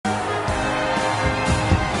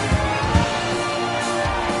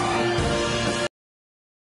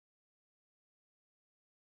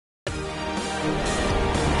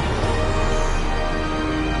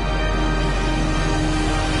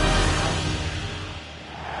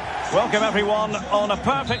Welcome everyone on a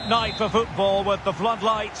perfect night for football with the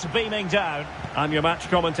floodlights beaming down. I'm your match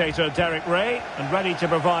commentator Derek Ray, and ready to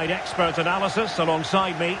provide expert analysis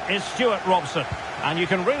alongside me is Stuart Robson. And you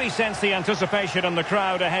can really sense the anticipation in the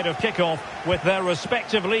crowd ahead of kickoff with their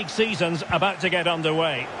respective league seasons about to get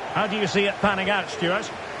underway. How do you see it panning out, Stuart?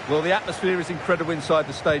 Well, the atmosphere is incredible inside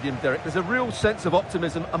the stadium, Derek. There's a real sense of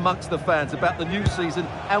optimism amongst the fans about the new season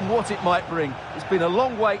and what it might bring. It's been a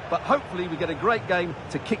long wait, but hopefully we get a great game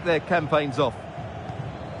to kick their campaigns off.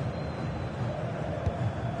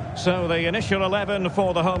 So the initial 11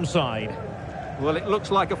 for the home side. Well, it looks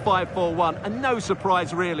like a 5-4-1, and no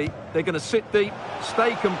surprise really. They're going to sit deep,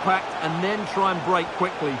 stay compact, and then try and break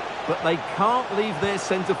quickly. But they can't leave their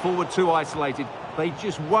centre-forward too isolated. They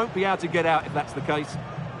just won't be able to get out if that's the case.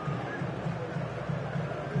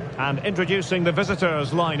 And introducing the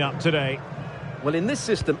visitors' lineup today. Well, in this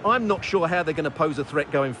system, I'm not sure how they're going to pose a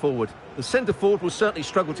threat going forward. The centre-forward will certainly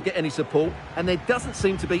struggle to get any support, and there doesn't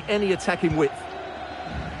seem to be any attacking width.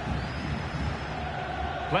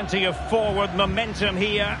 Plenty of forward momentum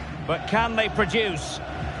here, but can they produce?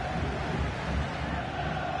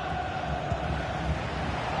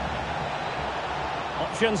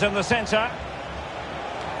 Options in the centre.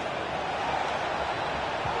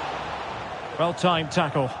 Well-timed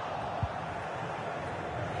tackle.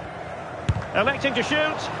 Electing to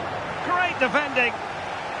shoot. Great defending.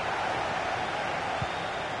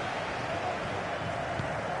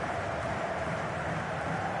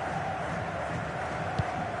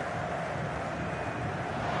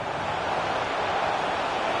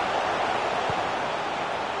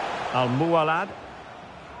 Al-Mualad.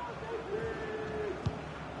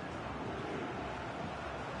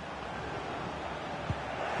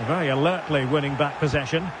 Very alertly winning back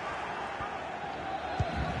possession.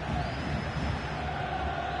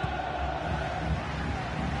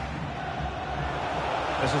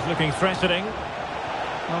 This is looking threatening.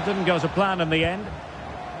 Well, didn't go to plan in the end.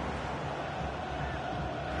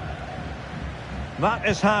 That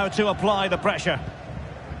is how to apply the pressure.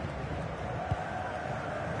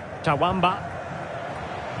 Tawamba.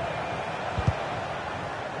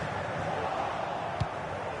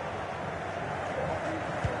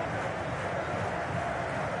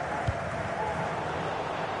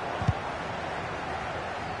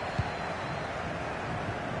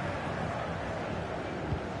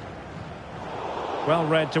 Well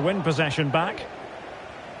read to win possession back.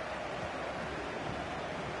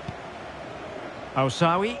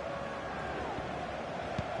 Osawi.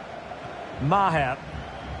 Maher.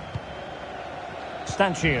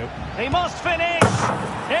 Stanciu. He must finish!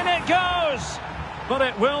 In it goes! But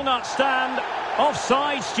it will not stand.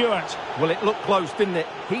 Offside, Stuart. Well, it looked close, didn't it?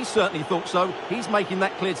 He certainly thought so. He's making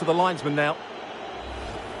that clear to the linesman now.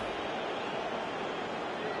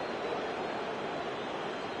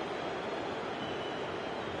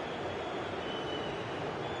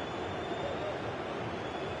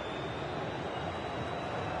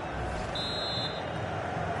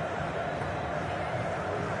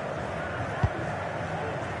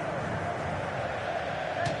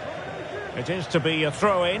 It is to be a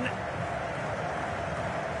throw-in.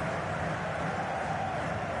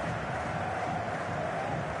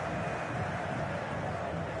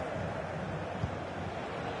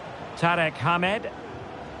 Tarek Hamed.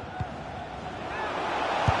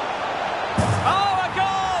 Oh, a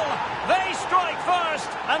goal! They strike first,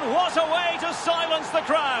 and what a way to silence the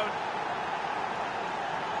crowd.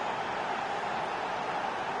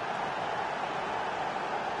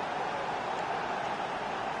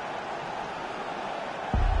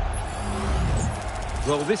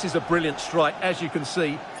 Well, this is a brilliant strike, as you can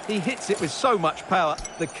see. He hits it with so much power.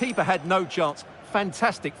 The keeper had no chance.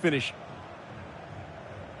 Fantastic finish.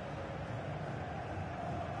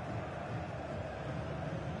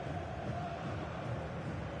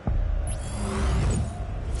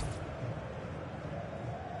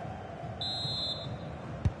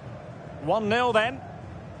 One 0 then.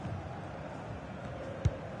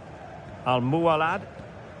 Al-Mualad.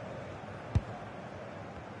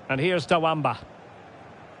 And here's Tawamba.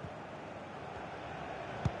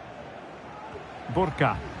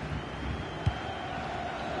 Burka.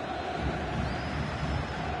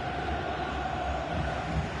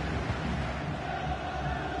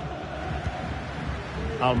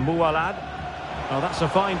 Al-Mualad. Oh, that's a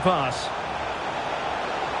fine pass.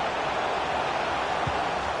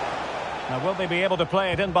 Now, will they be able to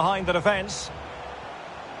play it in behind the defence?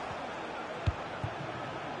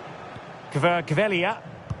 Kverkvelia.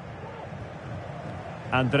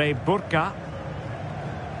 Andrei Burka.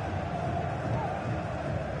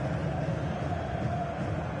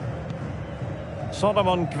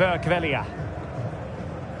 Solomon Kverkvelia.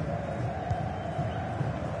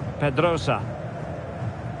 Pedrosa.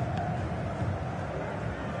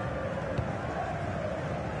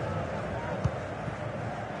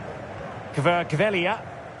 Kverkvelia.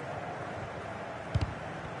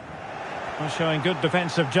 Showing good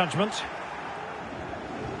defensive judgment.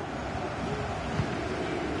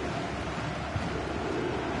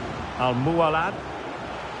 Al-Mualad.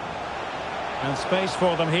 And space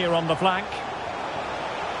for them here on the flank.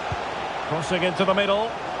 Crossing into the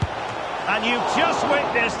middle. And you've just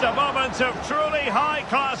witnessed a moment of truly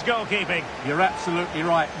high-class goalkeeping. You're absolutely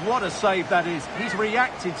right. What a save that is. He's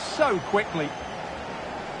reacted so quickly.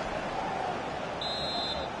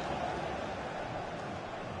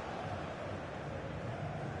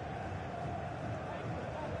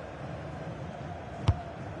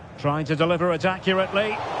 Trying to deliver it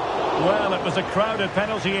accurately. Well, it was a crowded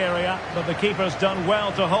penalty area, but the keeper's done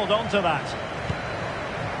well to hold on to that.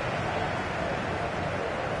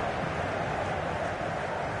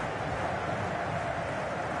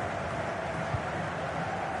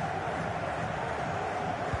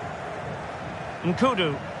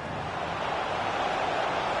 Okhdood.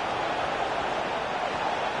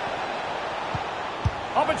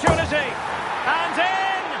 Opportunity. And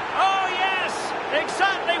in! Oh, yes!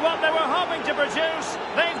 Exactly what they were hoping to produce.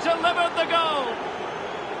 They've delivered the goal.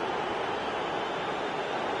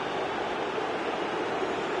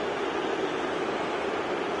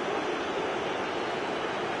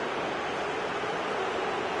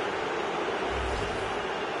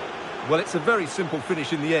 Well, it's a very simple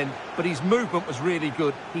finish in the end, but his movement was really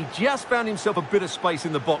good. He just found himself a bit of space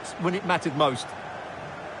in the box when it mattered most.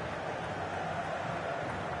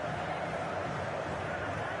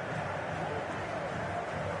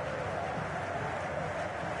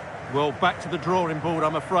 Well, back to the drawing board,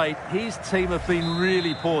 I'm afraid. His team have been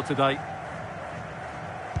really poor today.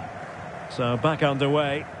 So back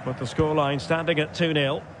underway, with the scoreline standing at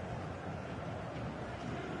 2-0.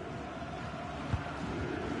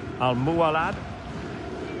 Al-Mualad.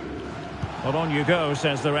 Well, on you go,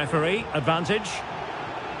 says the referee. Advantage.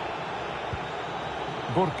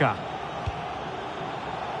 Burka.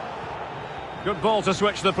 Good ball to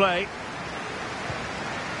switch the play.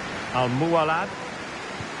 Al-Mualad.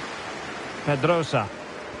 Pedrosa.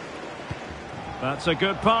 That's a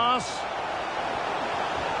good pass.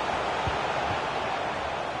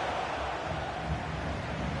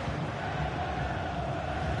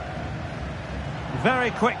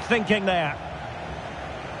 Very quick thinking there.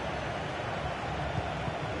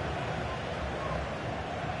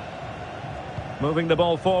 Moving the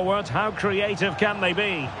ball forward. How creative can they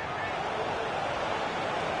be?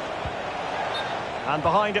 And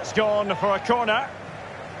behind it's gone for a corner.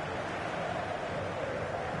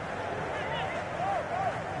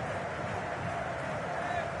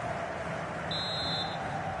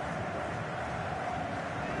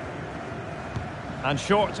 And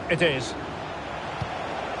short it is.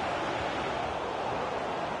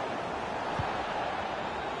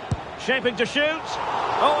 Shaping to shoot.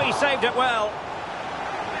 Oh, he saved it well.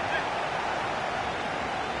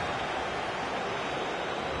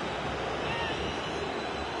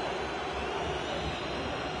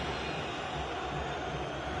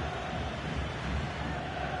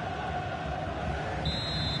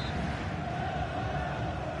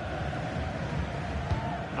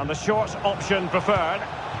 And the short option preferred.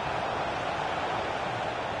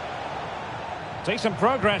 Decent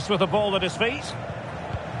progress with the ball at his feet.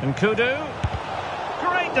 And Okhdood.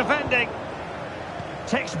 Great defending.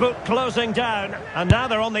 Textbook closing down. And now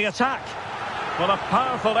they're on the attack. Well, a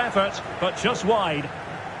powerful effort, but just wide.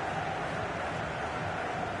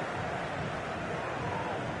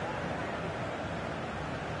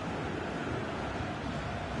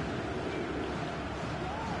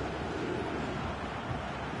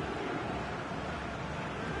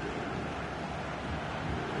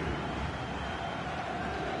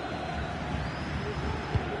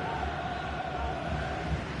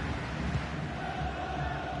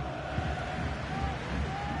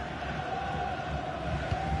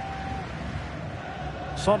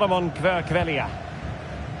 Solomon Kverkvelia.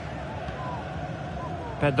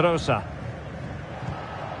 Pedrosa.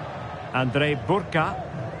 Andre Burka.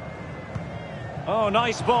 Oh,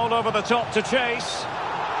 nice ball over the top to chase.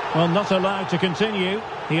 Well, not allowed to continue.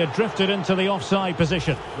 He had drifted into the offside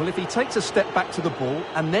position. Well, if he takes a step back to the ball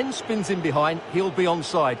and then spins in behind, he'll be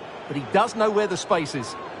onside. But he does know where the space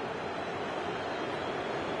is.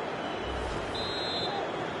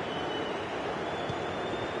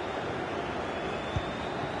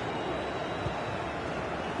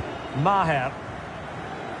 Maher.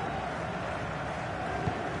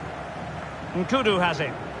 Okhdood has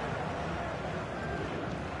it.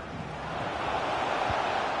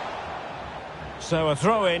 So a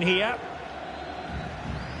throw in here.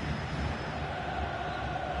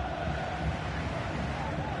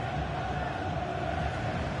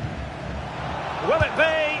 Will it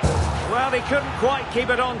be? Well, he couldn't quite keep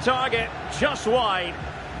it on target, just wide.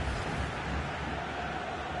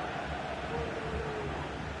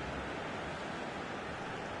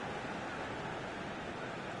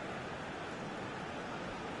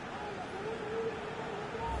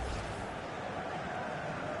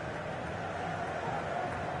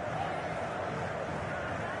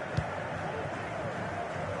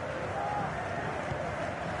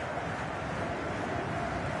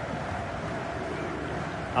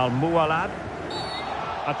 Al-Mualad.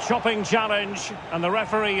 A chopping challenge, and the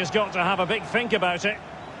referee has got to have a big think about it.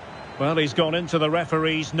 Well, he's gone into the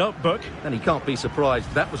referee's notebook. And he can't be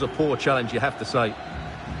surprised. That was a poor challenge, you have to say.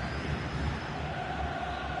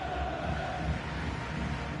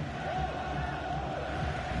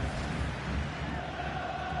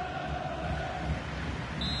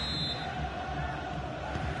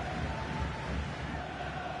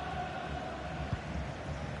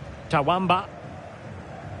 Tawamba.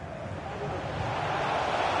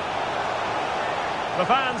 The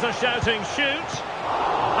fans are shouting, shoot!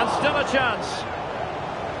 And still a chance.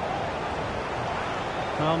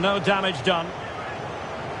 Well, no damage done.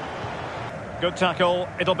 Good tackle.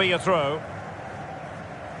 It'll be a throw.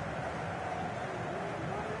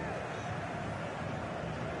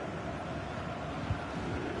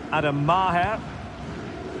 Adam Maher.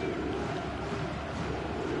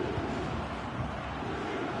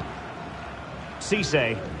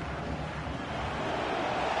 Cisse.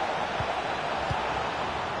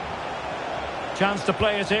 Chance to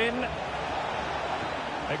play it in.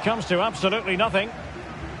 It comes to absolutely nothing.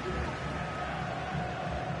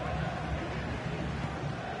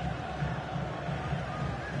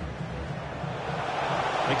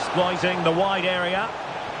 Exploiting the wide area.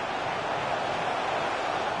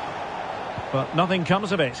 But nothing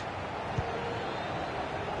comes of it.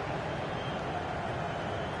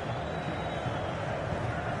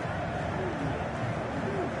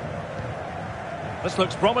 This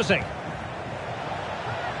looks promising.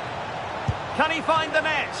 Can he find the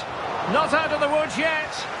net? Not out of the woods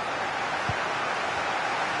yet.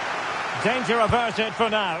 Danger averted for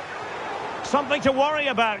now. Something to worry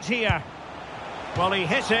about here. Well, he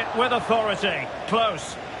hit it with authority.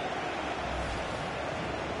 Close.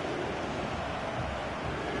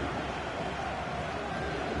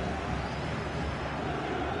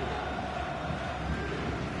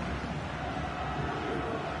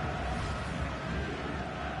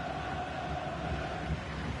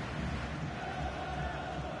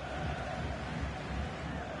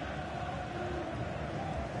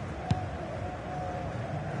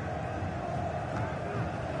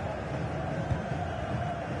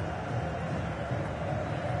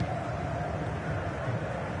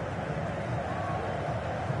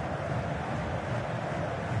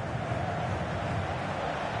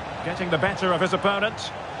 Getting the better of his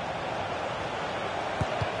opponent.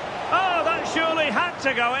 Oh, that surely had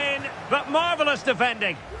to go in, but marvellous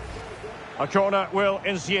defending. A corner will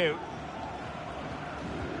ensue.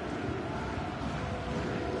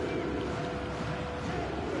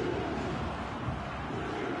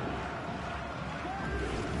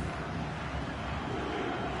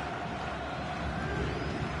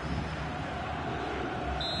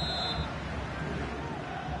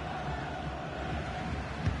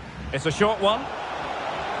 It's a short one.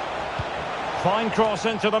 Fine cross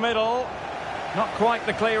into the middle. Not quite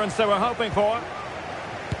the clearance they were hoping for.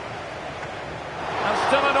 And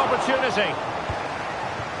still an opportunity.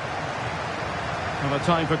 Well, a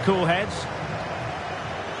time for cool heads.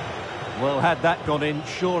 Well, had that gone in,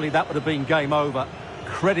 surely that would have been game over.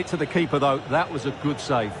 Credit to the keeper, though. That was a good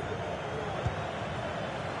save.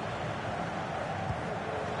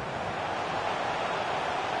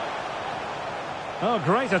 Oh,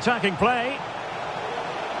 great attacking play.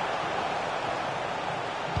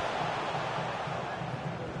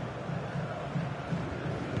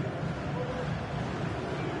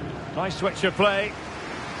 Nice switch of play.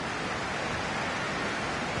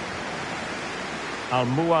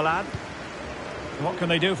 Al-Mualad. What can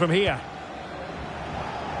they do from here?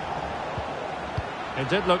 It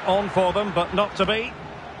did look on for them, but not to be.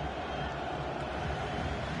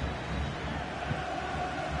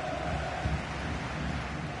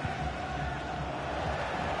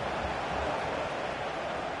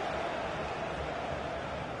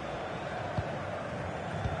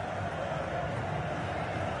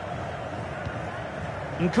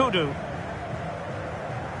 Okhdood.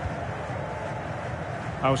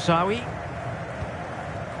 Osawi.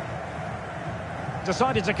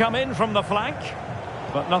 Decided to come in from the flank,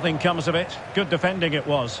 but nothing comes of it. Good defending it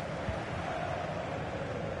was.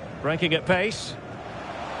 Breaking at pace.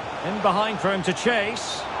 In behind for him to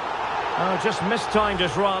chase. Oh, just mistimed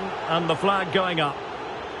his run, and the flag going up.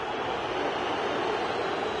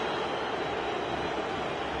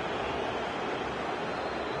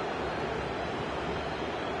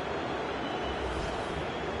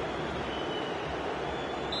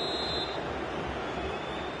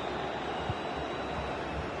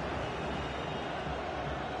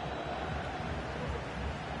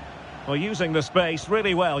 Well, using the space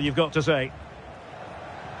really well, you've got to say.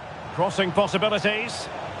 Crossing possibilities.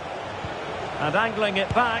 And angling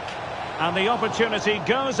it back. And the opportunity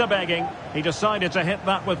goes a-begging. He decided to hit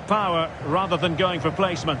that with power rather than going for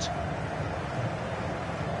placement.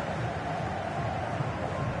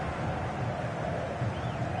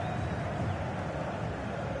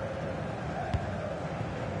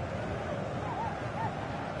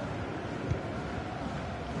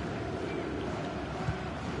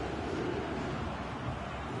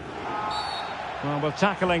 Well, with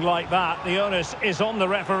tackling like that, the onus is on the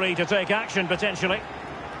referee to take action, potentially.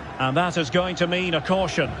 And that is going to mean a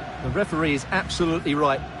caution. The referee is absolutely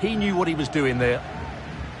right. He knew what he was doing there.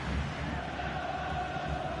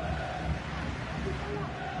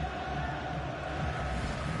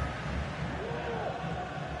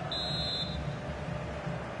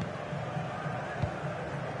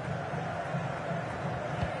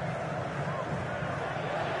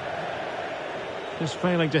 Just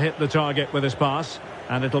failing to hit the target with his pass,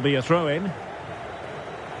 and it'll be a throw-in.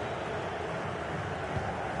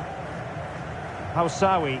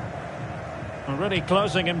 Housawi already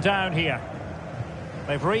closing him down here.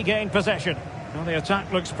 They've regained possession. Well, the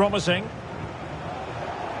attack looks promising.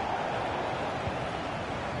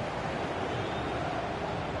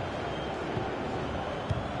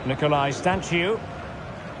 Nikolai Stanciu.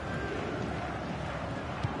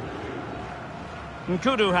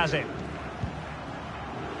 Okhdood has it.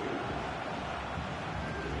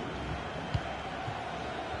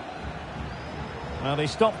 Well, they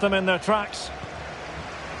stopped them in their tracks.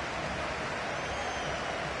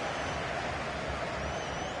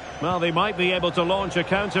 Well, they might be able to launch a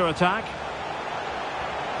counter-attack.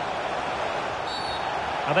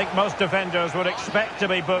 I think most defenders would expect to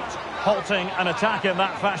be booked, halting an attack in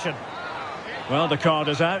that fashion. Well, the card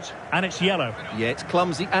is out, and it's yellow. Yeah, it's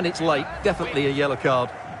clumsy and it's late. Definitely a yellow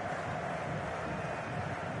card.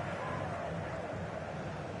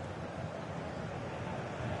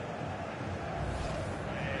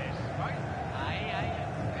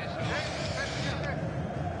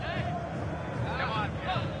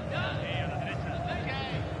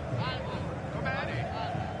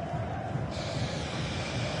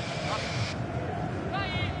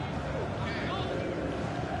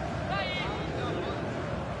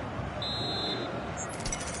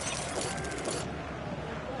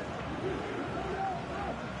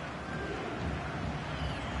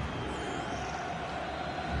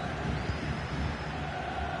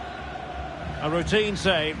 A routine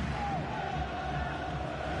save.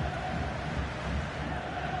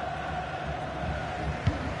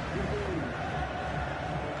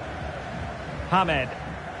 Hamed.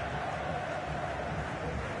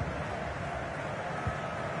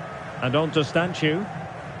 And on to Stanciu.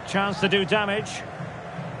 Chance to do damage.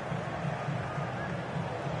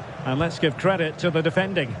 And let's give credit to the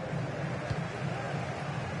defending.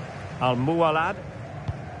 Al-Muwalad.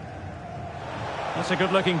 That's a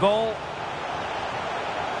good-looking ball.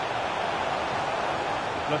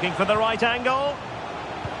 Looking for the right angle.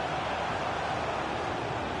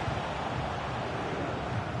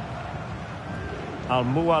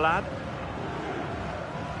 Al-Muwalad.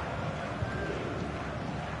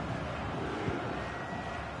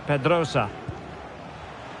 Pedrosa.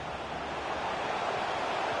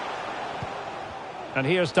 And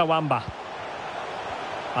here's Tawamba.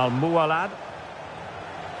 Al-Muwalad.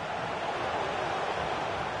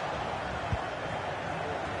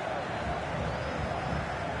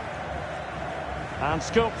 And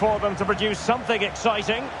scope for them to produce something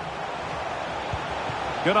exciting.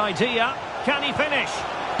 Good idea. Can he finish?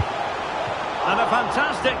 And a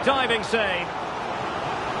fantastic diving save.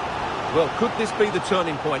 Well, could this be the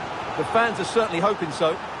turning point? The fans are certainly hoping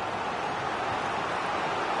so.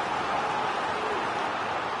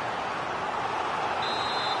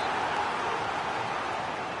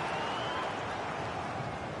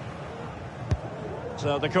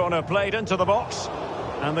 So the corner played into the box.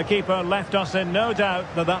 And the keeper left us in no doubt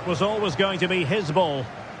that that was always going to be his ball.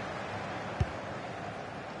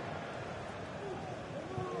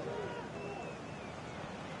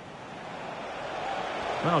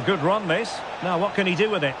 Well, good run, this. Now, what can he do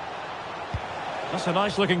with it? That's a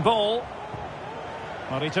nice-looking ball.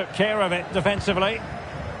 Well, he took care of it defensively.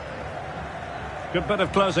 Good bit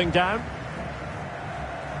of closing down.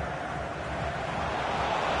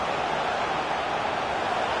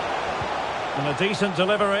 And a decent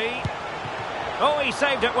delivery. Oh, he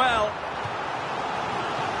saved it well.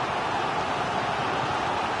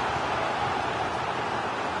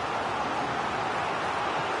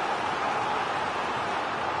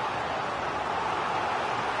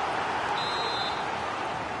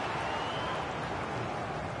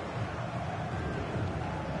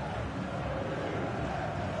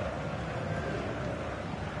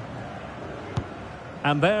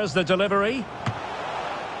 And there's the delivery.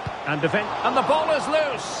 And defend. And the ball is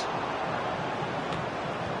loose.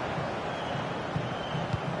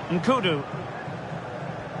 Okhdood.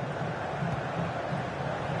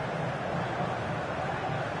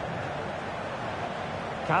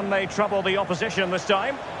 Can they trouble the opposition this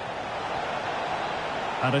time?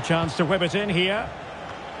 And a chance to whip it in here.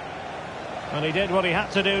 And he did what he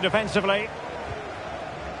had to do defensively.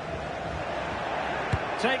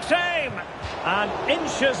 Takes aim. And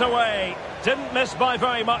inches away. Didn't miss by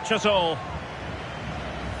very much at all.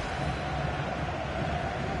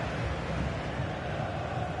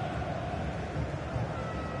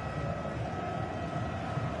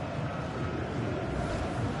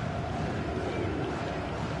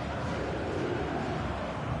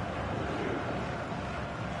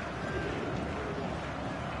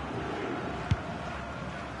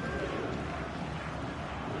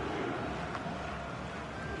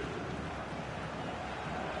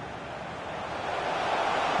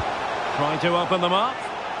 Trying to open them up.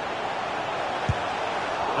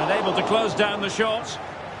 And able to close down the shot.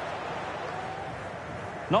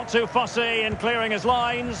 Not too fussy in clearing his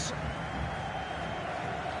lines.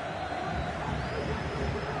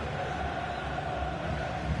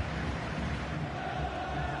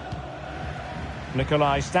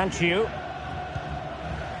 Nikolai Stanciu.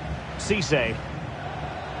 Cisse.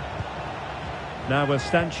 Now with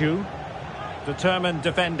Stanciu. Determined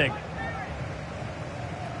defending.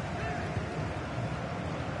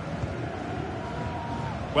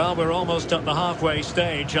 Well, we're almost at the halfway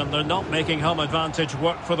stage and they're not making home advantage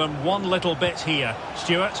work for them one little bit here.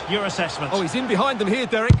 Stuart, your assessment. Oh, he's in behind them here,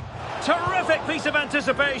 Derek. Terrific piece of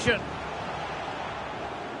anticipation.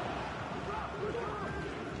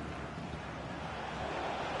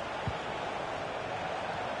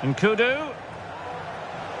 Okhdood.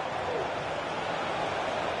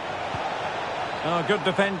 Oh, good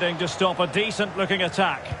defending to stop a decent-looking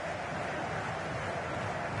attack.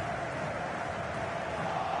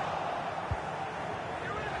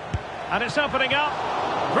 And it's opening up.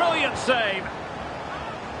 Brilliant save.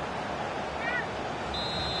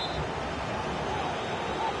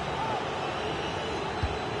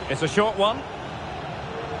 It's a short one.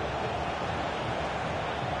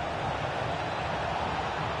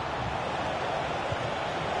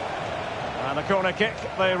 And a corner kick,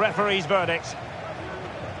 the referee's verdict.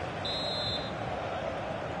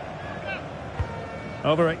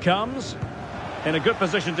 Over it comes. In a good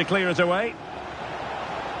position to clear it away.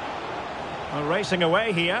 Well, racing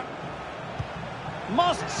away here.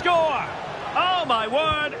 Must score! Oh, my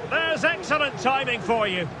word! There's excellent timing for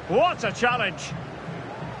you. What a challenge!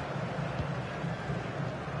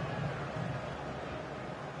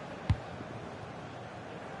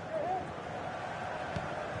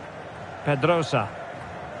 Pedrosa.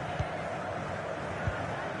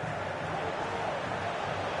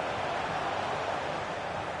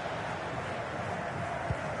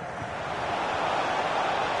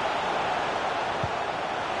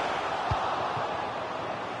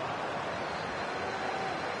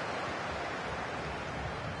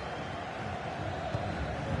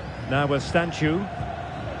 Now with Stanciu.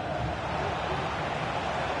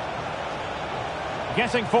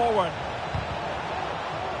 Getting forward.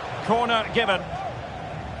 Corner given.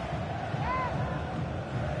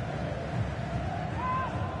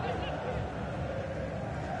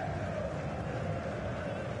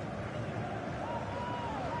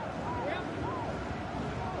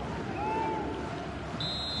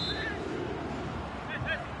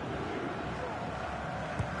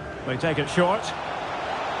 They take it short.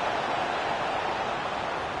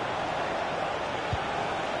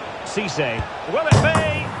 Cisse. Will it be?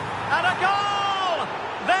 And a goal!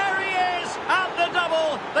 There he is at the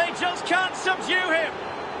double. They just can't subdue him.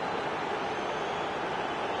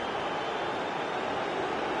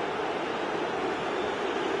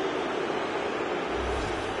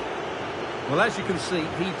 Well, as you can see,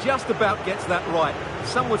 he just about gets that right.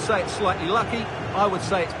 Some would say it's slightly lucky. I would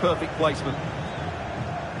say it's perfect placement.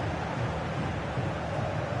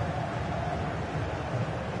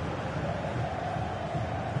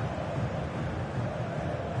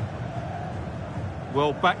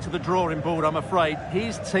 Well, back to the drawing board, I'm afraid.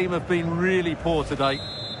 His team have been really poor today.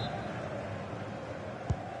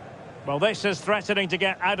 Well, this is threatening to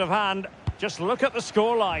get out of hand. Just look at the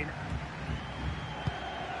scoreline.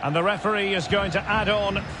 And the referee is going to add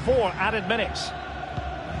on 4 added minutes.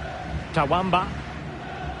 Tawamba.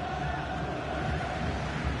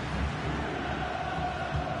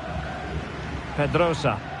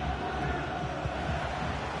 Pedrosa.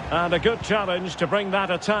 And a good challenge to bring that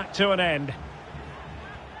attack to an end.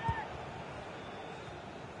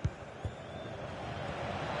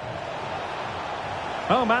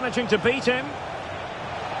 Oh, managing to beat him.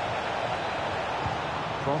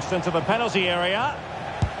 Crossed into the penalty area.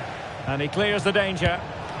 And he clears the danger.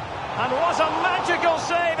 And what a magical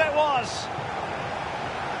save it was!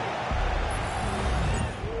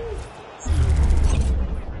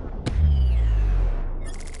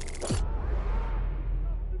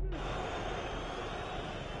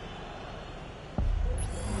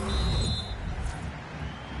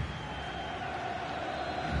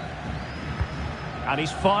 And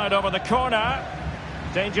he's fired over the corner.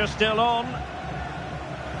 Danger still on.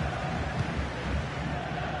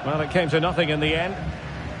 Well, it came to nothing in the end.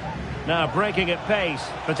 Now breaking at pace.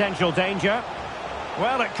 Potential danger.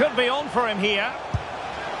 Well, it could be on for him here.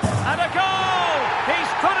 And a goal! He's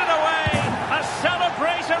put it away! A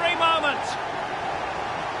celebratory moment!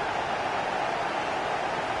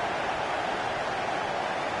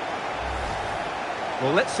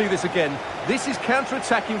 Well, let's see this again. This is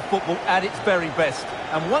counter-attacking football at its very best.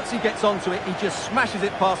 And once he gets onto it, he just smashes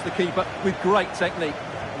it past the keeper with great technique.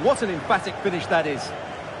 What an emphatic finish that is.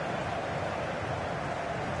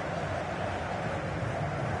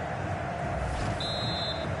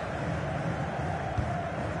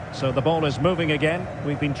 So the ball is moving again.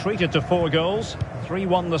 We've been treated to 4 goals.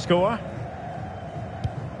 3-1 the score.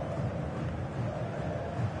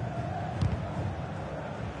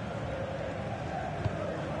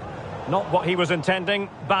 Not what he was intending.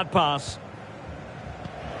 Bad pass.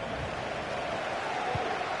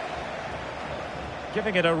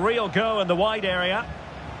 Giving it a real go in the wide area.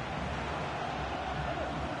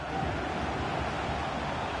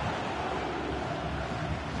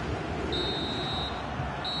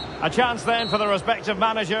 A chance then for the respective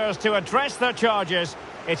managers to address their charges.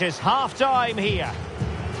 It is half-time here.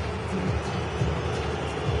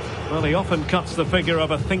 Well, he often cuts the figure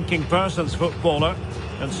of a thinking person's footballer.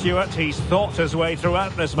 And Stuart, he's thought his way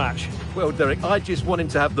throughout this match. Well, Derek, I just want him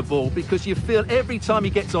to have the ball because you feel every time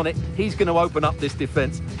he gets on it, he's going to open up this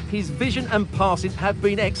defence. His vision and passing have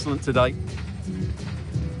been excellent today.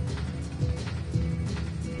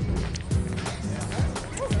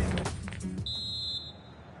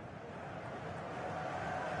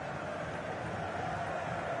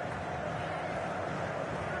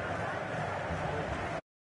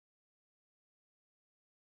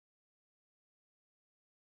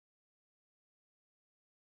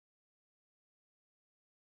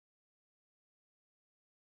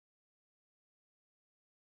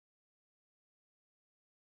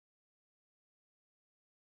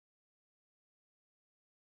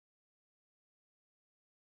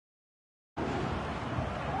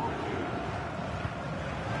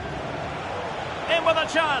 In with a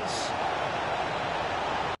chance.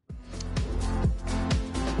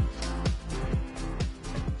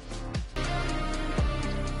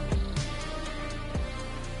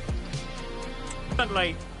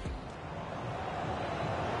 Bentley.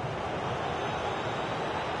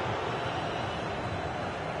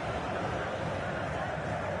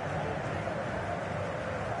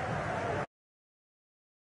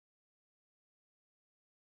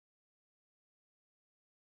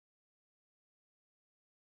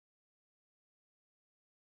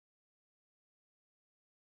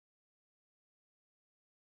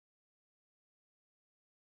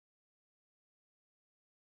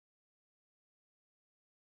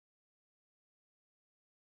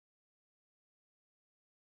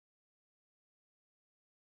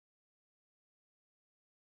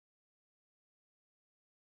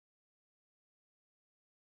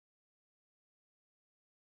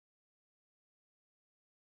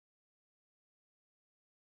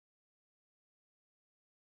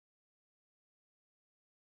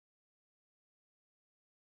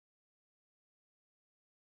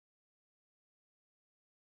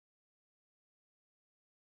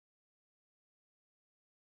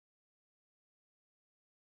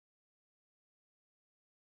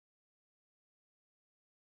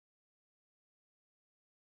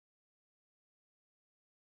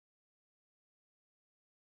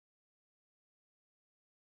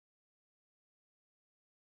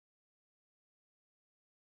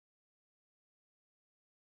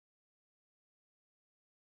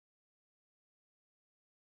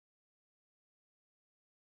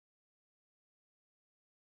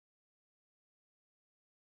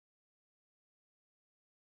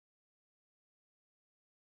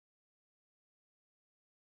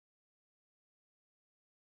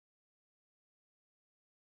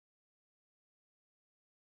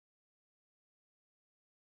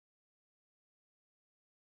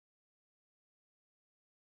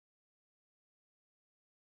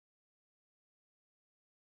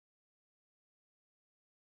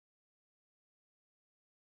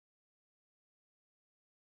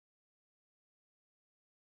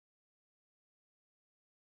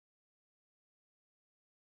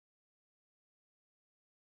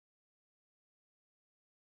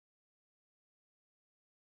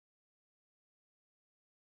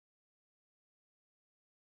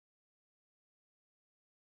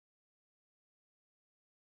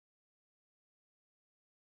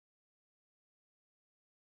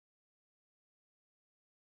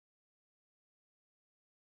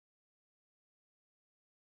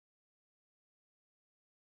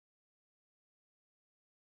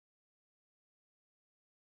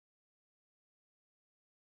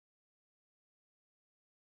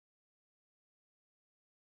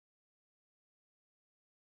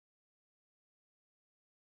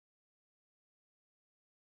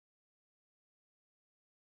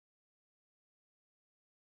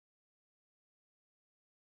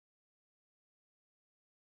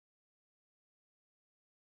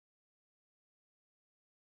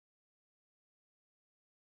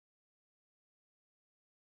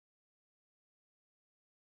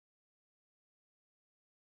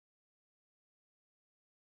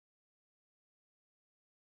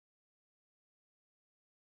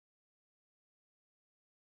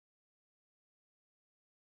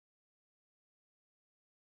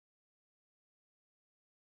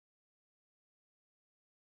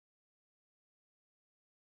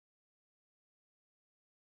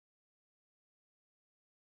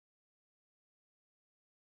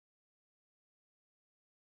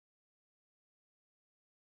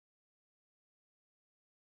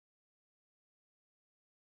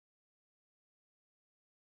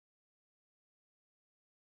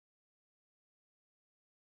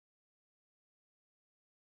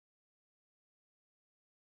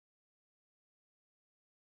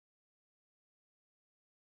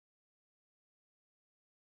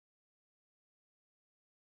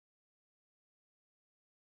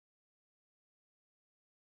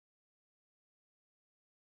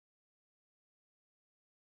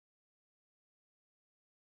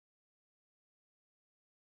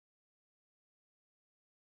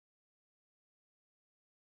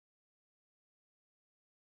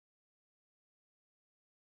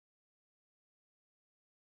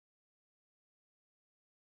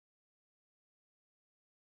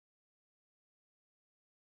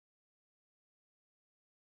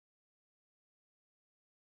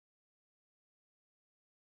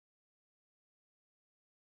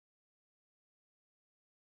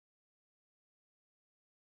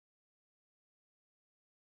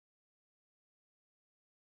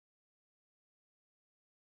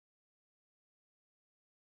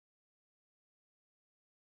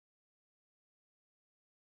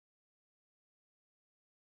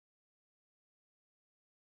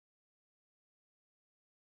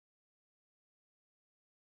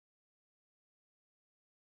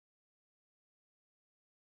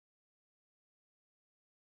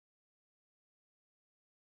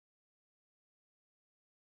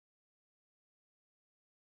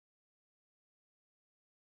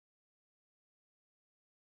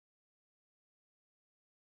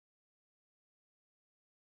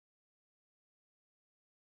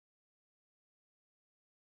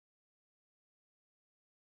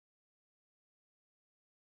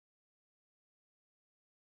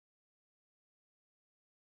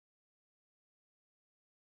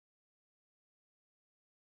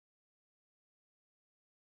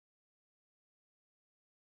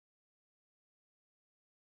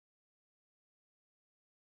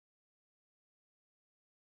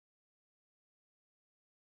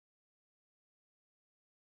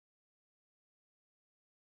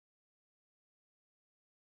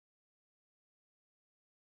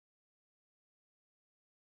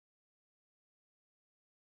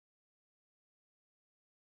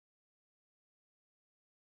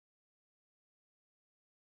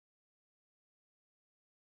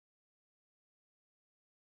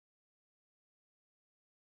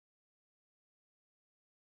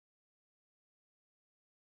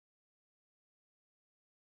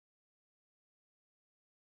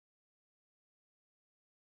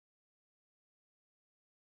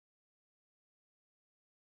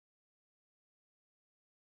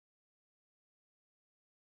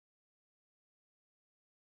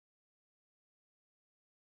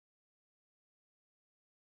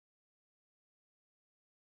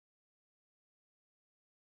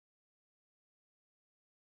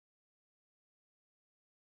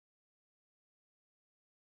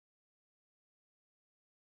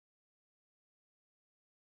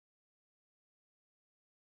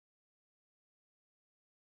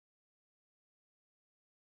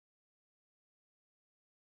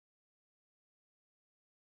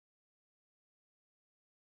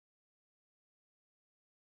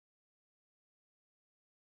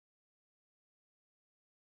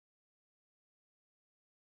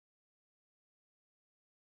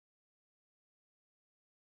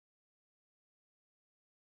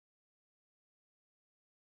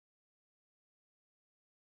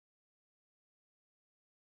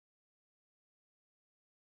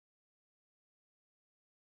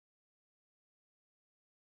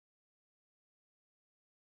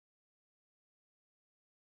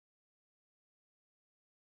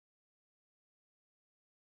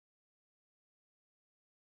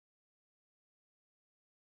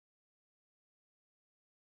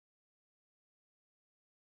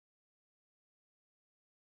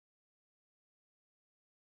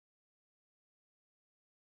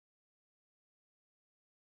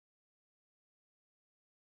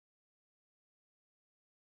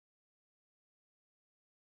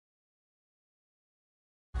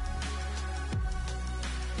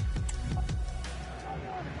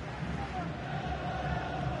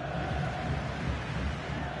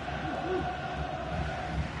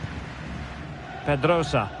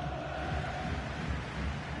 Pedrosa.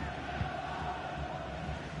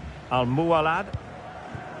 Al-Mualad.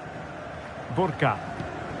 Burka.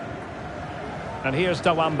 And here's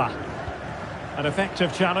Dawamba. An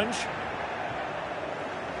effective challenge.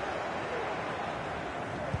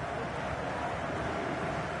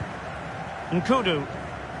 Okhdood.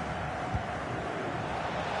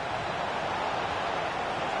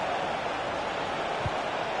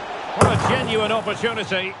 What a genuine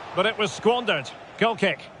opportunity, but it was squandered. Goal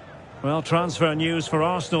kick. Well, transfer news for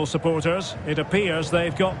Arsenal supporters. It appears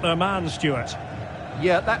they've got their man, Stuart.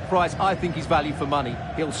 Yeah, that price I think is value for money.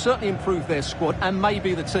 He'll certainly improve their squad and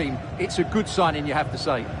maybe the team. It's a good signing, you have to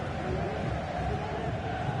say.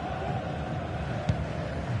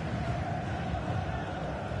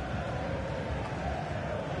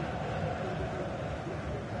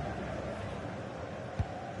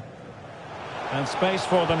 And space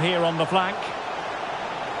for them here on the flank.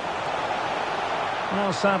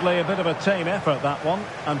 Well, sadly, a bit of a tame effort, that one,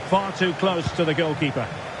 and far too close to the goalkeeper.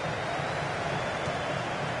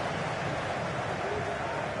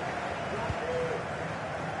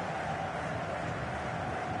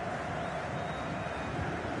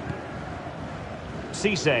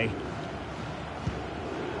 Cisse.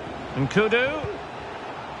 Okhdood.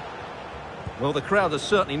 Well, the crowd are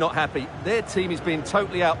certainly not happy. Their team is being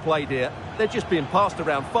totally outplayed here. They're just being passed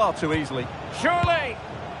around far too easily. Surely!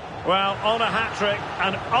 Well, on a hat-trick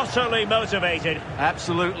and utterly motivated.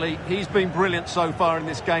 Absolutely. He's been brilliant so far in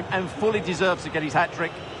this game and fully deserves to get his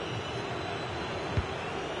hat-trick.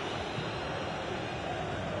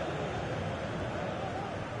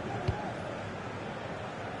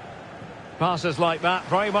 Passes like that,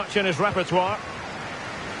 very much in his repertoire.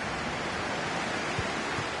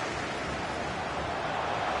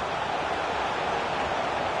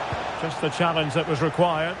 Just the challenge that was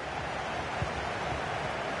required.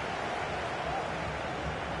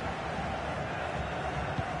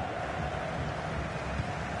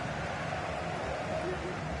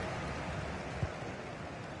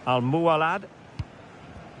 Al-Mualad.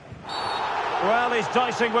 Well, he's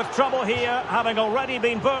dicing with trouble here, having already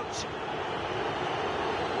been booked.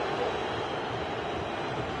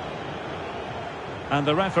 And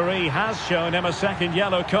the referee has shown him a second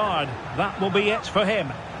yellow card. That will be it for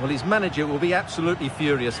him. Well, his manager will be absolutely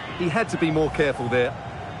furious. He had to be more careful there.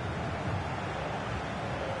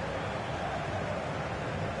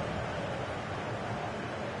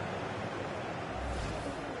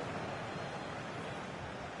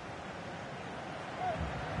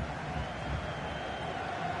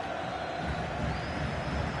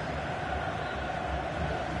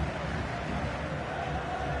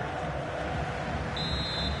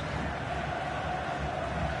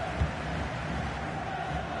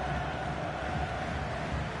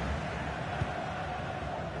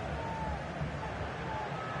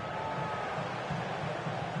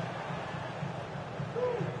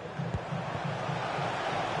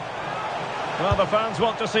 Well, the fans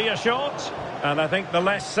want to see a shot, and I think the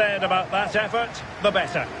less said about that effort, the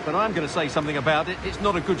better. But I'm going to say something about it. It's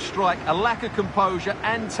not a good strike, a lack of composure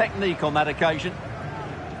and technique on that occasion.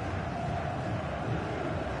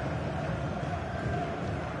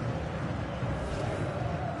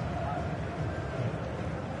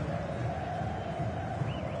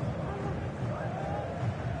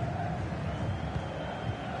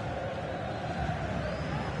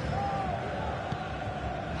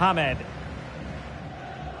 Hamed.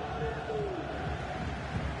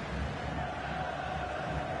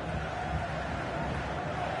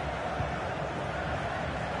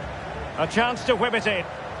 A chance to whip it in.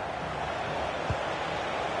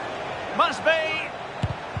 Must be!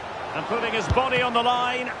 And putting his body on the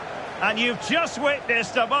line. And you've just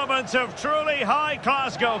witnessed a moment of truly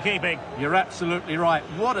high-class goalkeeping. You're absolutely right.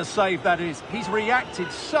 What a save that is. He's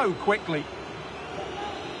reacted so quickly.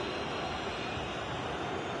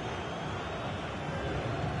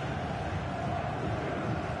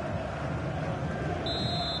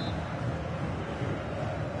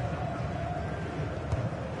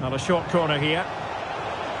 Not a short corner here.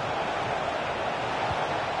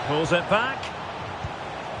 Pulls it back.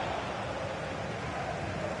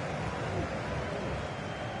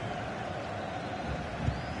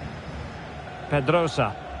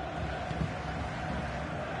 Pedrosa.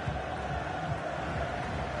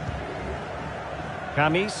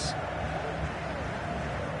 Camis.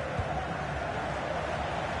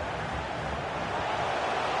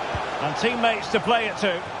 And teammates to play it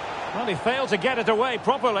to. Well, he failed to get it away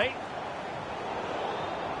properly.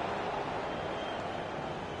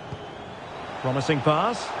 Promising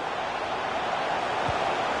pass.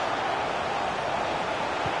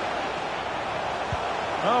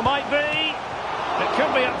 Oh, might be.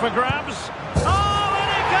 could be up for grabs. Oh, and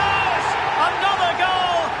it goes! Another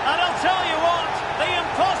goal! And I'll tell you what, the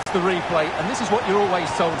impossible... The replay, and this is what you're always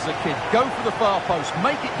told as a kid. Go for the far post,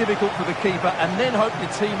 make it difficult for the keeper, and then hope your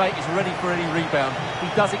teammate is ready for any rebound. He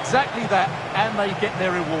does exactly that, and they get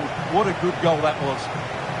their reward. What a good goal that was.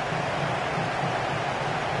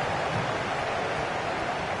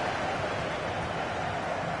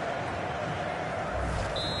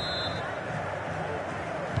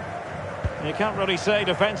 You can't really say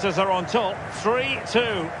defences are on top.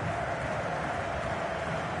 3-2.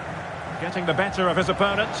 Getting the better of his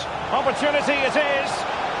opponent. Opportunity it is.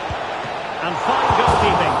 And fine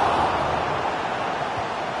goalkeeping.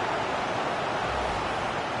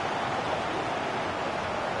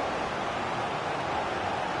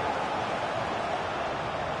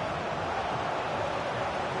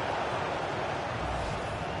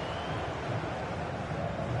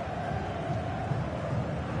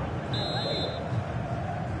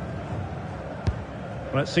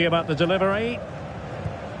 Let's see about the delivery.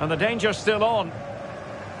 And the danger's still on.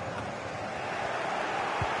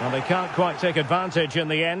 Well, they can't quite take advantage in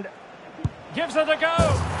the end. Gives it a go.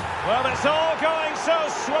 Well, it's all going so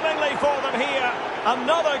swimmingly for them here.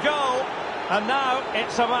 Another goal. And now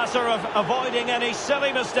it's a matter of avoiding any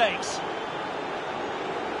silly mistakes.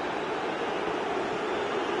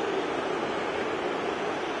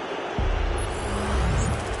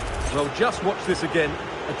 Well, just watch this again.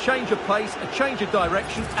 A change of pace, a change of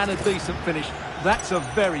direction, and a decent finish. That's a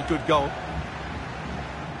very good goal.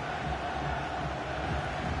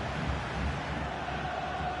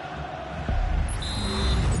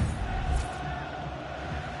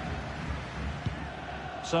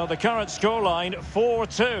 So the current scoreline,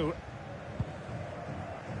 4-2.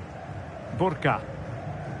 Burka.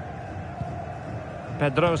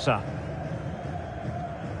 Pedrosa.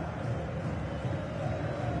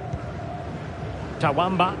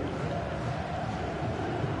 Tawamba.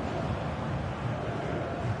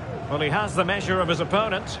 Well, he has the measure of his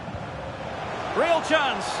opponent. Real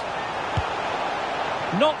chance.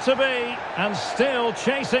 Not to be, and still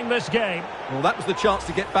chasing this game. Well, that was the chance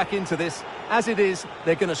to get back into this. As it is,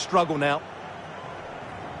 they're going to struggle now.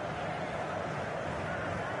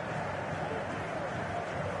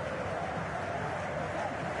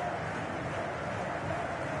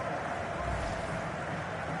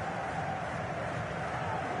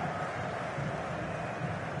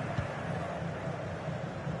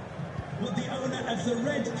 Would the owner of the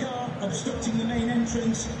red car obstructing the main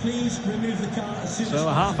entrance please remove the car as soon as possible?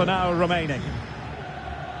 So half an hour remaining.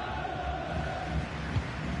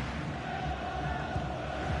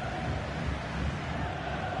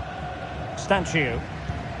 Stanchiu.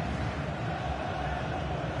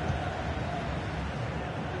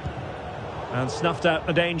 And snuffed out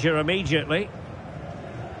the danger immediately.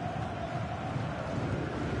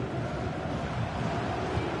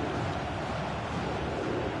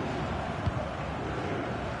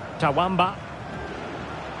 Tawamba.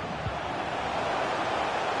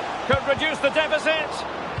 Could reduce the deficit.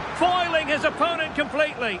 Foiling his opponent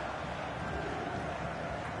completely.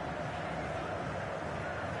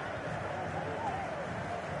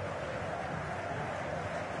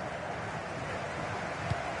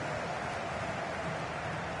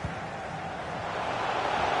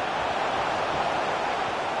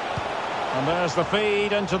 And there's the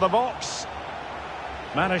feed into the box.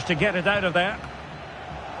 Managed to get it out of there.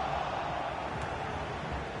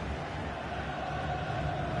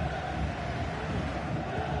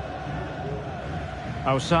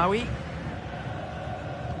 Osawi.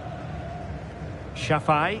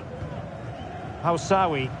 Shafai.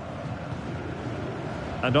 Hausawi.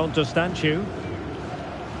 And on to Stanchiu.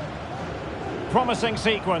 Promising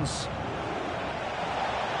sequence.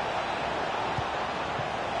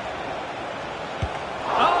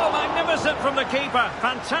 Oh, magnificent from the keeper.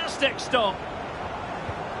 Fantastic stop.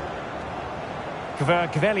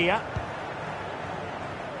 Kverkvelia.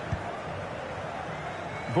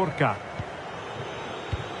 Burka.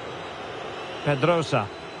 Pedrosa.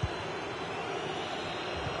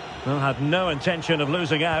 Well, had no intention of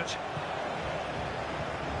losing out.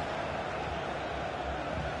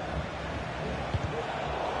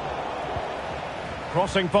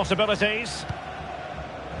 Crossing possibilities.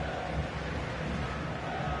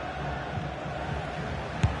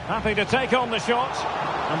 Happy to take on the shot.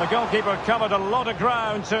 And the goalkeeper covered a lot of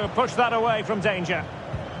ground to push that away from danger.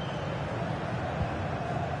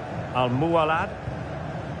 Al-Mualad.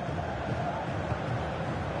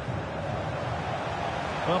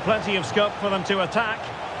 Well, plenty of scope for them to attack.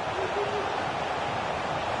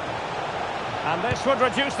 And this would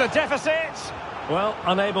reduce the deficit. Well,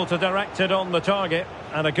 unable to direct it on the target,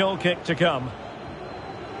 and a goal kick to come.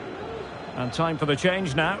 And time for the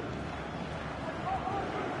change now.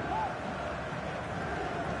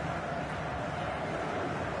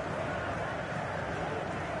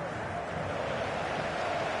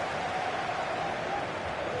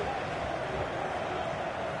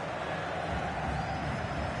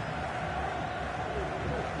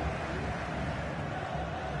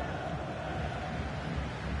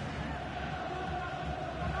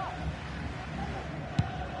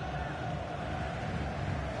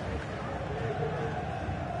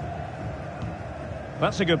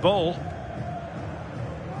 That's a good ball.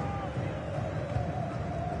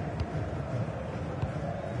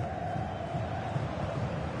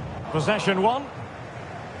 Possession one.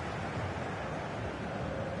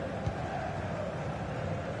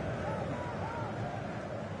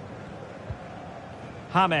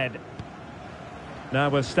 Hamed. Now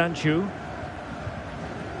with Stanchu.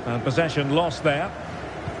 And possession lost there.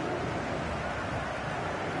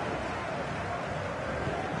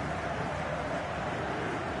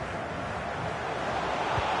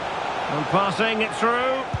 And passing it through,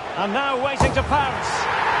 and now waiting to pounce.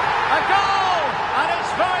 A goal! And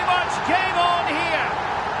it's very much game on here.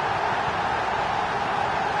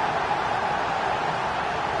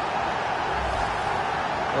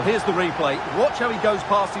 Well, here's the replay. Watch how he goes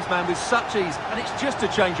past his man with such ease, and it's just a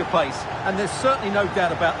change of pace. And there's certainly no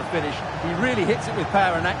doubt about the finish. He really hits it with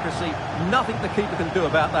power and accuracy. Nothing the keeper can do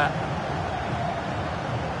about that.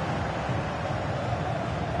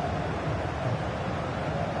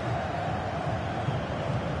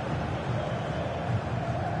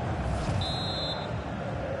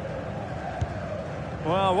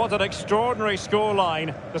 Well, what an extraordinary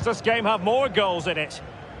scoreline. Does this game have more goals in it?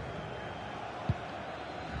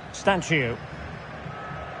 Stanchu.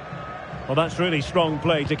 Well, that's really strong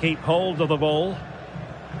play to keep hold of the ball.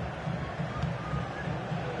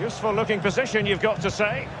 Useful looking position, you've got to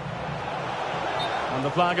say. And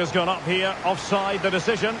the flag has gone up here, offside the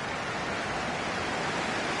decision.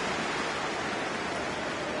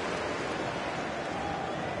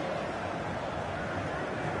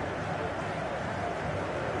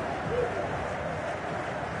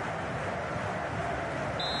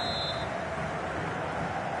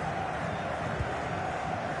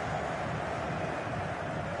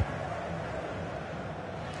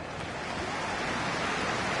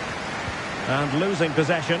 And losing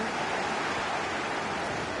possession.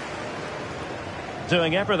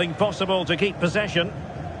 Doing everything possible to keep possession.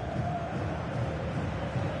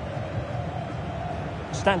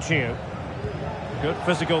 Stanchu. Good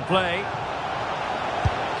physical play.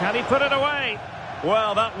 Can he put it away?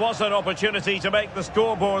 Well, that was an opportunity to make the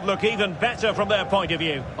scoreboard look even better from their point of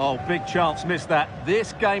view. Oh, big chance missed that.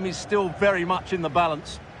 This game is still very much in the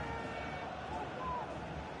balance.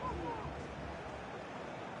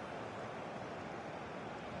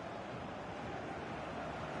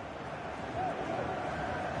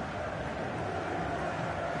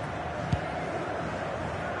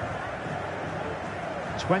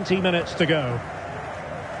 "20 minutes to go.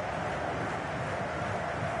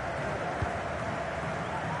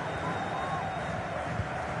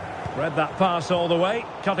 Read that pass all the way,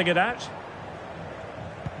 cutting it out.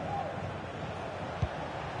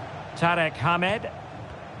 Tarek Hamed.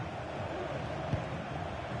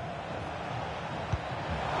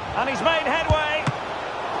 And he's made headway.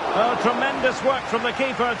 Oh, tremendous work from the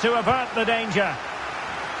keeper to avert the danger.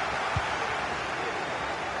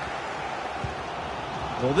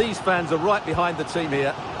 Well, these fans are right behind the team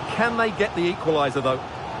here. Can they get the equaliser, though?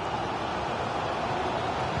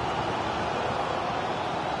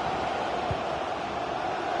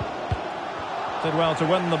 Did well to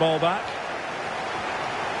win the ball back.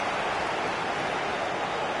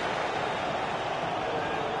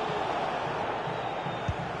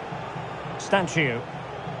 Stanchu.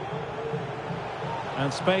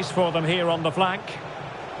 And space for them here on the flank.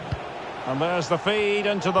 And there's the feed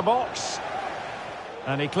into the box.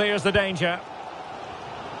 And he clears the danger.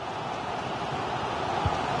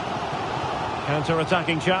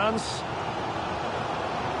 Counter-attacking chance.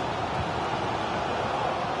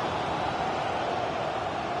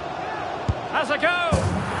 Has a go!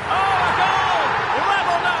 Oh, a goal!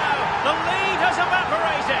 Level now! The lead has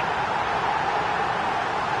evaporated!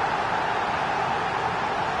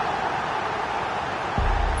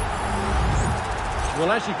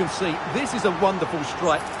 Well, as you can see, this is a wonderful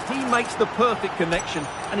strike. He makes the perfect connection,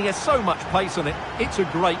 and he has so much pace on it. It's a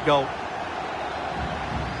great goal.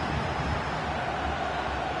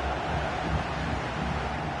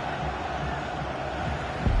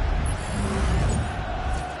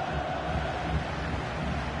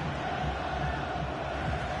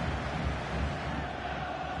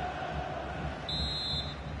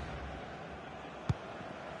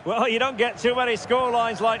 Well, you don't get too many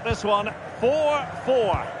scorelines like this one.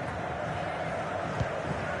 4-4.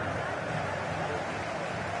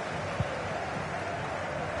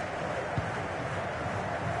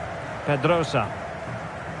 Pedrosa.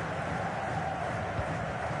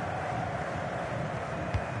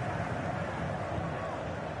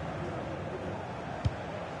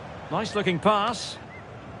 Nice looking pass.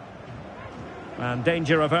 And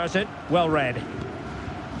danger averted. Well read.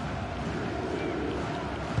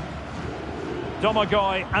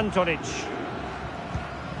 Domagoj Antonic.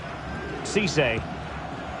 Cisse.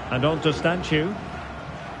 And on to Stanchu.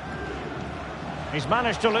 He's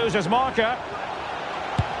managed to lose his marker.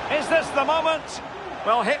 Is this the moment?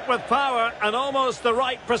 Well, hit with power and almost the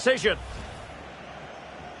right precision.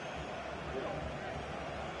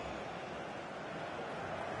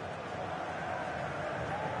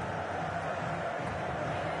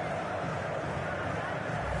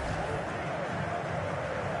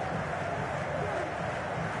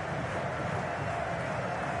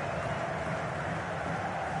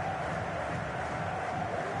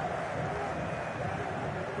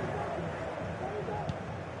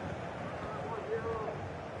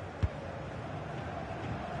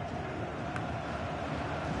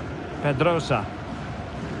 Pedrosa.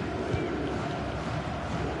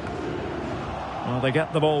 Well, they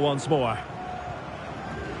get the ball once more.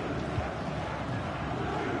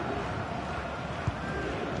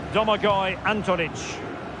 Domagoj Antonic.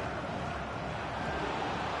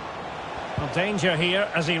 Well, danger here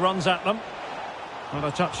as he runs at them. Well,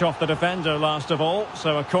 a touch off the defender last of all,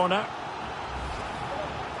 so a corner.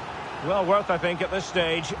 Well worth, I think, at this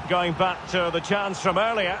stage, going back to the chance from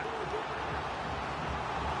earlier.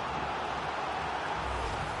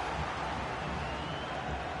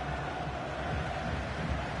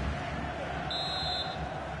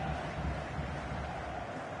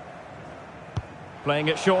 Playing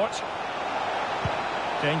it short.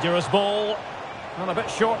 Dangerous ball. Well, a bit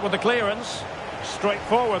short with the clearance.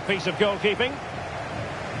 Straightforward piece of goalkeeping.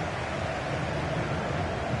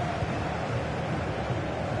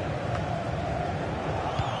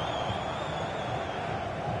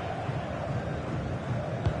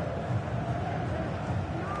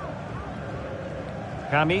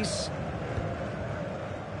 Camis.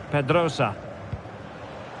 Pedrosa.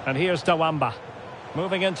 And here's Tawamba.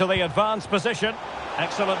 Moving into the advanced position.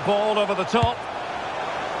 Excellent ball over the top.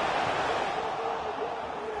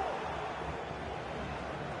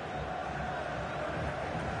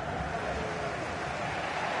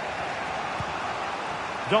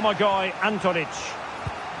 Domagoj Antonic.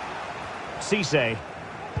 Cisse.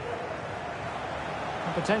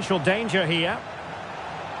 Potential danger here.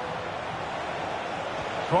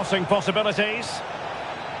 Crossing possibilities.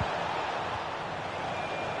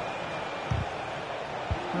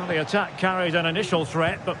 Well, the attack carried an initial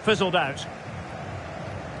threat, but fizzled out.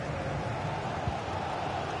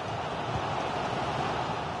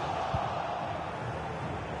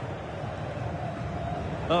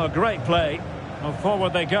 Oh, great play. Well,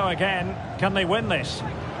 forward they go again. Can they win this?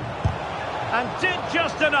 And did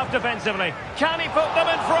just enough defensively. Can he put them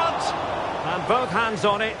in front? And both hands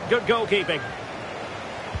on it. Good goalkeeping.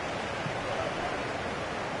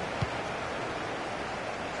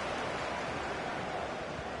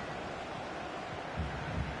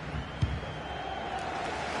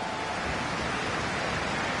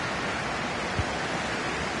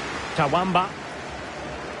 Tawamba.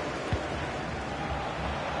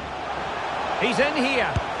 He's in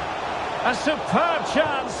here. A superb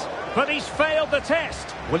chance, but he's failed the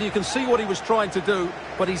test. Well, you can see what he was trying to do,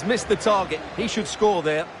 but he's missed the target. He should score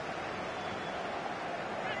there.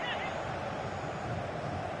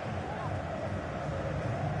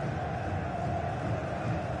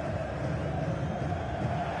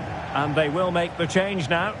 And they will make the change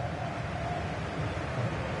now.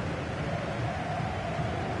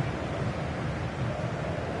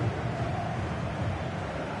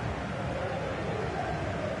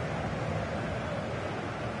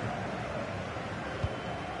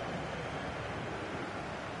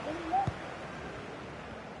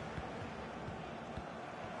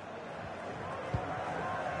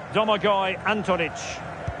 Domagoj Antonic.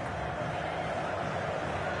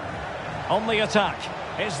 On the attack.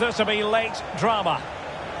 Is there to be late drama?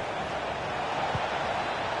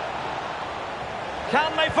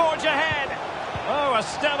 Can they forge ahead? Oh, a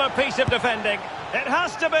stellar piece of defending. It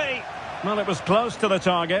has to be. Well, it was close to the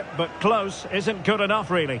target, but close isn't good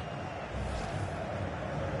enough, really.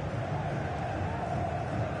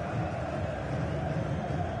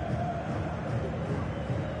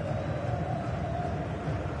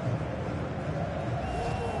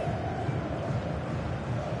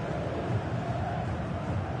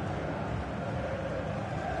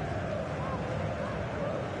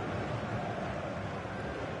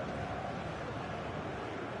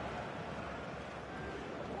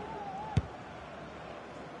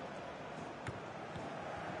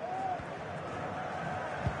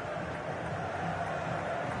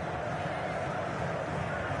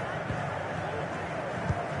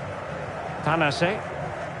 Tanase.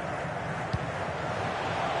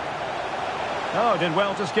 Oh, did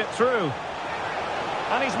well to skip through.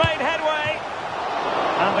 And he's made headway.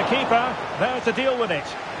 And the keeper there to deal with it.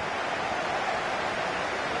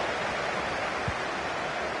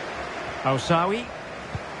 Osawi.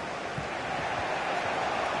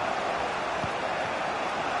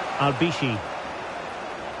 Albishi.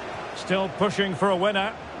 Still pushing for a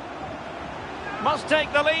winner. Must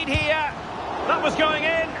take the lead here. That was going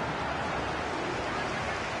in.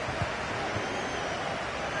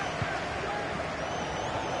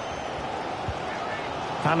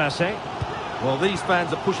 Tanase. Well, these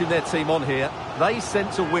fans are pushing their team on here. They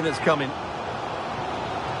sense a winner's coming.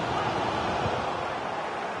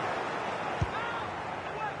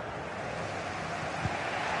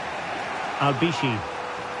 Albishi.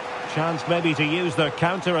 Chance maybe to use their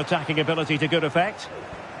counter-attacking ability to good effect.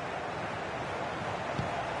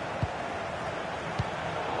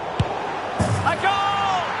 A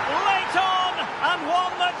goal! Late on! And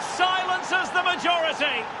one that silences the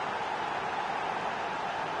majority.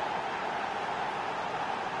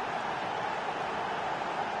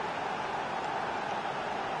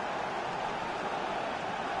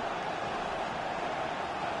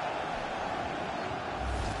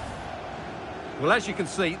 Well, as you can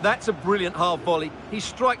see, that's a brilliant half volley. He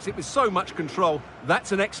strikes it with so much control.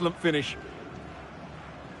 That's an excellent finish.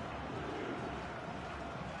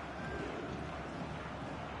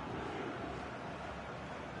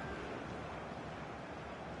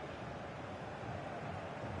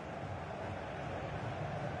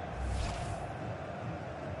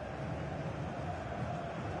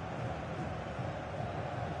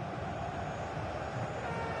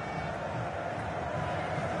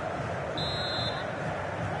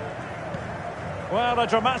 Well, a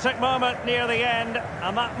dramatic moment near the end,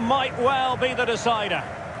 and that might well be the decider.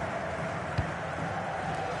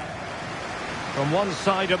 From one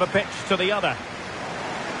side of the pitch to the other.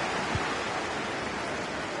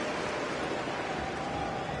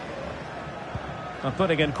 And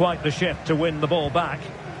putting in quite the shift to win the ball back.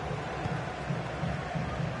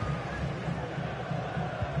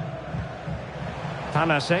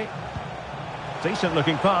 Tanase. Decent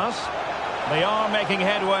looking pass. They are making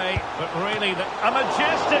headway, but really a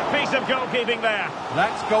majestic piece of goalkeeping there.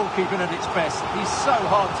 That's goalkeeping at its best. He's so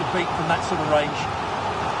hard to beat from that sort of range.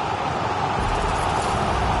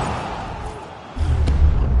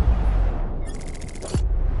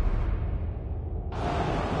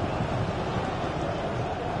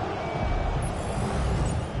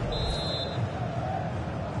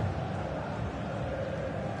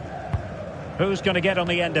 Who's going to get on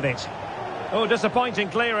the end of it? Oh, disappointing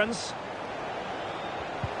clearance.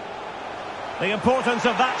 The importance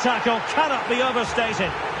of that tackle cannot be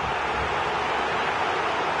overstated.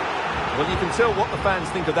 Well, you can tell what the fans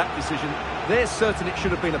think of that decision. They're certain it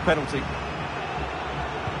should have been a penalty.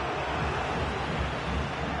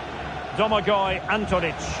 Domagoj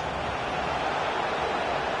Antonic.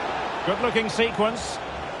 Good-looking sequence.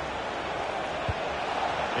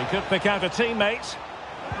 He could pick out a teammate.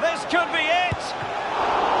 This could be it!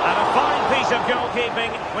 And a fine piece of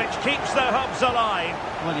goalkeeping which keeps their hopes alive.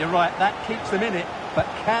 Well, you're right, that keeps them in it. But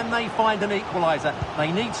can they find an equaliser?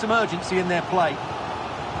 They need some urgency in their play.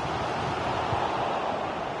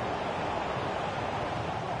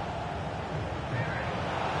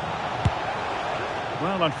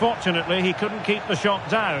 Well, unfortunately, he couldn't keep the shot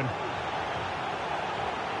down.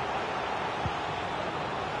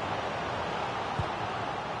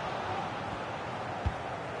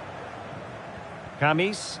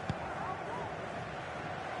 Kamis.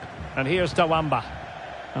 And here's Tawamba.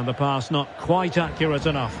 And the pass not quite accurate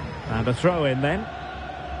enough. And a throw in then.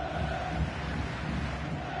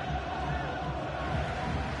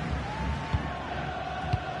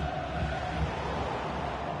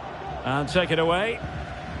 And take it away.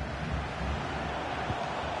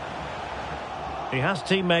 He has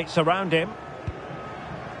teammates around him.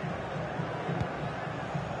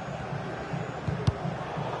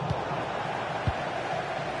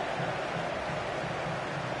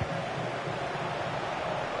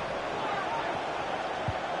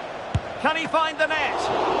 Can he find the net?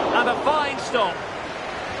 And a fine stop.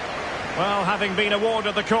 Well, having been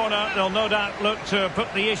awarded the corner, they'll no doubt look to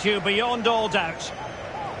put the issue beyond all doubt.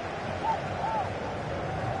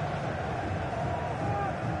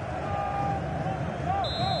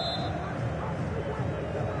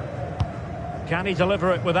 Can he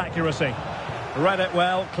deliver it with accuracy? Read it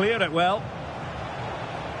well, cleared it well.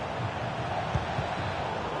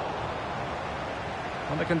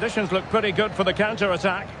 And the conditions look pretty good for the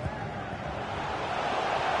counter-attack.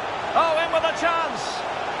 Oh, in with a chance!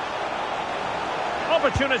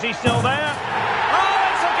 Opportunity still there. Oh,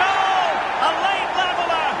 it's a goal! A late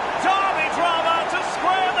leveller. Derby drama to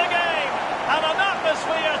square the game. And an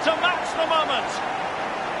atmosphere to match the moment.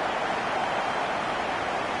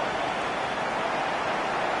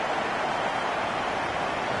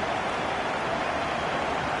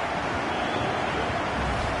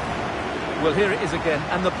 Well, here it is again,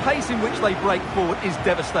 and the pace in which they break forward is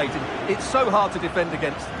devastating. It's so hard to defend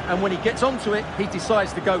against, and when he gets onto it, he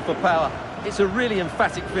decides to go for power. It's a really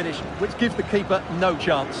emphatic finish, which gives the keeper no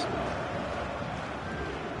chance.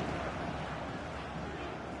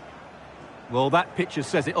 Well, that picture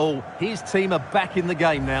says it all. His team are back in the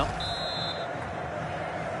game now.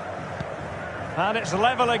 And it's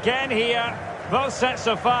level again here. Both sets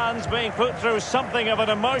of fans being put through something of an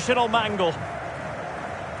emotional mangle.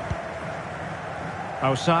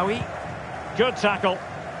 Osawi, good tackle.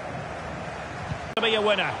 To be a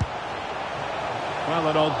winner. Well,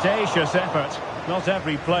 an audacious effort. Not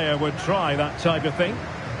every player would try that type of thing.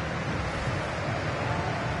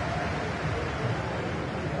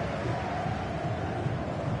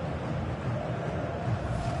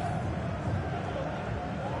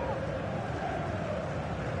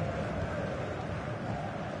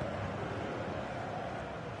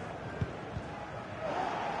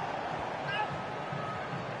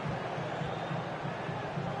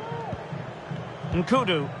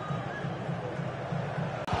 Okhdood.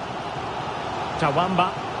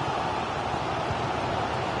 Tawamba.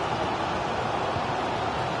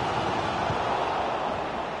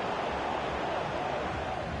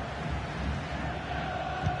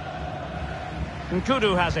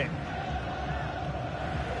 Okhdood has it.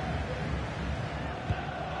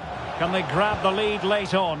 Can they grab the lead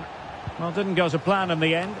late on? Well, didn't go to plan in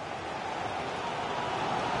the end.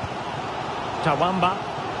 Tawamba.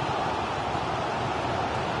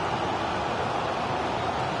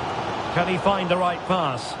 Can he find the right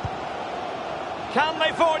pass? Can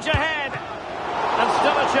they forge ahead? And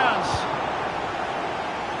still a chance.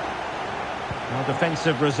 Well,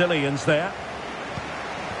 defensive resilience there.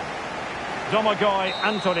 Domagoj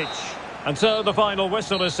Antonic. And so the final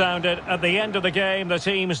whistle is sounded. At the end of the game, the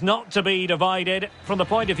team's not to be divided. From the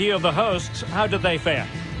point of view of the hosts, how did they fare?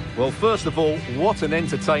 Well, first of all, what an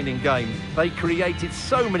entertaining game. They created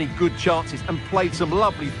so many good chances and played some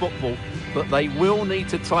lovely football, but they will need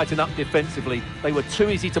to tighten up defensively. They were too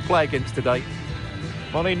easy to play against today.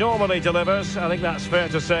 Well, he normally delivers, I think that's fair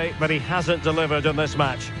to say, but he hasn't delivered in this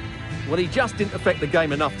match. Well, he just didn't affect the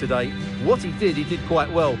game enough today. What he did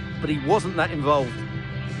quite well, but he wasn't that involved.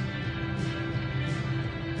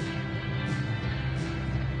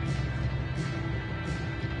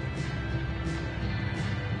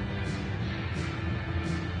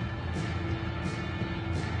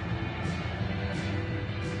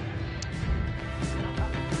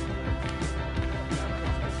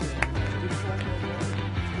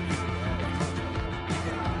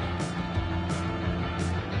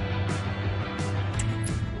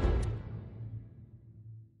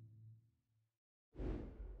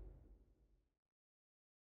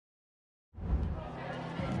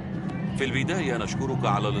 في البداية نشكرك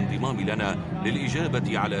على الانضمام لنا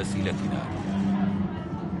للإجابة على أسئلتنا.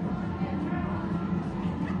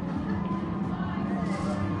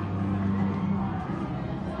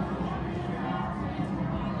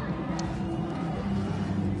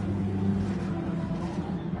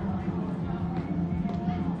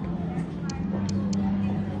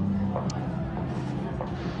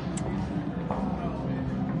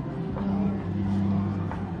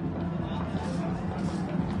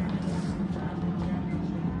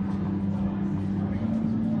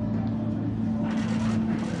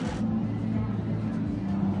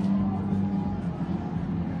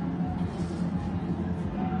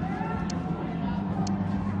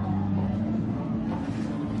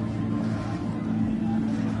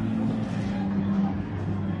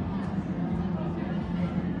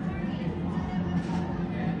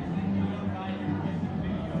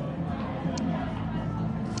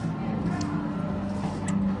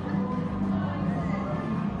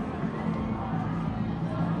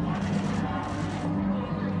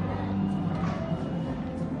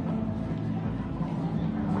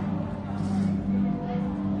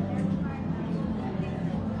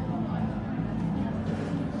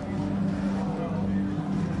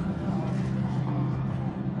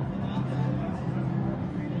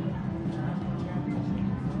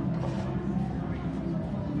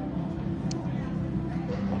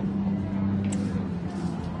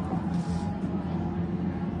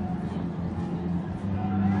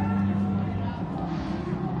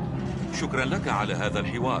 شكرا لك على هذا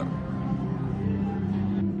الحوار.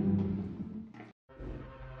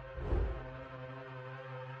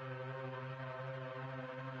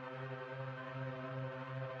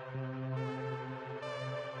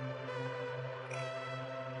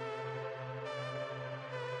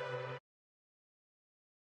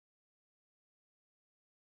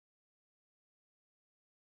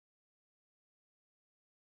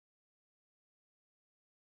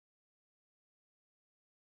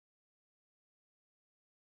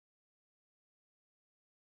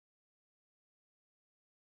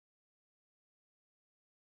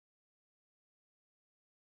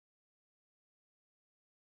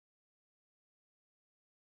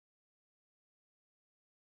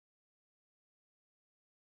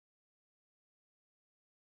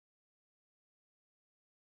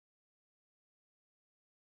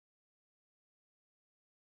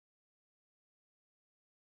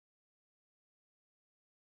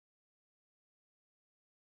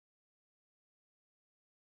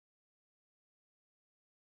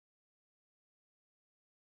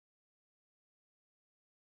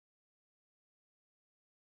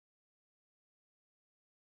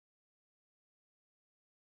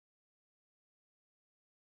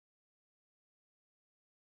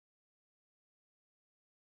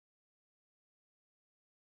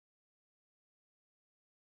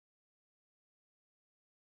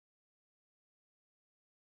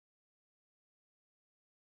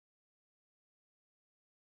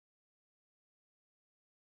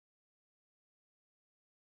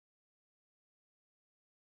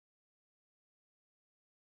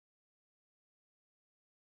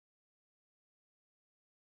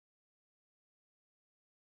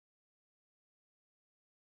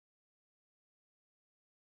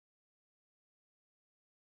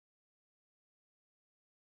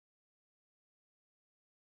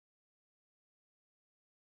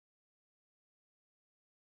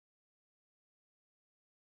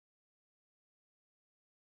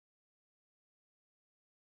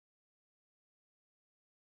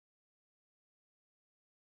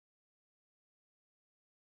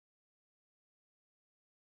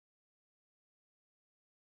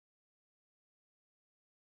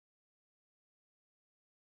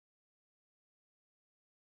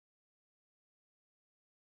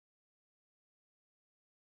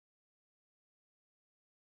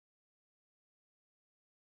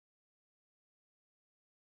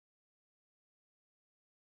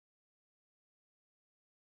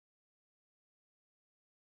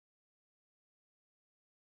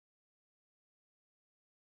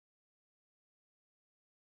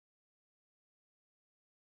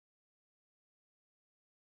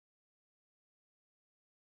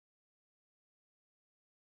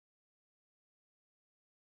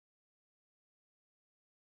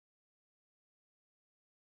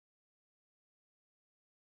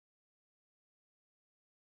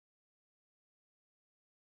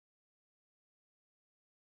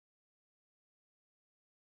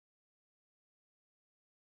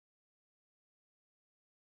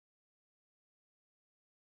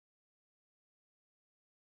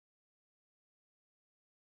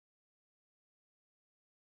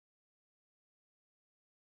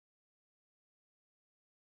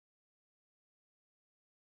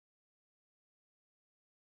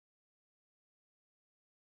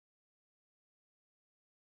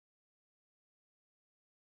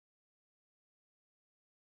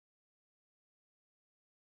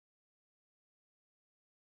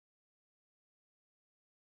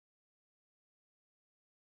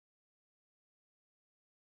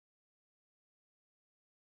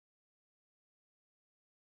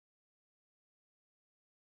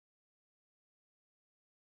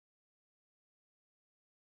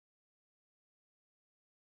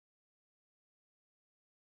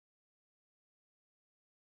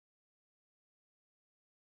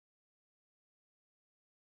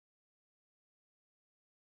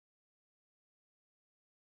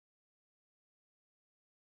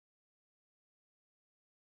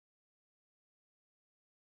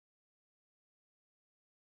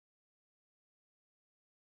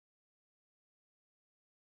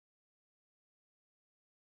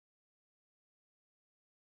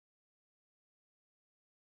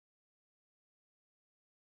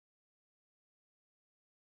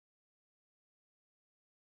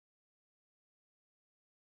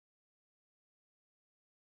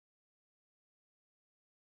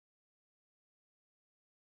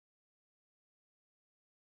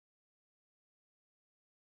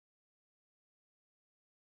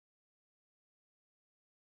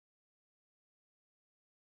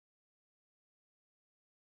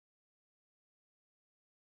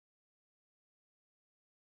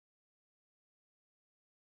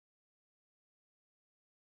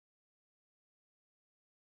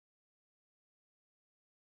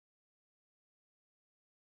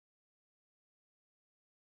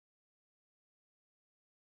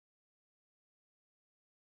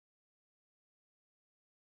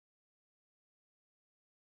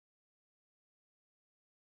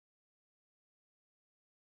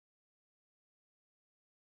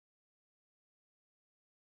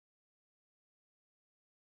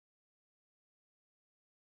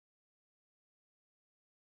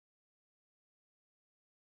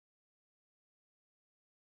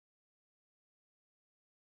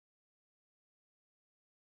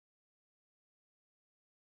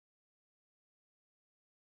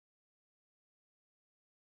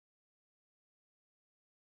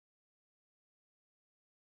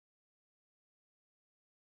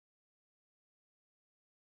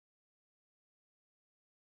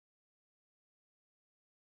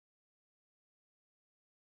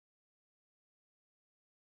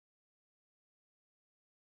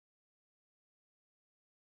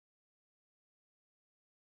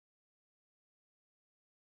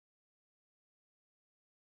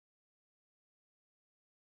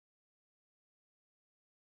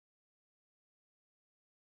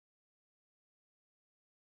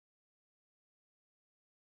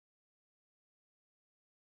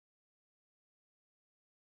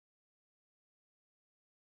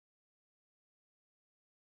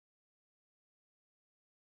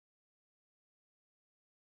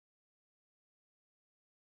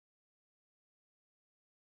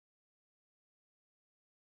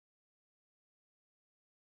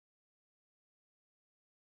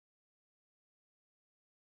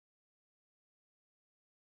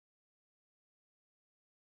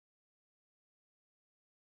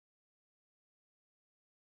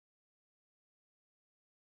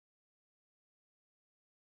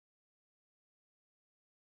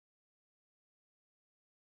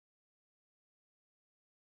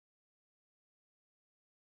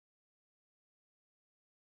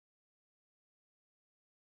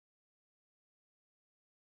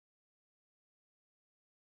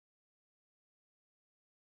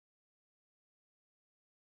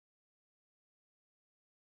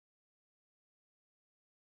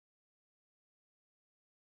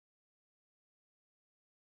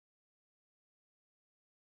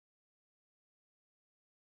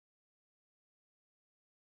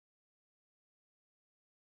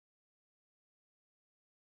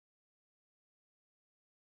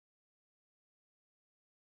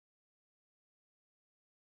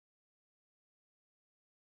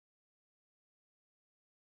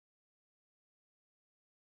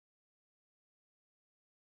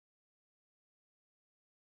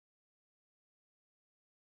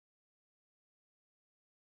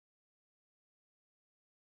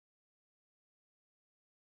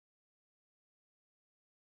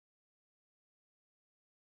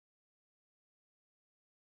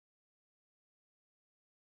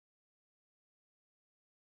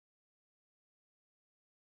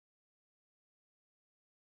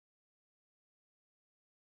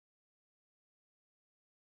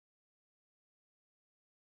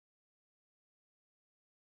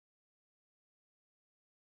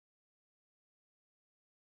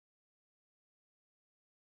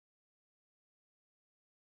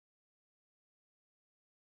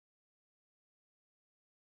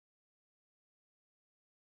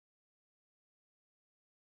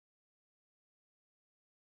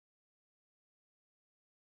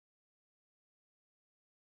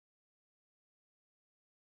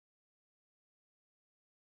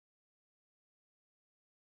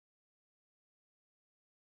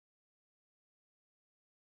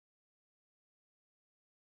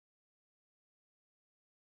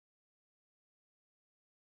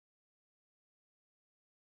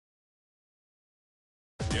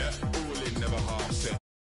 half set.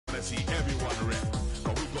 Wanna see everyone rep.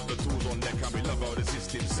 Cause we've got the tools on deck and we love how the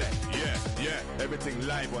system set. Yeah, everything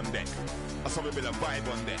live on deck. I saw we build a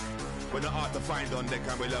vibe on deck. We're not hard to find on deck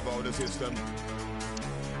and we love how the system.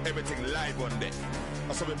 Everything live on deck.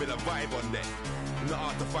 I saw we build a vibe on deck. Not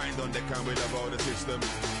hard to find on deck and we love how the system.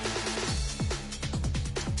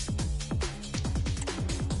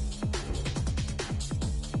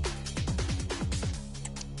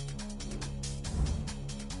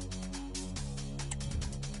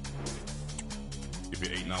 If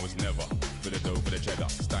it ain't now, it's never. For the dough, for the cheddar.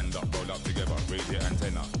 Stand up, roll up together, raise your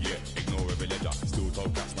antenna. Yeah, ignore every ledger. Still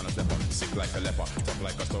told cats, man, I step on. Sick like a leper, tough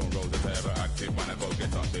like a stone roll. The terror active, man, I go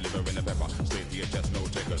get up. Delivering the pepper, straight to your chest, no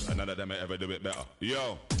checkers. And none of them will ever do it better.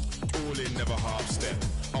 Yo, all in, never half step.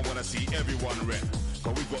 I wanna see everyone rep.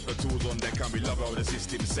 Cause we got the tools on deck and we love how the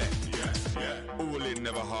system set. Yeah, all in,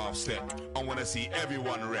 never half step. I wanna see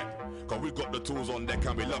everyone rep. Cause we got the tools on deck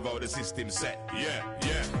and we love how the system set. Yeah,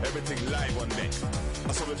 everything live on deck.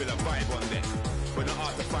 I saw we build a vibe on deck. We're not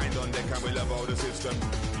hard to find on deck and we love how the system.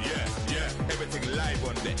 Yeah, everything live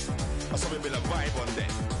on deck. I saw we build a vibe on deck.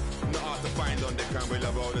 Not hard to find on deck and we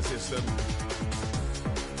love how the system.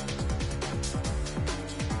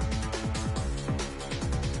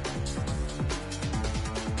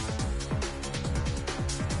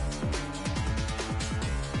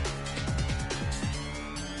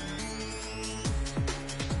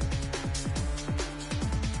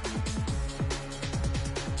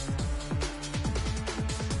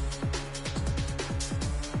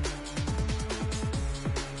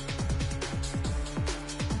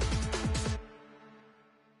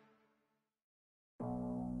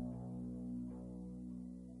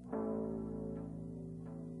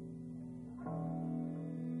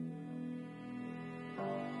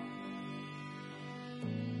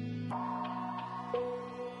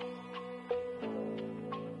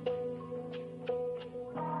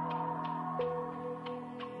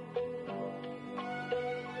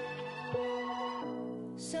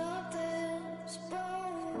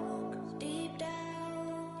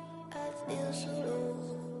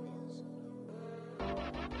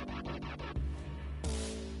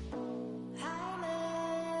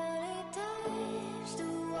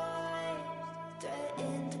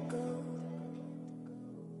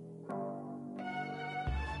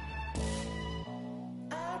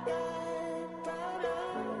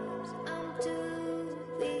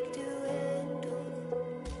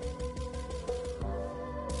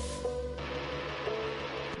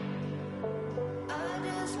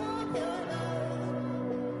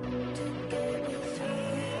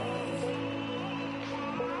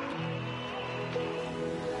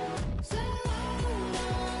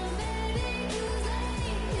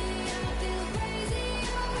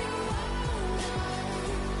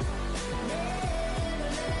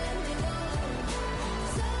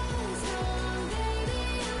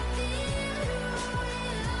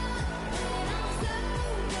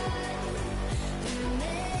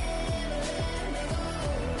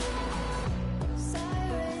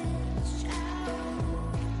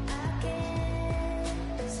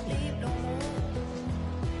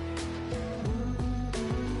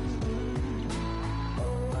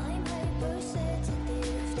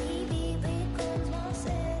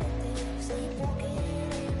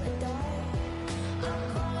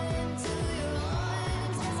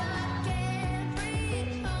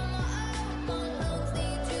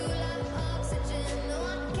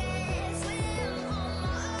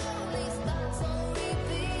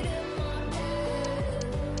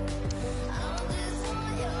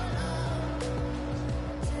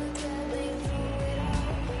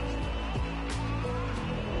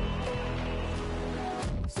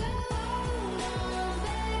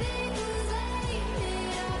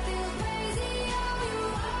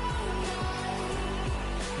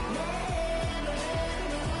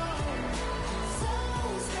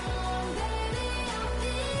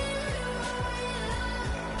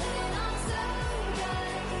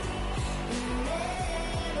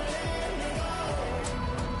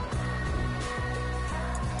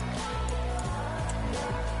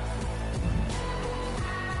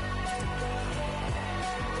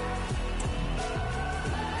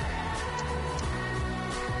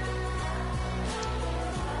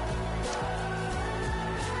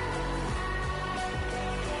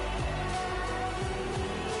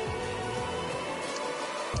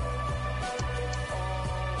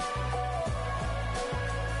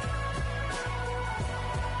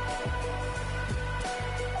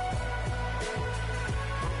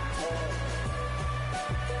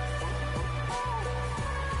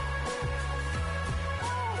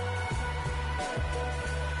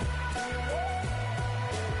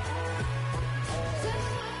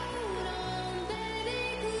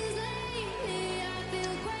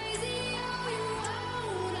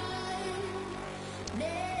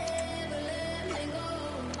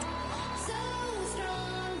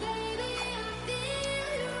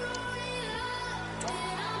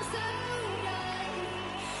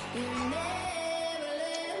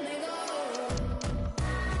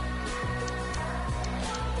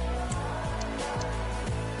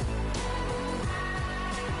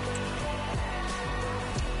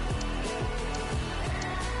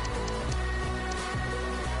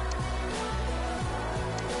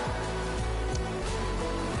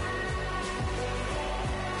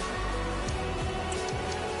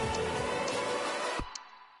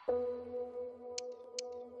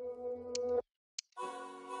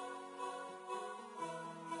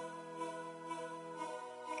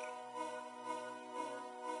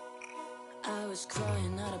 I was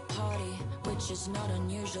crying at a party, which is not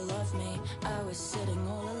unusual of me. I was sitting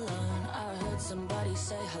all alone, I heard somebody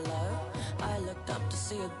say hello. I looked up to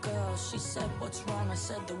see a girl, she said, what's wrong? I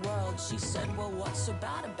said, the world. She said, well, what's so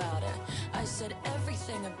bad about it? I said,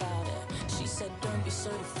 everything about it. She said, don't be so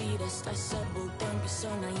defeatist. I said, well, don't be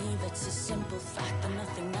so naive. It's a simple fact that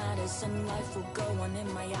nothing matters and life will go on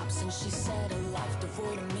in my absence. She said, a life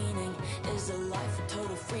devoid of meaning is a life of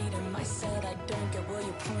total freedom. I said, I don't get where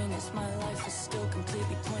your point is. My life is still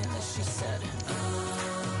completely pointless. She said, open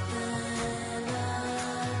up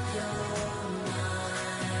your mind,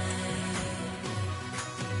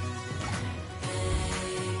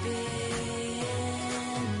 baby,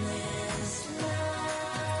 in this life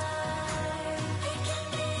we can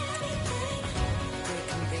be anything. We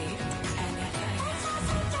can be anything.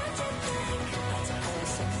 That's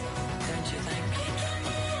awesome, don't you think?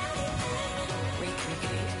 We can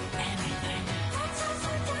be anything.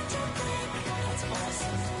 That's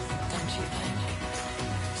awesome, don't you think?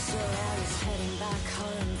 So I was heading back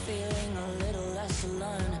home, feeling a little less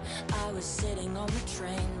alone. I was sitting on the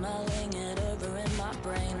train, mulling it over in my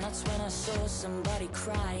brain. That's when I saw somebody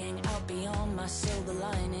crying out beyond my silver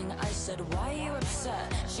lining. I said, why are you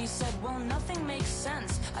upset? She said, well, nothing makes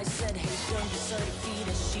sense. I said, hey, don't be so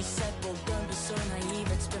defeatist. She said, well, don't be so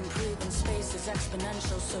naive. It's been proven space is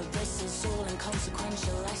exponential, so this is all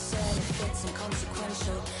inconsequential. I said, if it's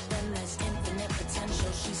inconsequential, then there's infinite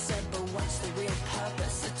potential. She said, but what's the real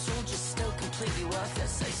purpose? It's all just still completely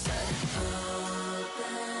worthless. I said,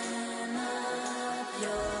 open up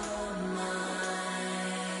your mind,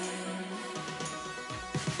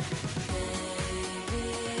 baby,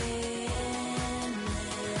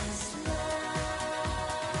 in this life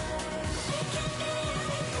we can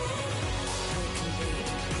be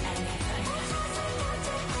anything.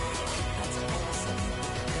 That's awesome,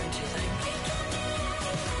 don't you think?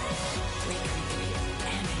 We can be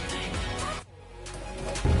anything.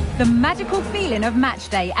 The magical feeling of match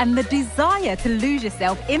day and the desire to lose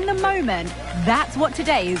yourself in the moment, that's what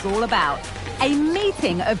today is all about. A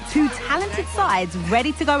meeting of two talented sides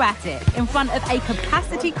ready to go at it in front of a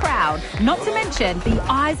capacity crowd, not to mention the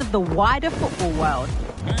eyes of the wider football world.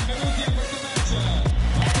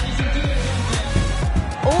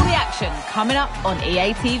 All the action coming up on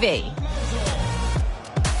EA TV.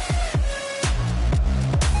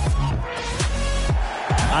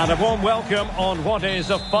 And a warm welcome on what is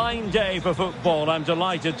a fine day for football. I'm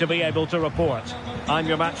delighted to be able to report. I'm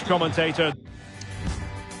your match commentator.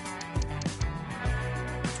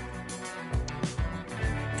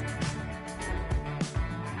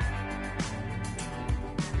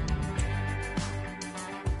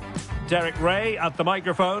 Derek Ray at the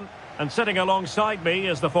microphone. And sitting alongside me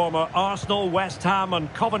is the former Arsenal, West Ham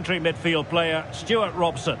and Coventry midfield player, Stuart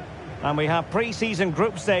Robson. And we have pre-season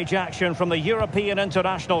group stage action from the European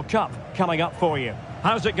International Cup coming up for you.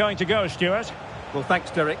 How's it going to go, Stuart? Well, thanks,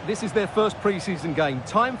 Derek. This is their first pre-season game.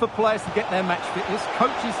 Time for players to get their match fitness,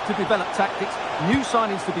 coaches to develop tactics, new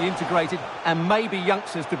signings to be integrated, and maybe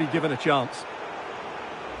youngsters to be given a chance.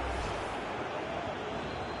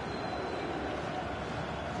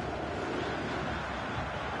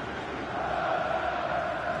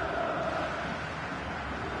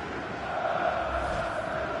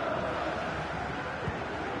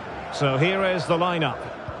 So here is the lineup.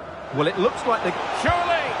 Well, it looks like they...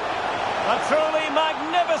 Surely, a truly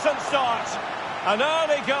magnificent start. An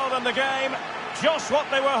early goal in the game, just what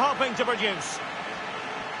they were hoping to produce.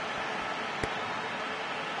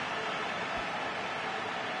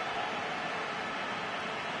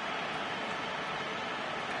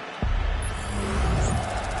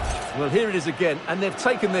 Well, here it is again, and they've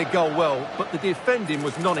taken their goal well, but the defending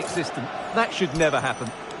was non-existent. That should never happen.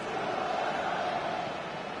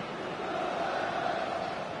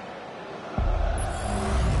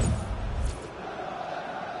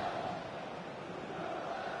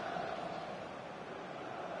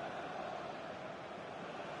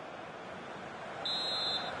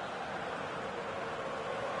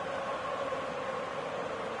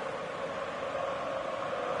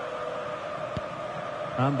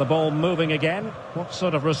 And the ball moving again. What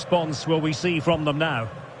sort of response will we see from them now?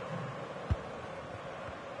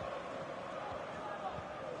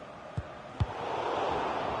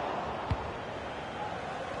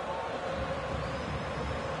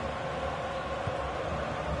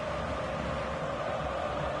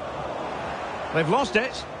 They've lost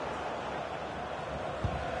it.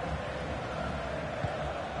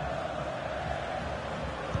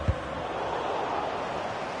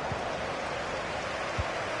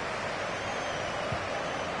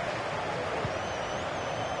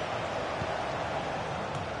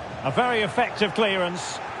 A very effective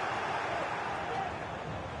clearance.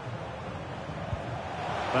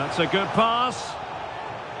 That's a good pass.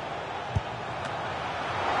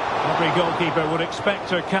 Every goalkeeper would expect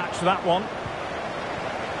to catch that one.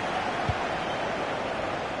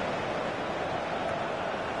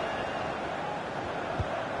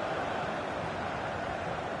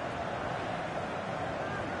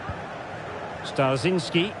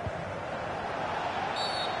 Starzinski.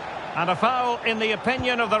 And a foul in the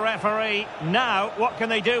opinion of the referee. Now, what can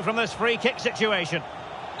they do from this free kick situation?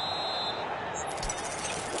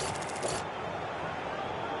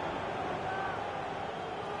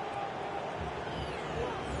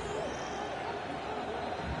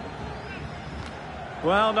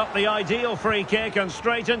 Well, not the ideal free kick, and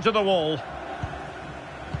straight into the wall.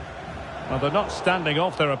 Well, they're not standing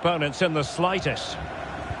off their opponents in the slightest.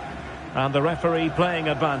 And the referee playing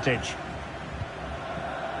advantage.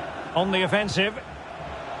 On the offensive.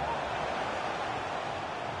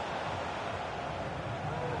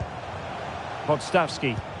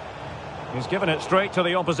 Podstavski. He's given it straight to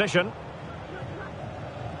the opposition.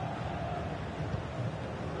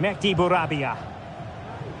 Mehdi Bourabia.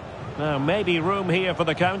 Now, maybe room here for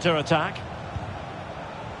the counter-attack.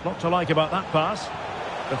 Not to like about that pass.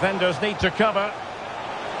 Defenders need to cover.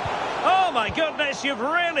 Oh, my goodness, you've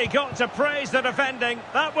really got to praise the defending.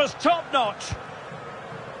 That was top-notch.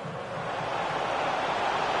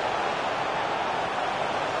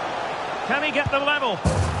 Can he get them level?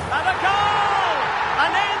 And a goal!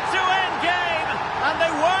 An end-to-end game, and they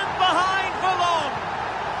weren't behind for long.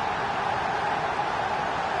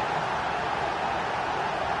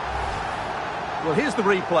 Well, here's the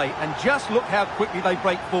replay, and just look how quickly they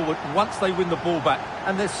break forward once they win the ball back.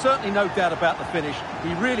 And there's certainly no doubt about the finish.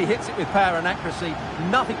 He really hits it with power and accuracy.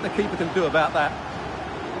 Nothing the keeper can do about that.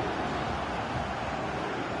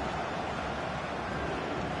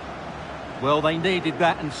 Well, they needed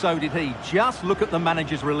that, and so did he. Just look at the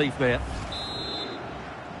manager's relief there.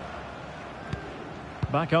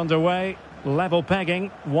 Back underway, level pegging,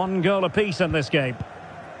 1 goal apiece in this game.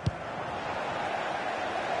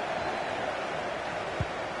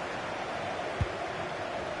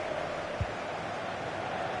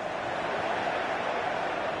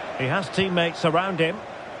 He has teammates around him.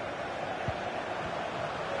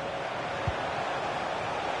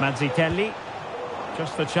 Manzitelli.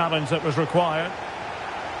 Just the challenge that was required.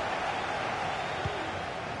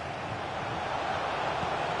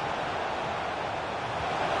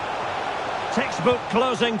 Textbook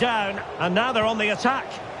closing down, and now they're on the attack.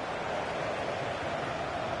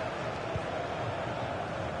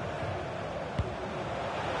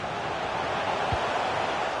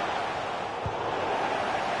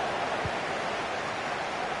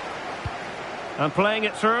 And playing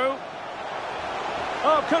it through.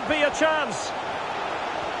 Oh, could be a chance.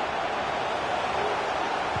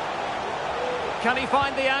 Can he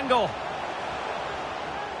find the angle?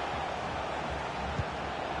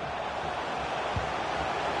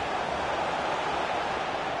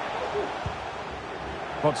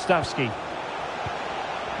 Podstavski.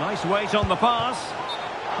 Nice weight on the pass.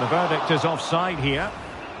 The verdict is offside here.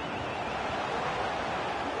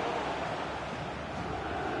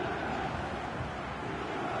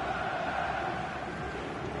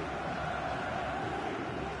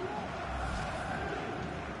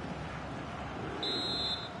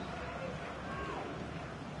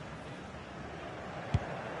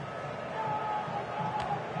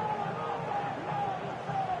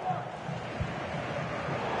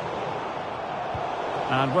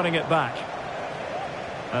 And winning it back.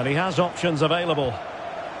 And he has options available.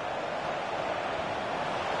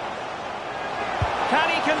 Can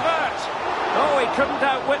he convert? Oh, he couldn't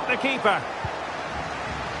outwit the keeper.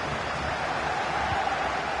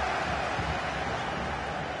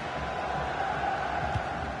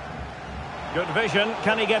 Good vision.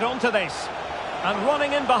 Can he get onto this? And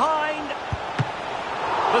running in behind.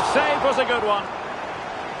 The save was a good one.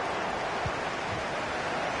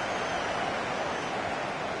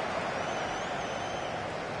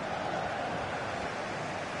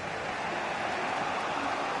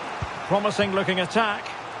 Promising looking attack.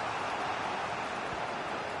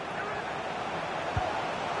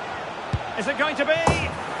 Is it going to be?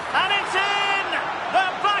 And it's in!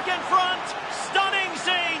 They're back in front! Stunning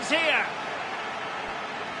scenes here!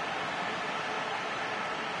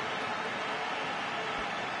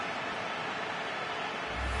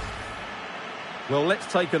 Well,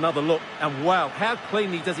 let's take another look. And wow, how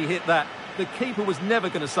cleanly does he hit that? The keeper was never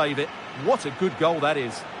going to save it. What a good goal that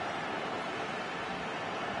is.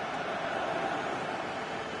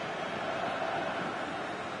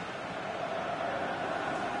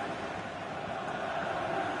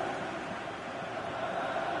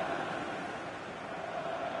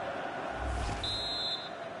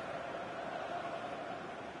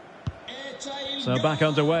 So back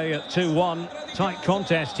underway at 2-1. Tight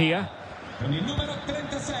contest here.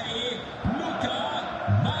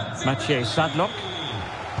 Maciej Sadlok.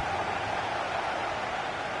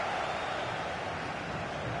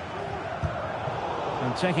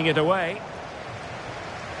 And taking it away.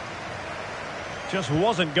 Just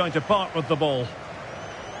wasn't going to part with the ball.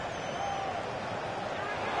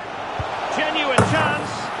 Genuine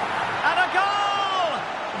chance. And a goal!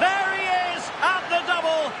 There he is at the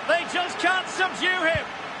double. They just can't subdue him.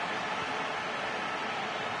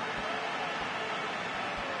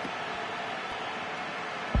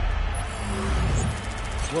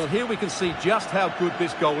 Well, here we can see just how good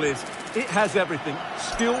this goal is. It has everything.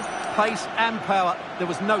 Skill, pace and power. There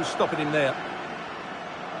was no stopping him there.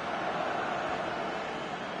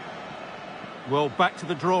 Well, back to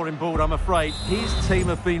the drawing board, I'm afraid. His team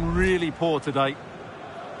have been really poor today.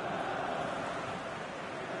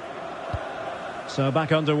 So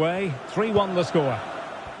back underway. 3-1 the score.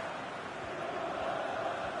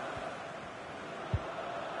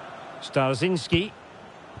 Starzinski.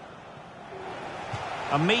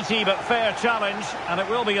 A meaty but fair challenge, and it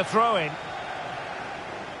will be a throw-in.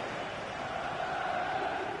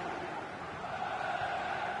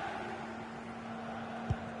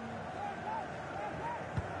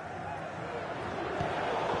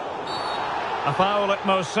 A foul it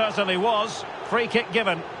most certainly was. Free kick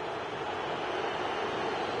given.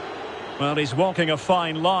 Well, he's walking a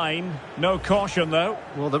fine line. No caution, though.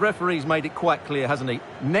 Well, the referee's made it quite clear, hasn't he?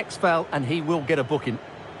 Next foul, and he will get a booking.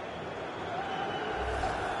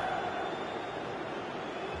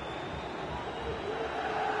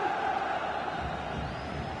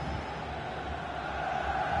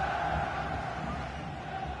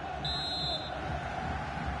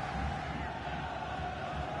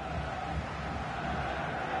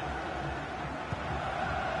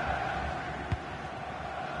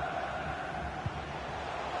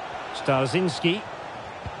 Starzinski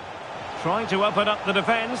trying to open up the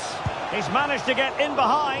defence. He's managed to get in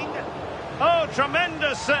behind. Oh,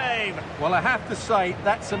 tremendous save. Well, I have to say,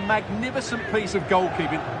 that's a magnificent piece of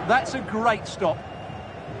goalkeeping. That's a great stop.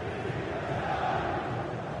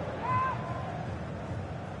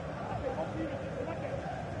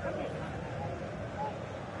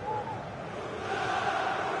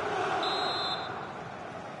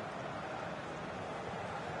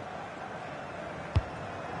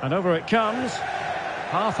 And over it comes.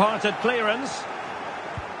 Half-hearted clearance.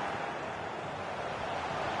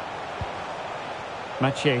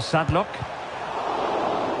 Maciej Sadlok.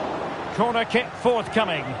 Corner kick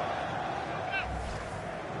forthcoming.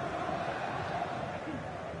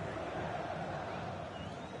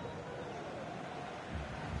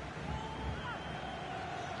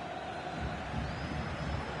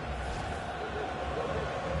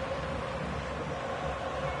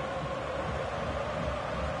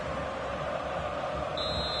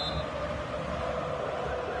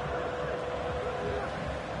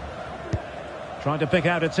 Trying to pick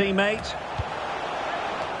out a teammate.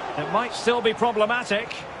 It might still be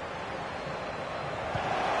problematic.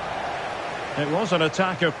 It was an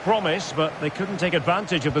attack of promise, but they couldn't take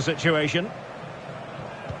advantage of the situation.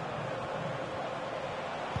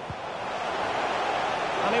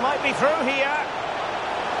 And he might be through here.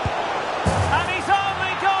 And he's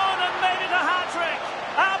only gone and made it a hat-trick.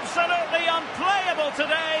 Absolutely unplayable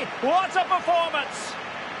today. What a performance.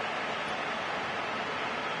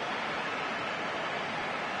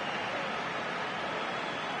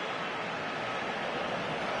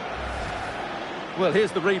 Well,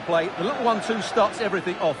 here's the replay. The little 1-2 starts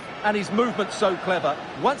everything off, and his movement's so clever.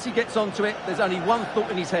 Once he gets onto it, there's only one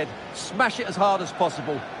thought in his head. Smash it as hard as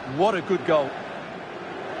possible. What a good goal.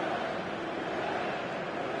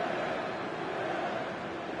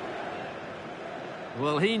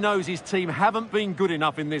 Well, he knows his team haven't been good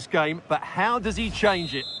enough in this game, but how does he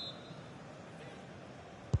change it?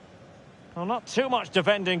 Well, not too much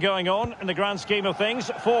defending going on in the grand scheme of things.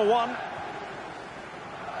 4-1.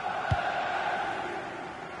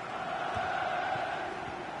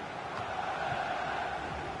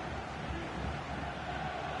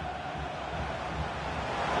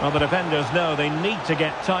 Well, the defenders know they need to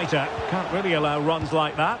get tighter. Can't really allow runs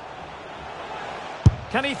like that.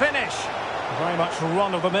 Can he finish? Very much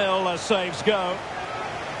run-of-the-mill as saves go.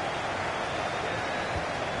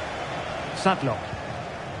 Sadlok.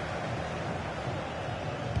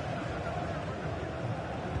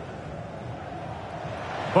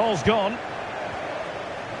 Ball's gone.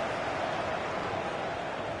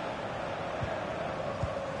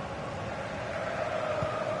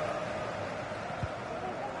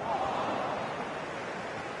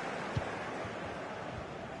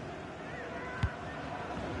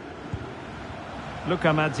 Luca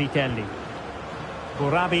Mazzitelli.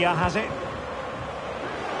 Burabia has it.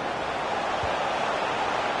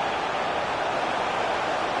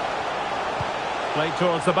 Played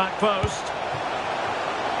towards the back post.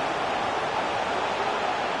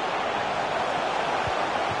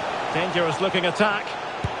 Dangerous looking attack.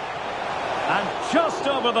 And just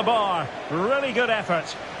over the bar. Really good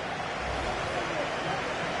effort.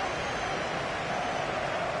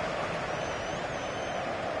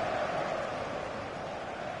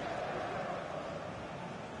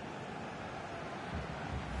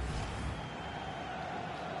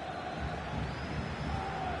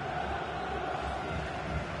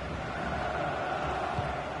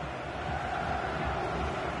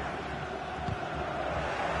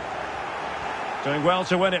 Doing well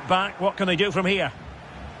to win it back. What can they do from here?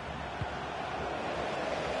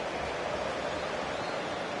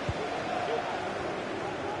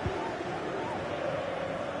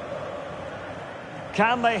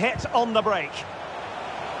 Can they hit on the break?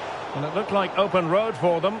 Well, it looked like open road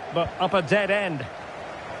for them, but up a dead end.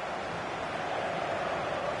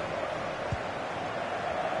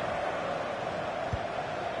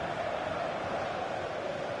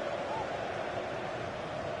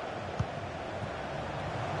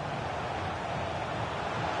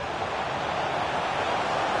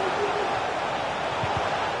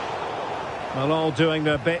 Well, all doing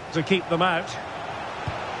their bit to keep them out.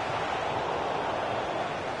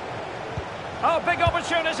 Oh, big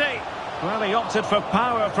opportunity! Well, he opted for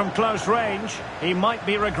power from close range. He might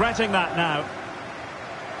be regretting that now.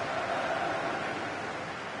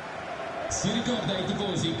 Si ricorda ai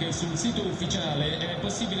tifosi che sul sito ufficiale è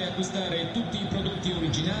possibile acquistare tutti i prodotti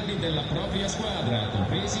originali della propria squadra,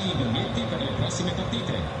 compresi i biglietti per le prossime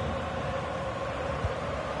partite.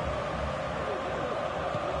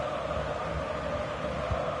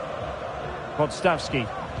 Podstavski.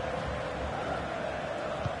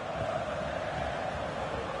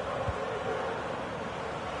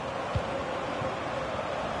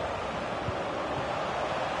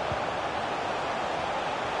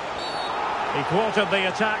 He thwarted the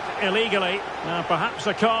attack illegally. Now perhaps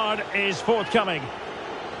a card is forthcoming.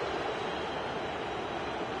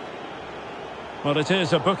 Well, it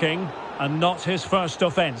is a booking and not his first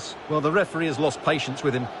offence. Well, the referee has lost patience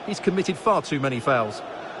with him. He's committed far too many fouls.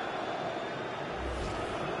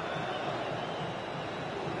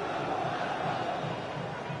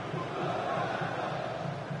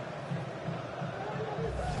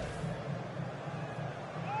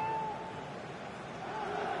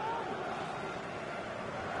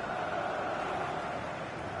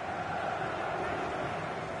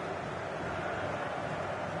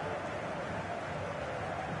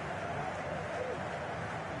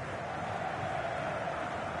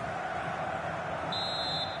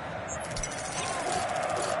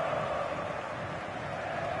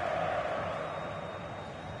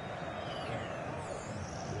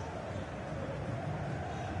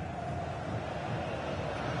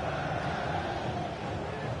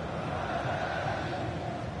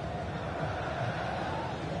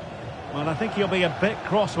 Well, I think he'll be a bit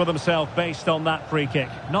cross with himself based on that free kick.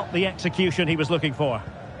 Not the execution he was looking for.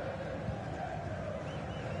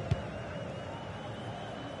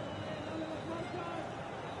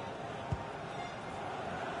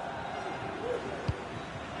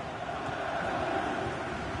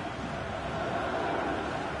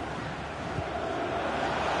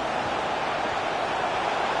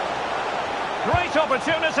 Great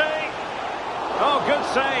opportunity! Oh, good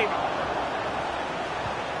save!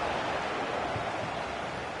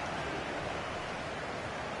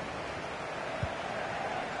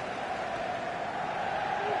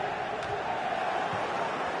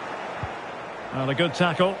 Well, a good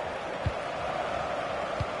tackle.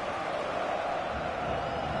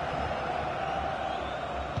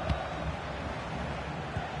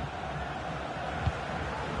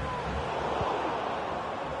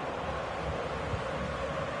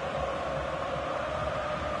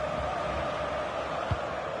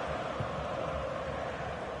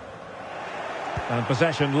 And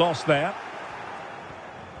possession lost there.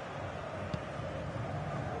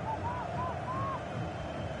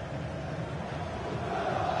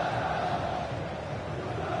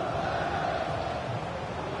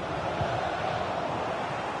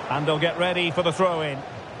 And they'll get ready for the throw-in.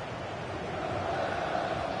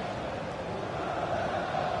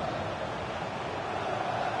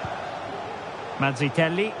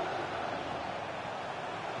 Mazzitelli.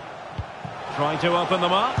 Trying to open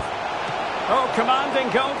them up. Oh, commanding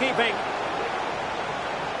goalkeeping.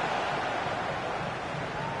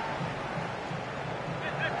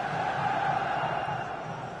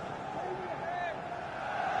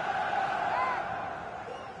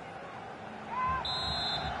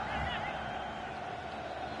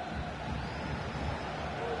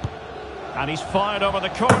 And he's fired over the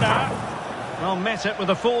corner. Well, met it with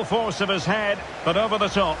the full force of his head, but over the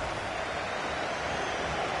top.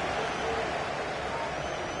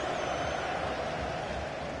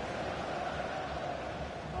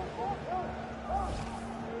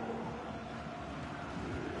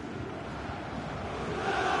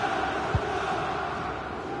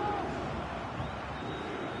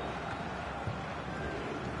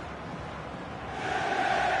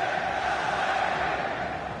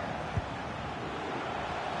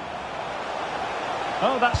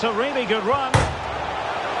 Oh, that's a really good run.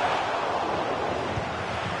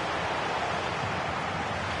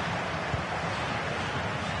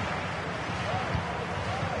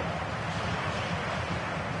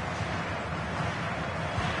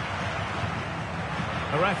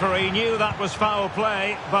 The referee knew that was foul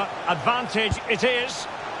play, but advantage it is.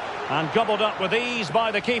 And gobbled up with ease by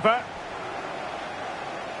the keeper.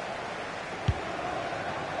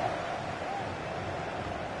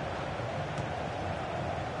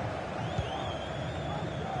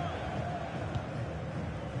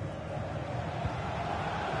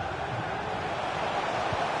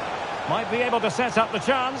 Might be able to set up the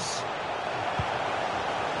chance.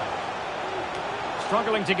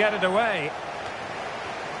 Struggling to get it away.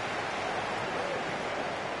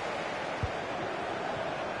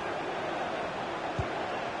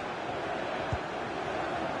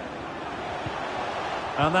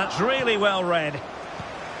 And that's really well read.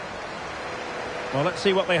 Well, let's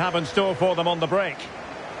see what they have in store for them on the break.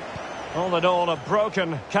 All in all, a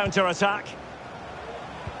broken counter-attack.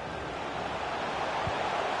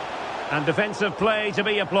 And defensive play to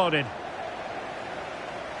be applauded.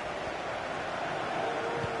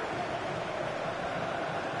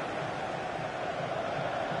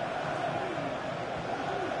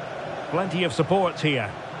 Plenty of support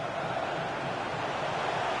here.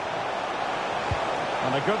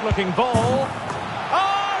 And a good-looking ball.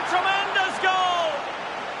 Oh, tremendous goal!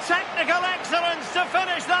 Technical excellence to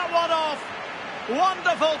finish that one off.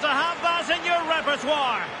 Wonderful to have that in your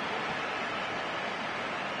repertoire.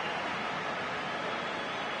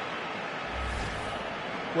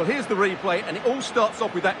 Well, here's the replay, and it all starts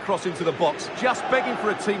off with that cross into the box, just begging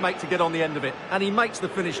for a teammate to get on the end of it. And he makes the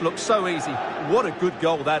finish look so easy. What a good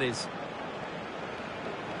goal that is.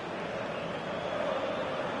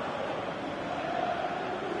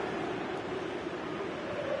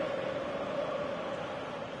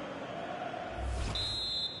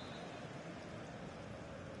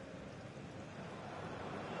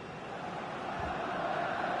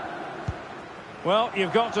 Well,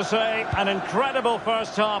 you've got to say, an incredible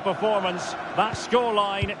first-half performance. That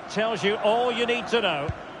scoreline tells you all you need to know.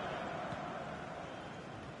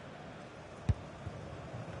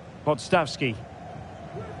 Podstavski.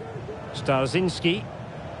 Starzinski.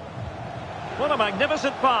 What a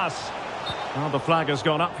magnificent pass. Well, the flag has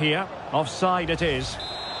gone up here. Offside it is.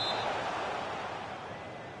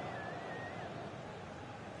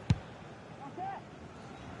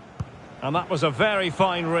 And that was a very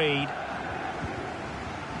fine read.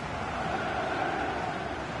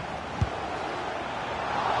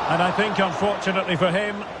 And I think, unfortunately for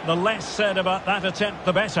him, the less said about that attempt,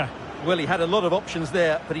 the better. Well, he had a lot of options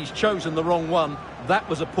there, but he's chosen the wrong one. That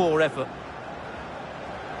was a poor effort.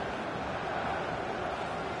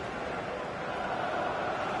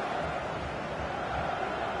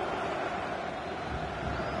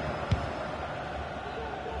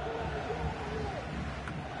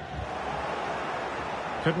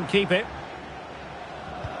 Couldn't keep it.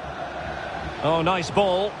 Oh, nice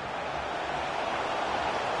ball.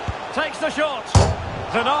 Takes the shot.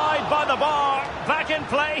 Denied by the bar. Back in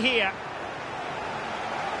play here.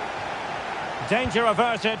 Danger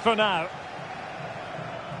averted for now.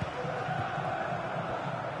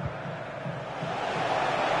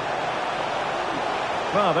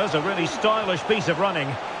 Well, there's a really stylish piece of running.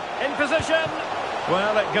 In position.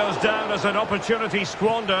 Well, it goes down as an opportunity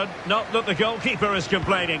squandered. Not that the goalkeeper is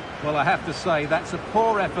complaining. Well, I have to say, that's a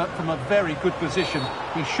poor effort from a very good position.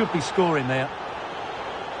 He should be scoring there.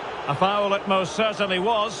 A foul it most certainly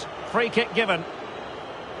was. Free kick given.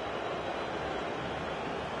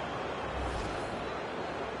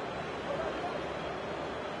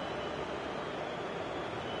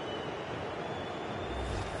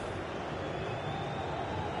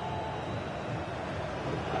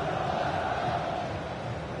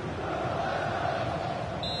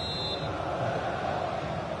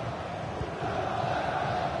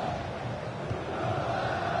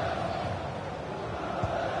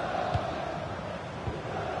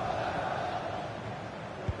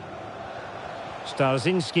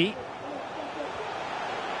 Starzinski.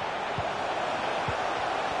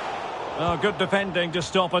 Oh, good defending to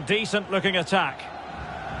stop a decent-looking attack.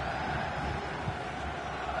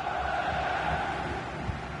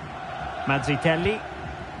 Mazzitelli.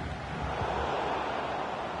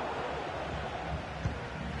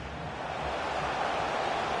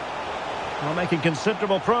 Well, making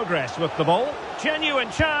considerable progress with the ball.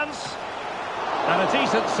 Genuine chance. And a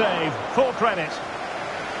decent save. Full credit.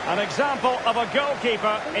 An example of a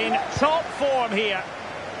goalkeeper in top form here.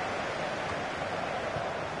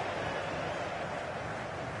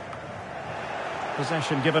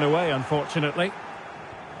 Possession given away, unfortunately.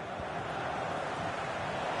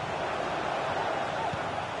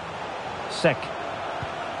 Sek.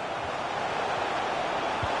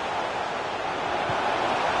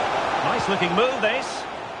 Nice looking move, this.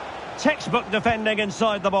 Textbook defending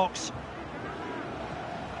inside the box.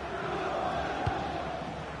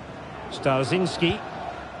 Starzinski.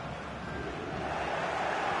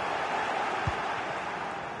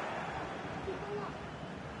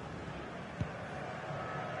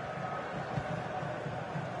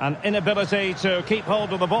 An inability to keep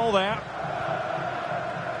hold of the ball there.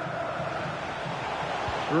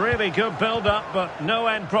 Really good build-up, but no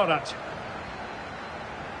end product.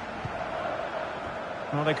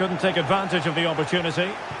 Well, they couldn't take advantage of the opportunity.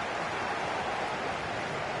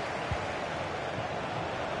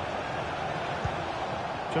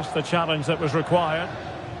 Just the challenge that was required.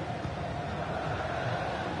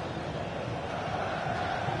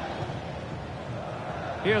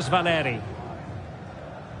 Here's Valeri.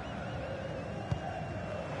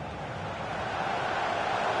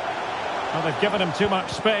 Well, they've given him too much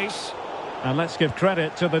space. And let's give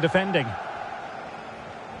credit to the defending.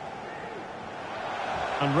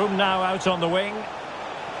 And room now out on the wing.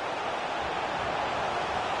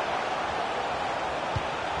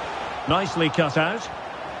 Nicely cut out.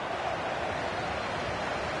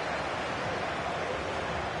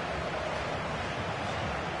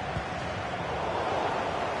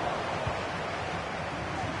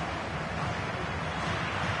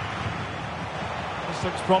 This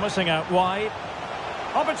looks promising out wide.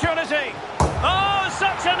 Opportunity! Oh,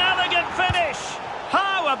 such an elegant finish!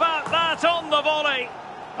 How about that on the volley?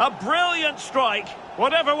 A brilliant strike,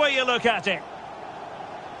 whatever way you look at it.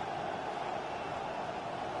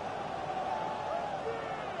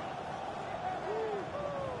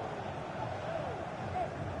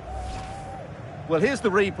 Well, here's the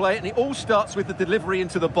replay, and it all starts with the delivery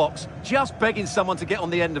into the box, just begging someone to get on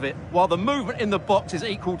the end of it, while the movement in the box is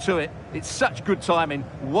equal to it. It's such good timing.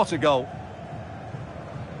 What a goal.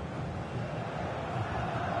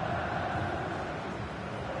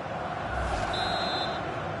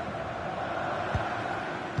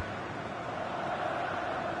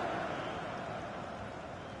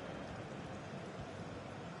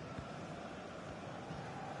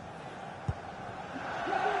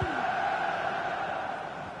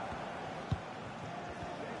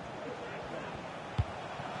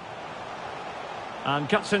 And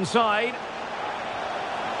cuts inside.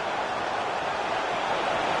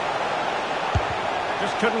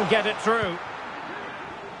 Just couldn't get it through.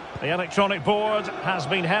 The electronic board has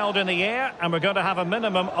been held in the air, and we're going to have a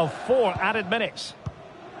minimum of 4 added minutes.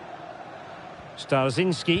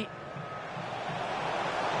 Starzinski.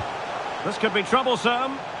 This could be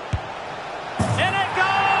troublesome. In it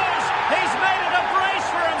goes! He's made it a brace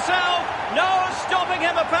for himself. No stopping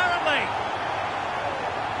him, apparently.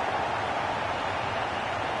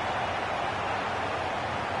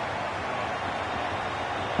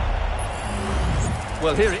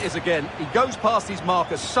 Well, here it is again. He goes past his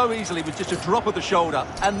marker so easily with just a drop of the shoulder,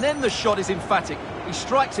 and then the shot is emphatic. He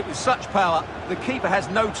strikes it with such power, the keeper has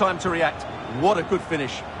no time to react. What a good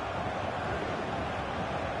finish.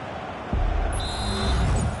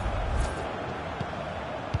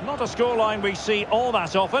 Not a scoreline we see all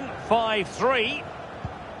that often. 5-3.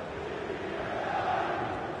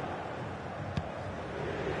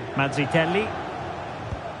 Mazzitelli.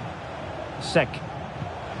 Sek.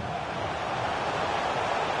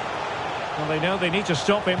 Well, they know they need to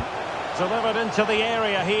stop him. Delivered into the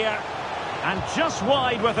area here. And just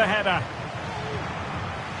wide with the header.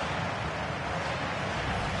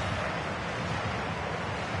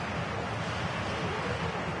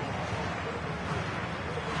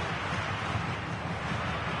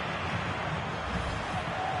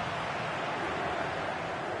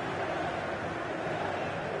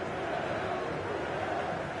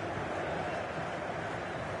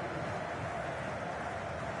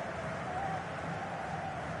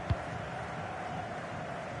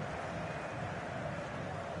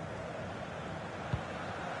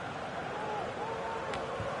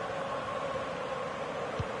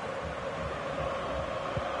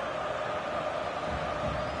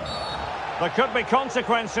 There could be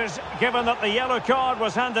consequences, given that the yellow card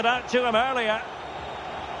was handed out to him earlier.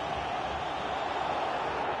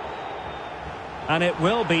 And it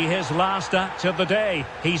will be his last act of the day.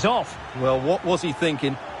 He's off. Well, what was he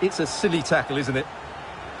thinking? It's a silly tackle, isn't it?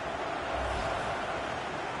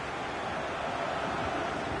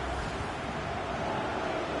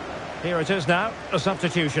 Here it is now, a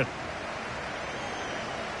substitution.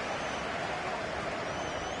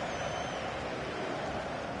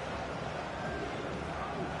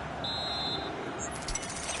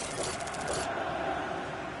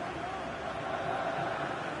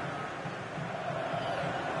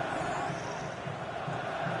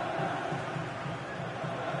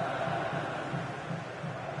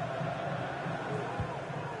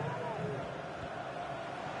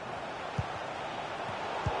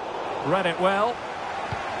 Read it well.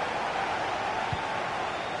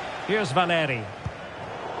 Here's Valeri.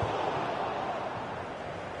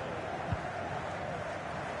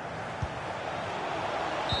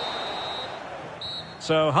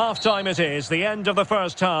 So half-time it is, the end of the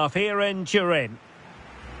first half here in Turin.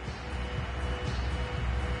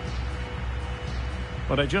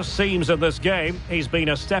 But it just seems in this game, he's been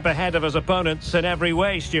a step ahead of his opponents in every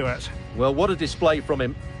way, Stuart. Well, what a display from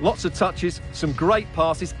him. Lots of touches, some great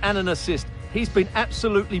passes and an assist. He's been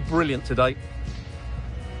absolutely brilliant today.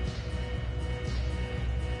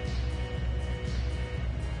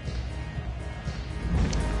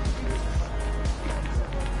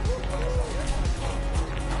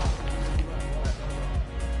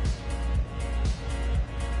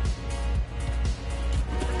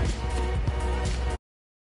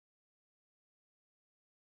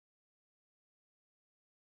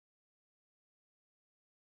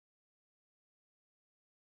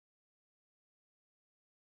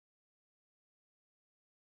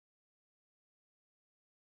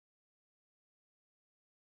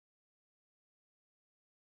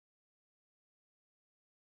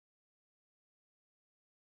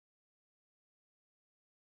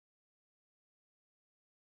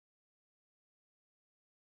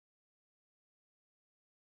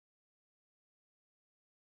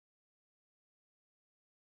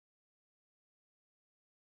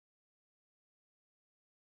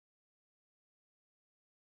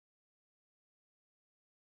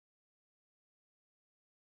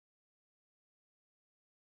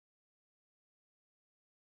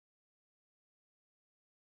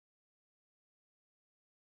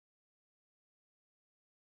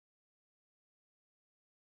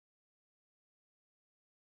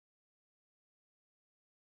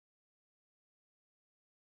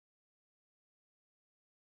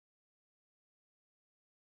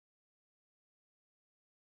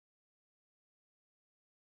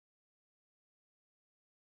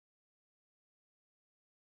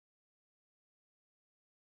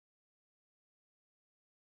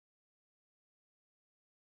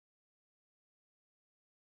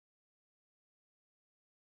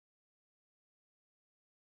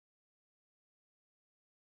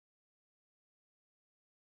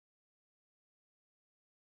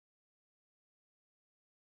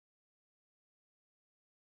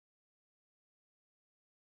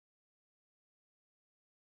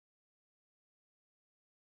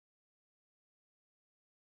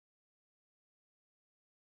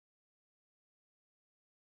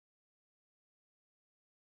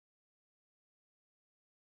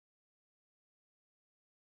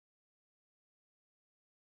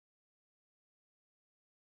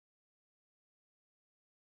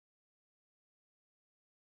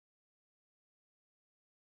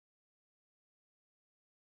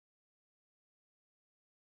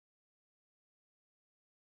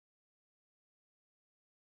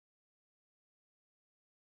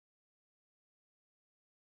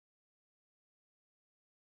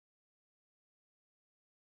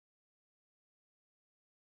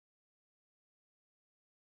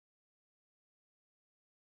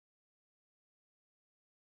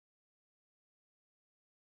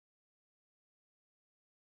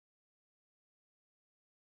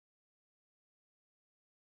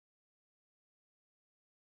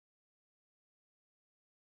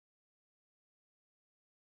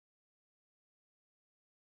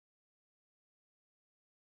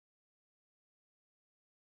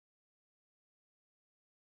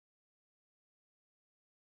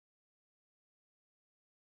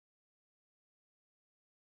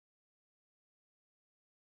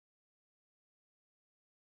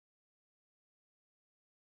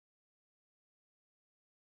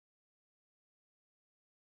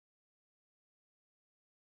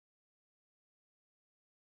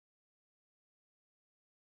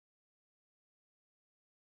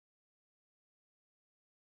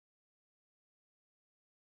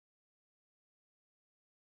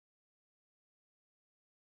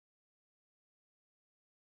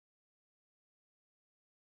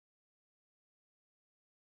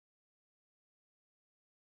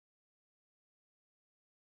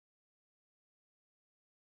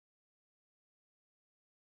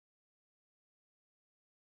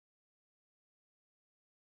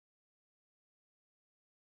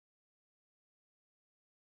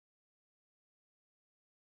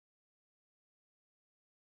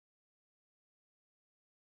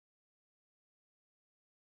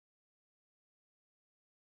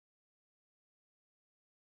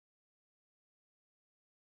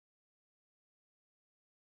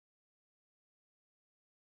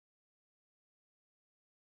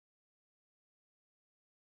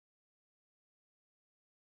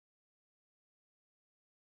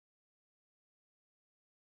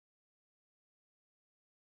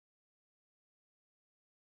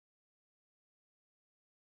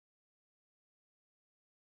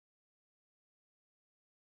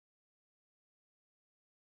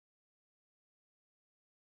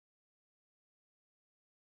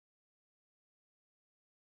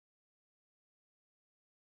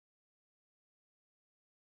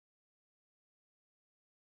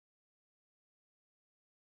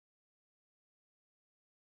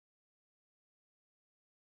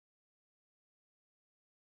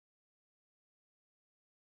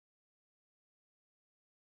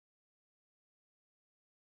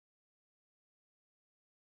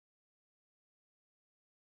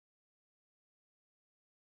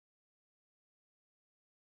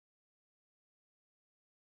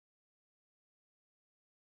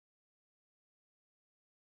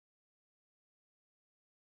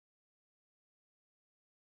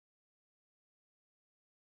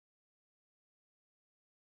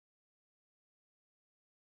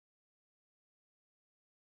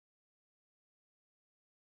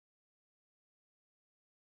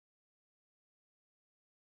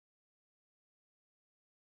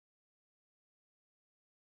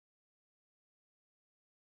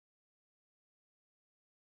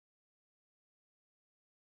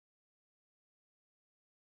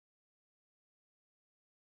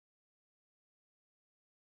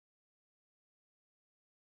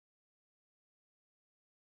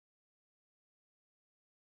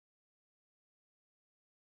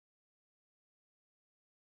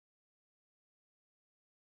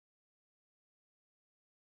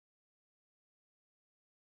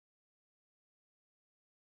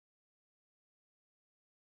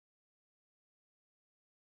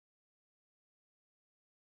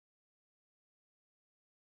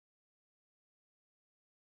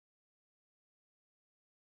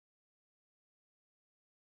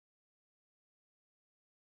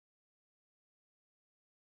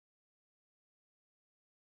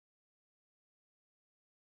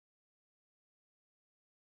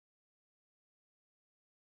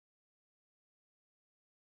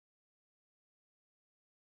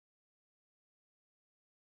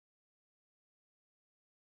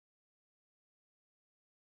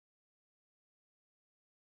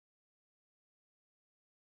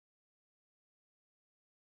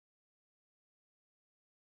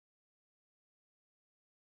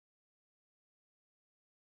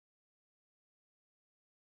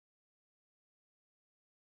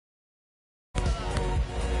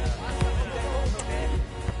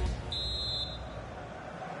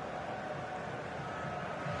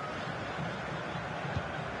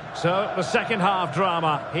 So, the second half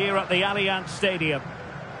drama here at the Allianz Stadium.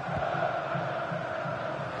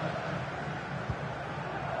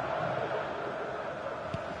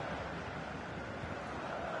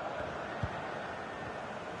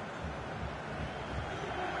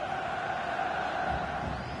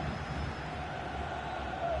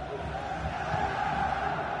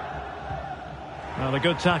 Well, a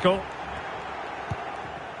good tackle.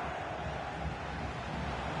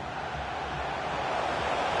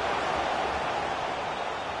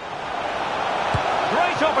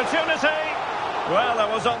 Great opportunity. Well,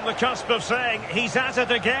 I was on the cusp of saying he's at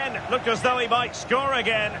it again. Looked as though he might score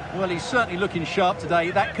again. Well, he's certainly looking sharp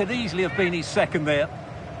today. That could easily have been his second there.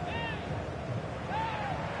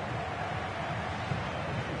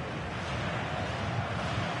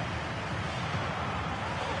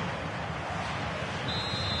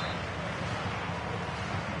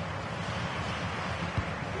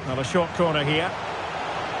 Well, a short corner here.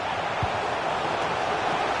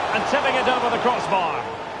 And tipping it over the crossbar.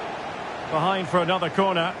 Behind for another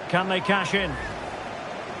corner. Can they cash in?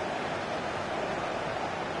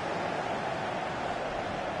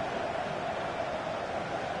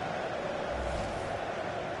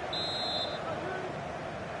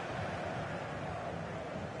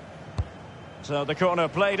 So the corner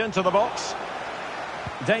played into the box.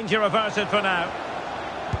 Danger averted for now.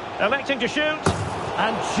 Electing to shoot.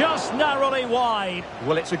 And just narrowly wide.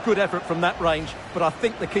 Well, it's a good effort from that range, but I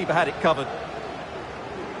think the keeper had it covered.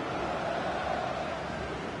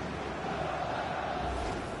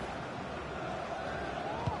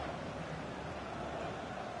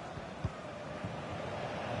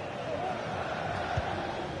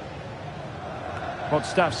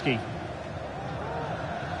 Podstavski.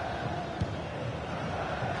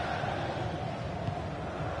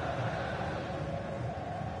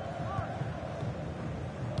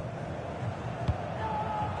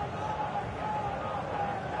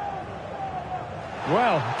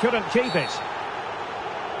 Well, couldn't keep it.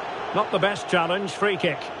 Not the best challenge, free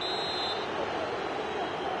kick.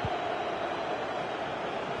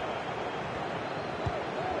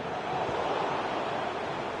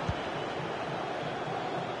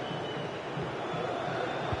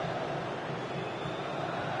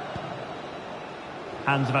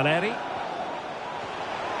 And Valeri. In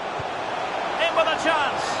with a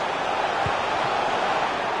chance.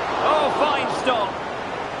 Oh, fine stop.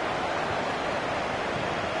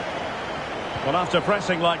 Well, after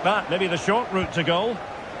pressing like that, maybe the short route to goal.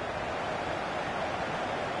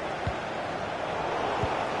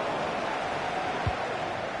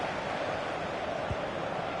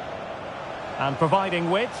 And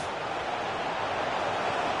providing width.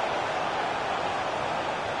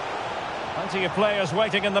 Plenty of players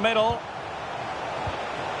waiting in the middle.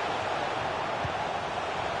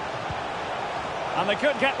 And they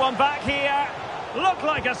could get one back here. Looked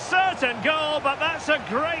like a certain goal, but that's a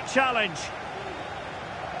great challenge.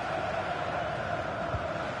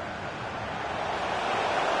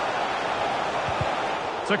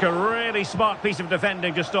 Took a really smart piece of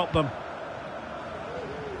defending to stop them.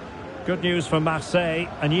 Good news for Marseille,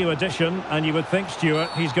 a new addition, and you would think,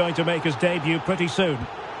 Stuart, he's going to make his debut pretty soon.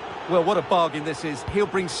 Well, what a bargain this is. He'll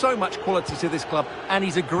bring so much quality to this club, and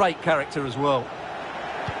he's a great character as well.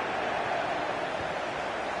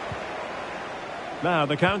 Now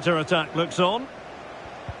the counter-attack looks on.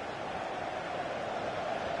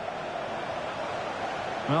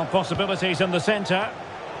 Well, possibilities in the centre.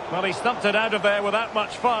 Well, he stumped it out of there without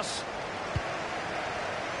much fuss.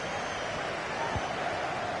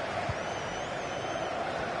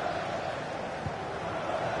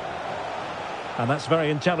 And that's very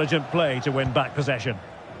intelligent play to win back possession.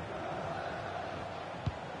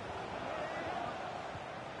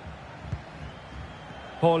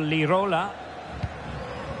 Polirola.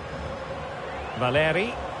 Valeri.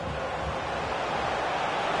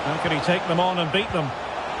 How can he take them on and beat them?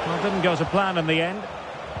 Well, it didn't go to plan in the end.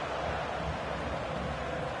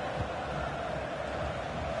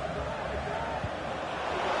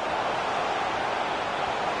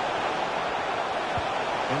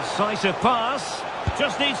 Incisive pass.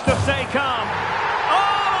 Just needs to stay calm.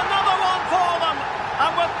 Oh, another one for them!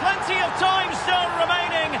 And with plenty of time still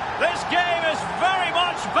remaining, this game is very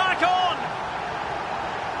much back on!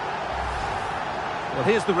 Well,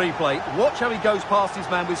 here's the replay. Watch how he goes past his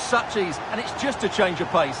man with such ease, and it's just a change of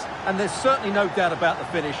pace. And there's certainly no doubt about the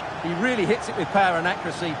finish. He really hits it with power and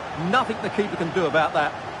accuracy. Nothing the keeper can do about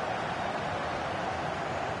that.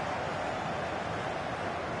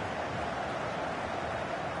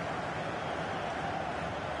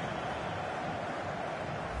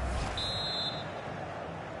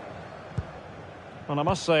 And I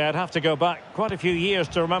must say, I'd have to go back quite a few years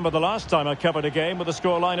to remember the last time I covered a game with a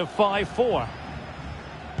scoreline of 5-4.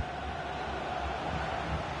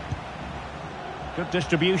 Good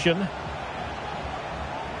distribution.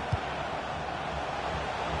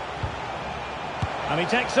 And he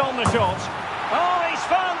takes on the shot. Oh, he's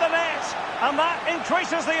found the net. And that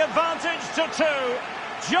increases the advantage to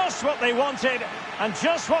 2. Just what they wanted and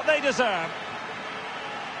just what they deserve.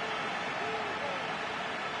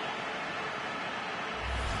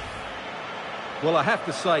 Well, I have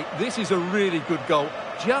to say, this is a really good goal.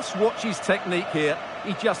 Just watch his technique here.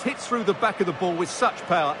 He just hits through the back of the ball with such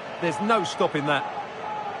power. There's no stopping that.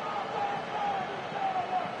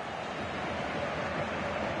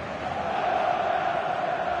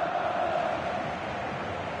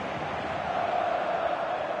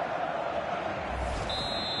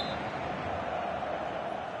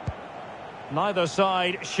 Neither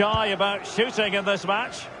side shy about shooting in this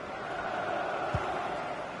match.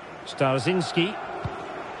 Starzinski.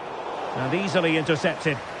 And easily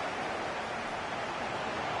intercepted.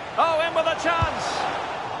 Oh, in with a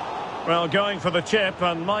chance! Well, going for the chip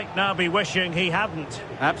and might now be wishing he hadn't.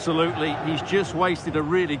 Absolutely. He's just wasted a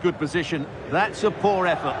really good position. That's a poor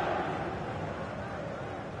effort.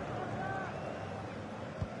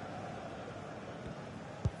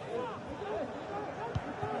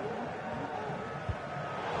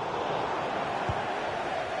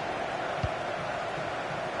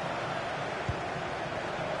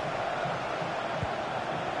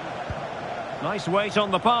 Nice weight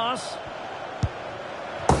on the pass.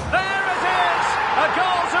 There it is! A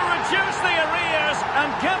goal to reduce the arrears and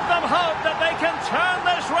give them hope that they can turn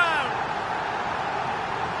this round.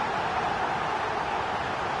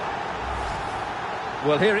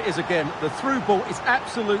 Well, here it is again. The through ball is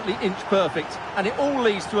absolutely inch perfect, and it all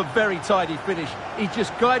leads to a very tidy finish. He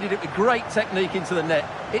just guided it with great technique into the net.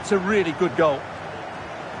 It's a really good goal.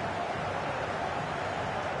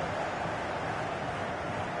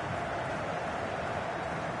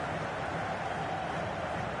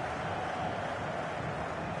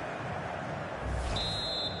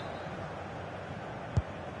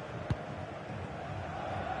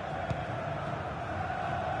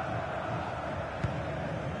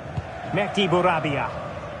 Mehdi Bourabia.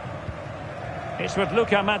 It's with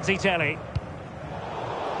Luca Mazzitelli.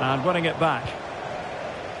 And winning it back.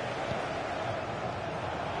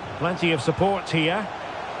 Plenty of support here.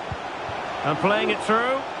 And playing it through.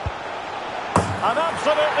 An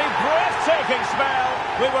absolutely breathtaking spell.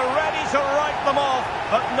 We were ready to write them off,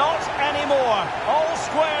 but not anymore. All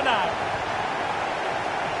square now.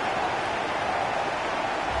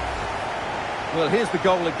 Well, here's the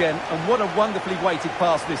goal again, and what a wonderfully weighted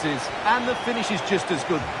pass this is. And the finish is just as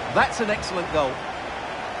good. That's an excellent goal.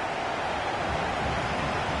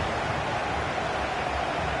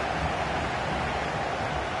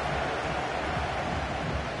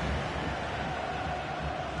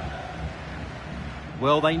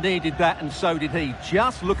 Well, they needed that, and so did he.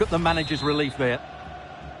 Just look at the manager's relief there.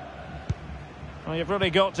 Well, you've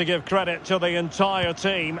really got to give credit to the entire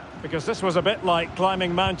team, because this was a bit like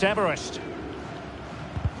climbing Mount Everest.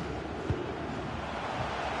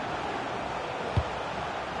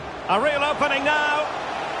 A real opening now.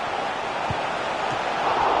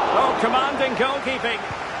 Oh, commanding goalkeeping.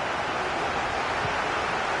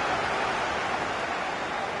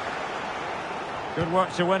 Good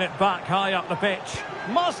work to win it back high up the pitch.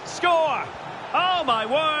 Must score. Oh, my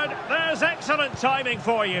word. There's excellent timing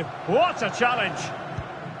for you. What a challenge.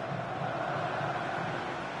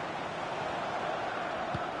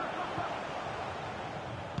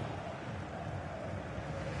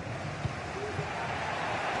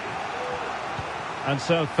 And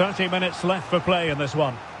so 30 minutes left for play in this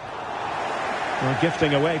one. We're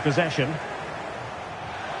gifting away possession.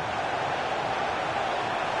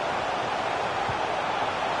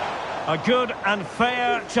 A good and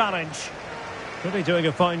fair challenge. Really doing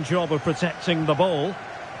a fine job of protecting the ball.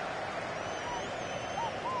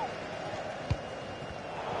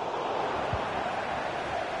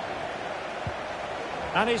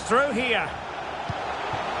 And he's through here.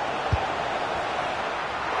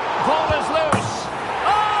 Ball is loose.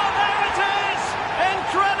 Oh, there it is!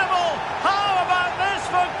 Incredible! How about this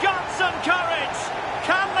for guts and courage?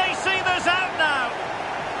 Can they see this out now?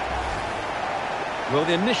 Well,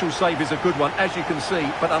 the initial save is a good one, as you can see,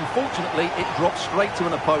 but unfortunately it drops straight to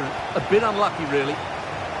an opponent. A bit unlucky, really.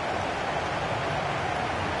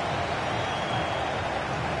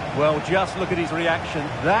 Well, just look at his reaction.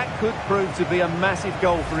 That could prove to be a massive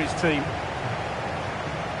goal for his team.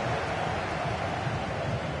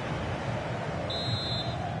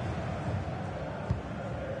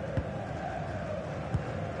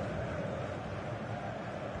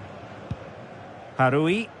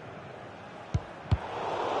 Haroui.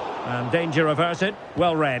 And danger averted.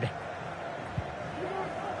 Well read.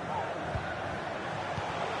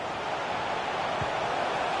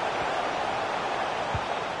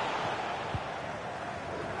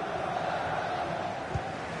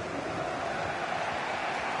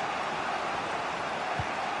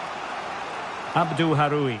 Abdou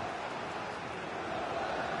Haroui.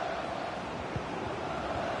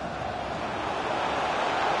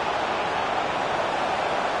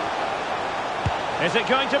 Is it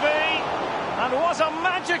going to be? And what a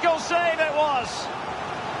magical save it was!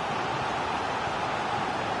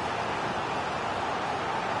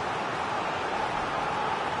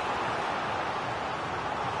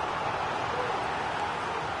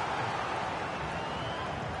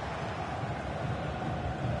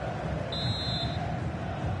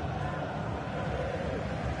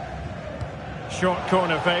 Short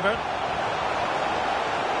corner favoured.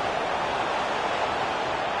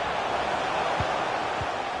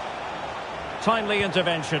 Timely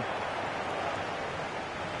intervention.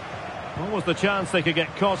 What was the chance they could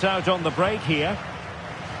get caught out on the break here?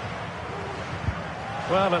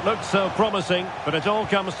 Well, it looked so promising, but it all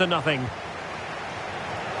comes to nothing.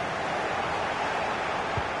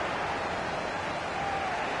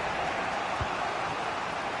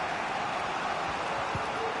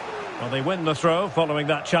 Well, they win the throw following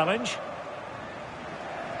that challenge.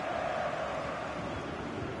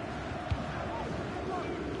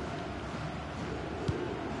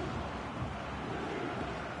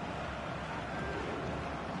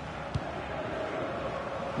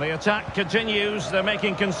 The attack continues. They're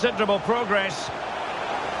making considerable progress.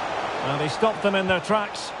 Well, they stopped them in their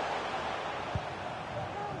tracks.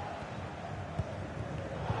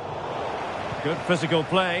 Good physical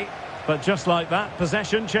play. But just like that,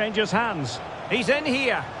 possession changes hands. He's in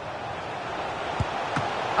here.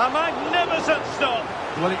 A magnificent stop.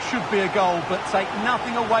 Well, it should be a goal, but take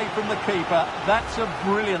nothing away from the keeper. That's a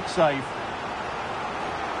brilliant save.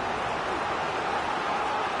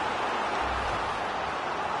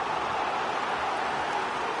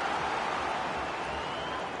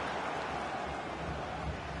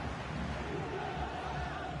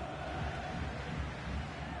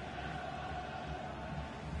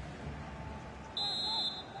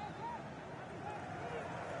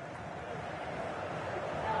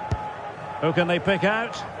 Who can they pick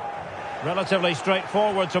out? Relatively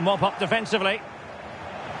straightforward to mop up defensively.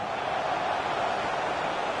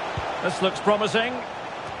 This looks promising.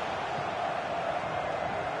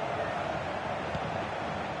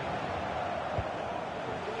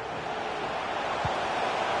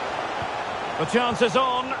 The chance is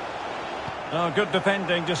on. Oh, good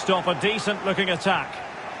defending to stop a decent-looking attack.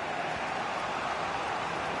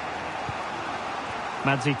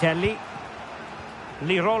 Mazzitelli.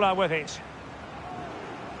 Lirola with it.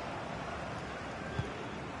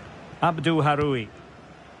 Abdou Haroui.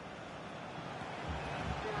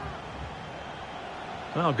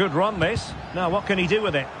 Oh, good run this. Now what can he do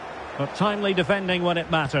with it? But timely defending when it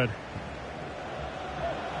mattered.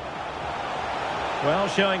 Well,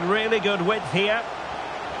 showing really good width here.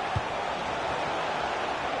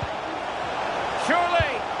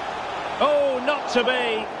 Surely! Oh, not to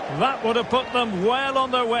be. That would have put them well on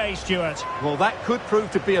their way, Stuart. Well, that could prove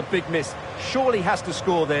to be a big miss. Surely has to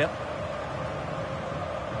score there.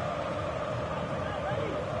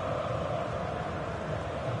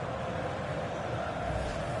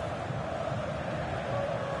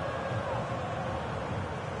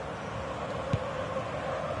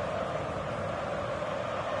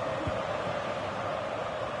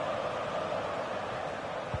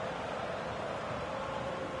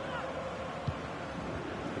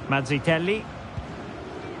 Mazzitelli.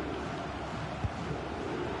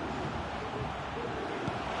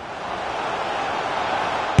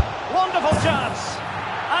 Wonderful chance.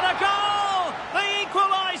 And a goal! The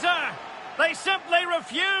equaliser! They simply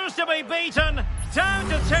refuse to be beaten. Down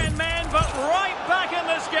to 10 men, but right back in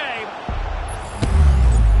this game.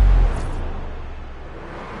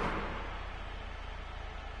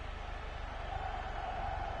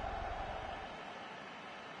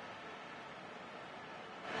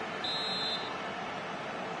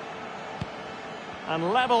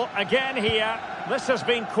 And level again here. This has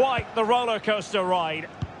been quite the roller coaster ride.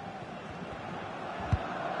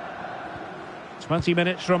 20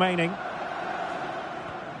 minutes remaining.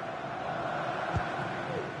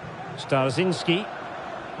 Starzinski.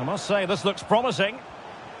 I must say, this looks promising.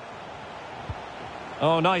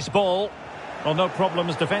 Oh, nice ball. Well, no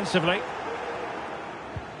problems defensively.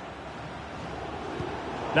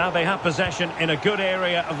 Now they have possession in a good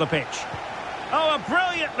area of the pitch. Oh, a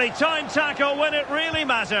brilliantly timed tackle when it really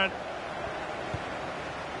mattered.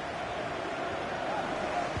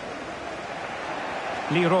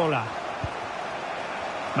 Lirola.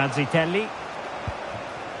 Mazzitelli.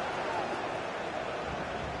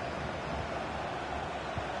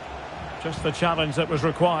 Just the challenge that was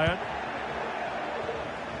required.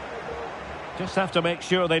 Just have to make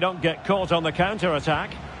sure they don't get caught on the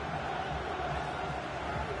counter-attack.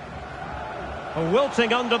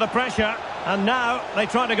 Wilting under the pressure, and now they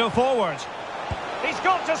try to go forward. He's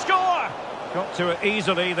got to score! Got to it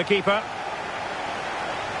easily, the keeper.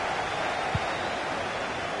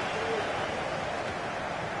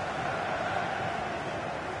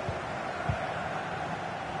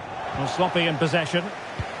 Well, sloppy in possession.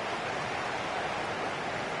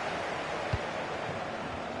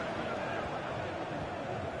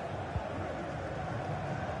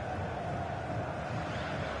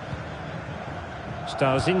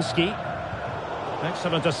 Starzinski.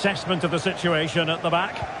 Excellent assessment of the situation at the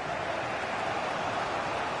back.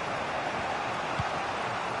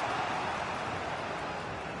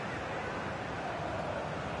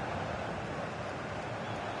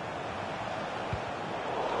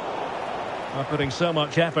 Are putting so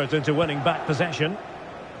much effort into winning back possession.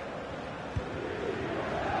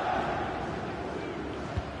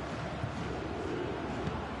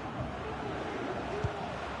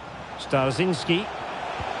 Starzinski.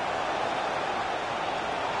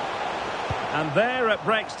 And there it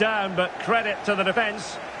breaks down, but credit to the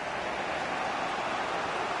defence.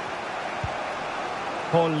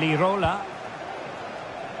 Lirola.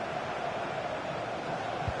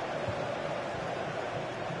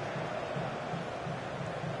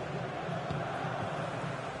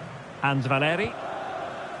 And Valeri.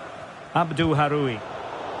 Abdou Haroui.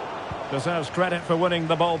 Deserves credit for winning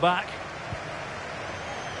the ball back.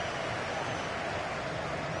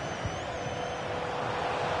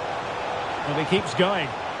 And he keeps going.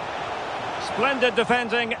 Splendid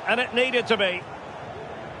defending, and it needed to be.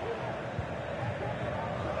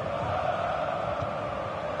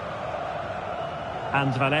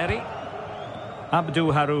 And Valeri.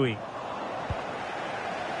 Abdou Haroui.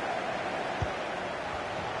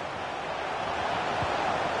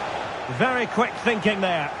 Very quick thinking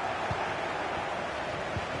there.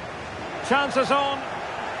 Chances on.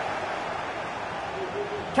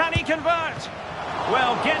 Can he convert?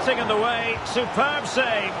 Well, getting in the way. Superb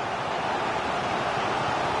save.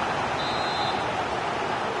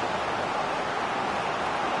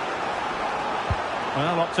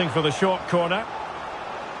 Well, opting for the short corner.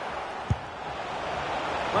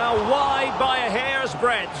 Well, wide by a hair's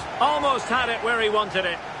breadth. Almost had it where he wanted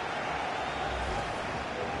it.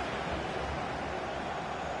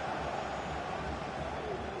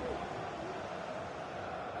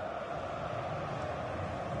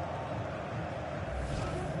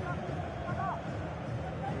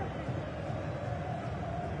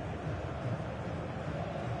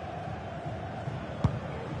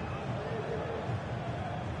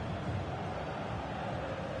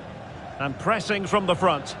 And pressing from the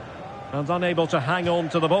front. And unable to hang on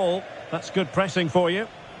to the ball. That's good pressing for you.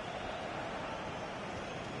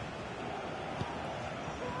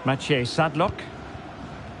 Maciej Sadlok.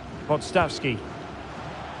 Podstawski.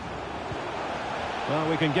 Well,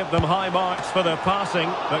 we can give them high marks for their passing,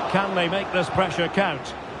 but can they make this pressure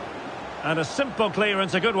count? And a simple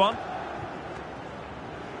clearance, a good one.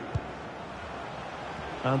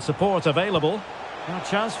 And support available. A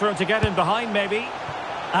chance for him to get in behind, maybe.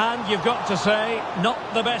 And you've got to say, not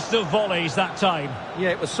the best of volleys that time.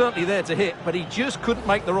 Yeah, it was certainly there to hit, but he just couldn't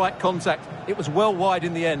make the right contact. It was well wide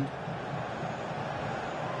in the end.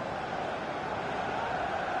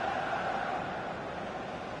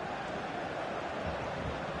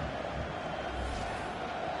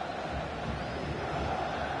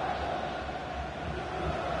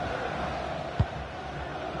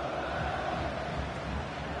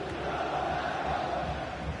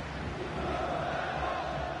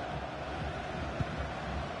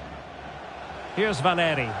 Here's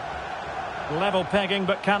Valeri. Level pegging,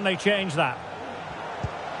 but can they change that?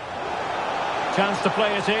 Chance to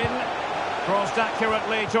play it in. Crossed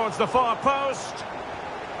accurately towards the far post.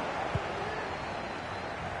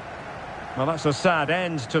 Well, that's a sad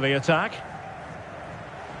end to the attack.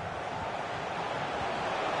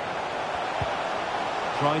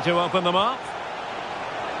 Trying to open them up.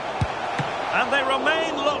 And they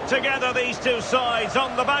remain locked together, these two sides,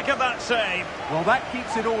 on the back of that save. Well, that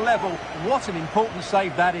keeps it all level. What an important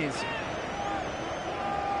save that is.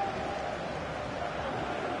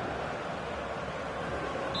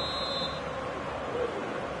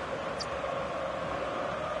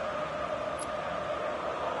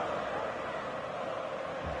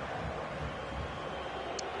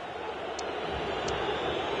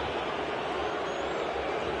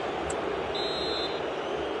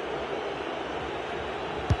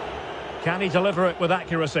 Can he deliver it with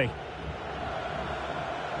accuracy?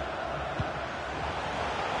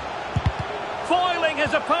 Foiling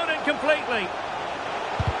his opponent completely.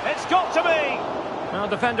 It's got to be. Well,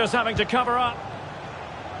 defenders having to cover up.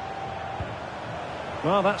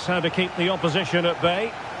 Well, that's how to keep the opposition at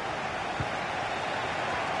bay.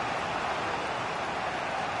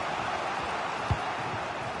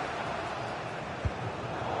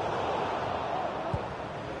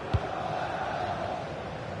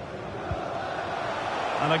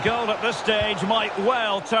 And a goal at this stage might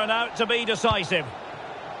well turn out to be decisive.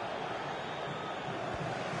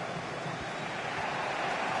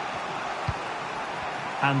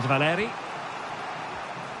 And Valeri.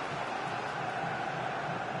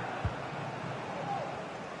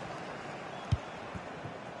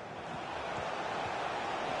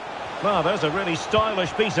 Well, there's a really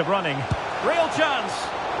stylish piece of running. Real chance.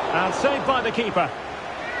 And saved by the keeper.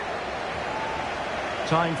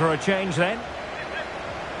 Time for a change then.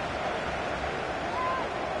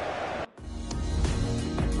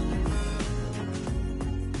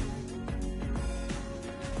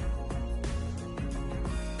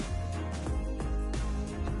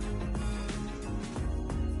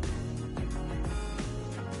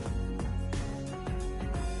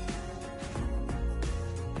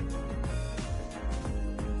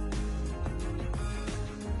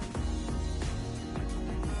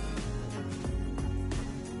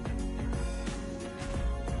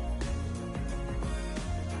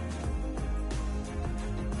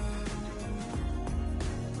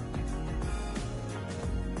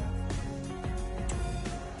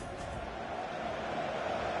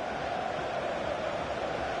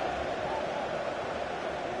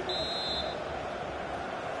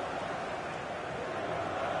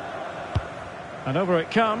 And over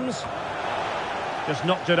it comes. Just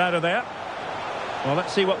knocked it out of there. Well,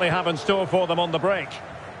 let's see what they have in store for them on the break.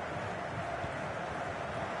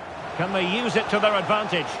 Can they use it to their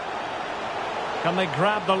advantage? Can they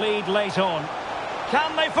grab the lead late on?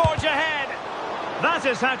 Can they forge ahead? That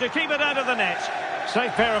is how to keep it out of the net.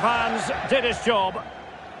 Safe pair of hands, did his job.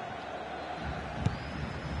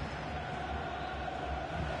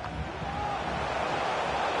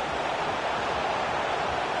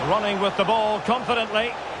 Running with the ball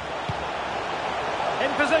confidently.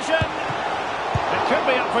 In position. It could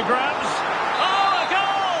be up for grabs. Oh, a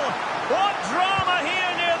goal! What drama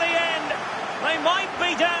here near the end. They might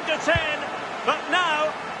be down to 10, but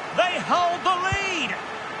now they hold the lead.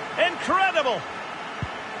 Incredible.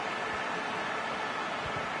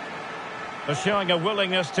 They're showing a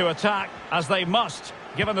willingness to attack, as they must,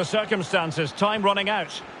 given the circumstances. Time running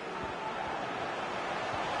out.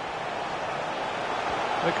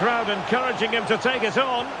 The crowd encouraging him to take it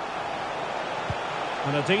on.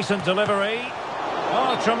 And a decent delivery.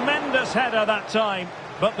 Oh, tremendous header that time.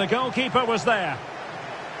 But the goalkeeper was there.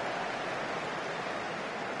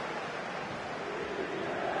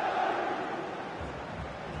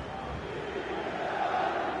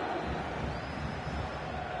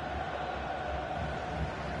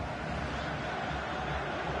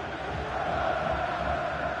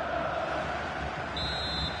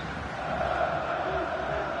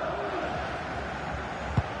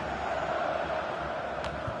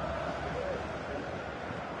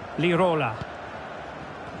 Lirola.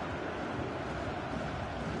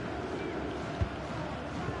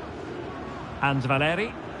 And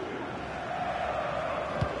Valeri.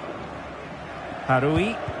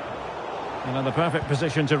 Harui. In the perfect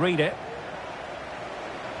position to read it.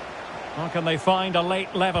 How can they find a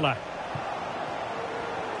late leveller?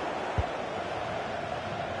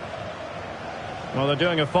 Well, they're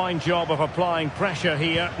doing a fine job of applying pressure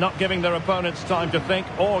here, not giving their opponents time to think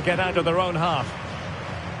or get out of their own half.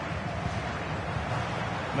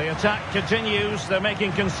 The attack continues. They're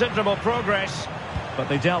making considerable progress, but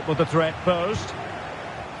they dealt with the threat posed.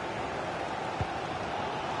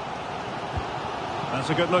 That's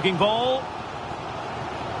a good-looking ball.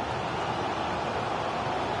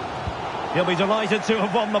 He'll be delighted to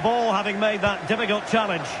have won the ball, having made that difficult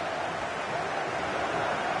challenge.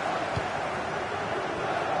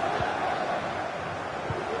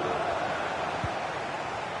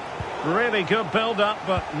 Really good build-up,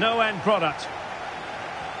 but no end product.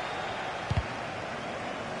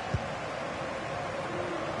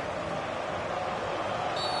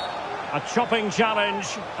 A chopping challenge,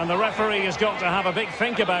 and the referee has got to have a big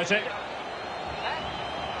think about it.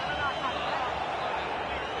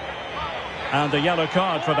 And a yellow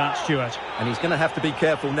card for that, Stuart. And he's going to have to be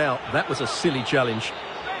careful now. That was a silly challenge.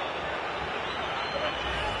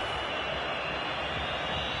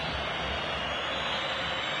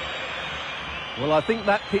 Well, I think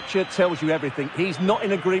that picture tells you everything. He's not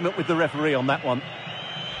in agreement with the referee on that one.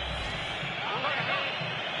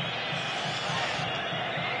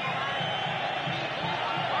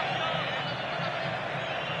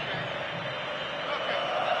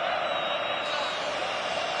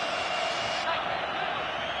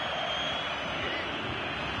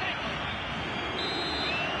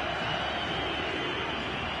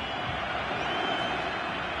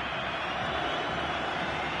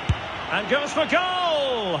 And goes for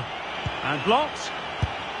goal! And blocked.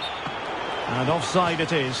 And offside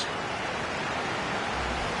it is.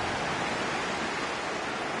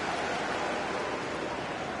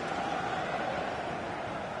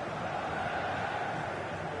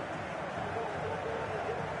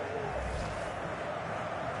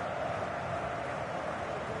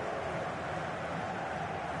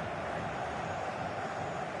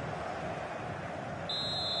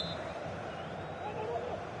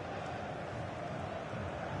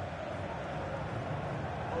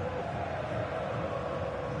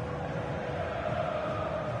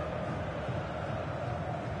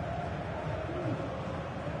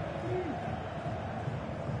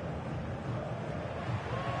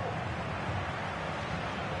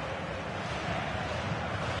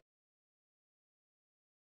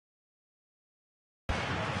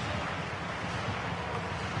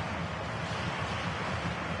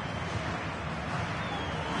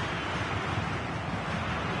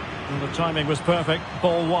 Well, the timing was perfect.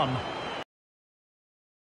 Ball one.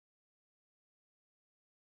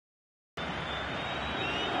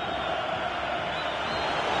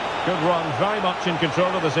 Good run, very much in control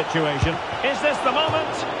of the situation. Is this the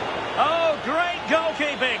moment? Oh, great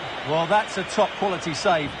goalkeeping. Well, that's a top quality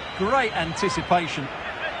save. Great anticipation.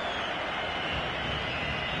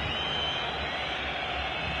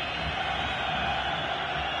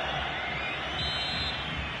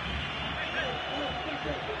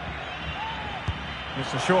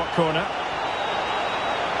 It's a short corner.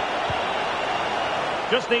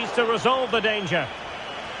 Just needs to resolve the danger.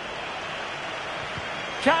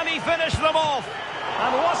 Can he finish them off?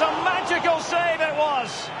 And what a magical save it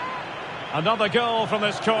was! Another goal from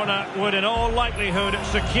this corner would in all likelihood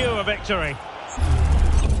secure a victory.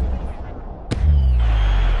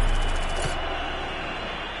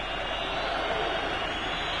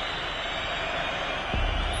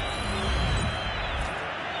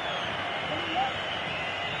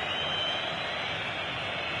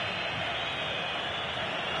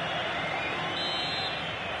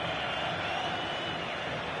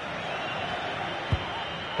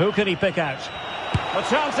 Who can he pick out? The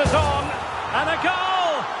chance is on, and a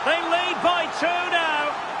goal! They lead by 2 now,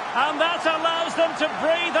 and that allows them to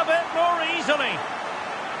breathe a bit more easily.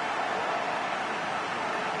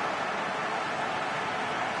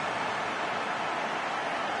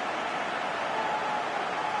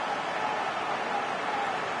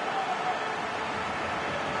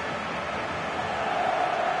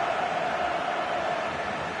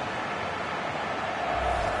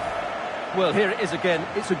 Well, here it is again.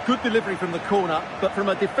 It's a good delivery from the corner, but from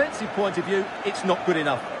a defensive point of view, it's not good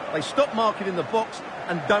enough. They stop marking in the box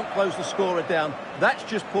and don't close the scorer down. That's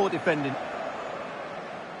just poor defending.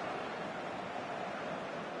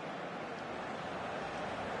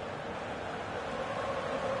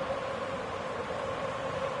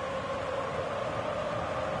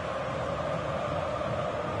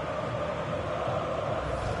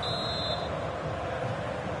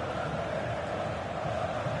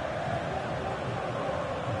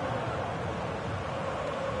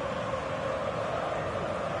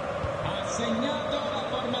 Segnato la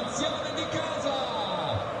formazione di casa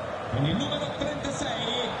con il numero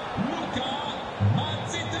 36 Luca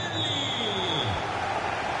Mazzitelli.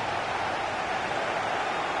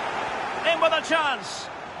 In with a chance.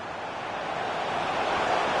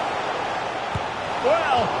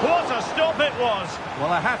 Well, what a stop it was.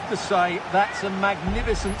 Well, I have to say, that's a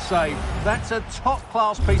magnificent save. That's a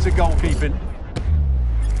top-class piece of goalkeeping.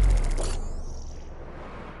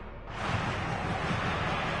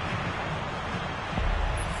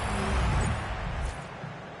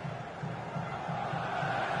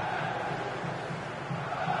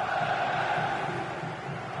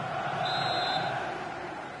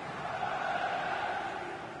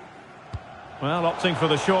 Well, opting for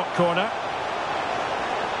the short corner.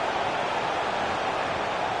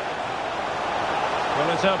 Will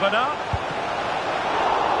it open up?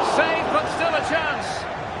 Save, but still a chance.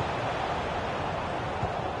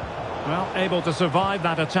 Well, able to survive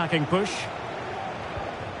that attacking push.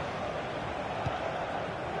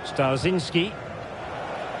 Starzinski.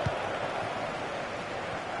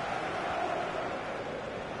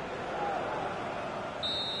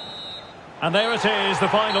 And there it is, the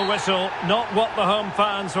final whistle. Not what the home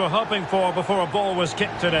fans were hoping for before a ball was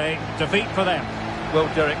kicked today. Defeat for them. Well,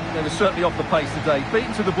 Derek, they were certainly off the pace today.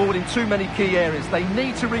 Beaten to the ball in too many key areas. They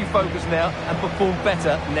need to refocus now and perform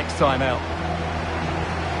better next time out.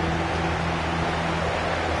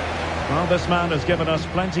 Well, this man has given us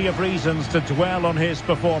plenty of reasons to dwell on his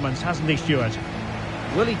performance, hasn't he, Stuart?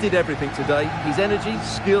 Well, he did everything today. His energy,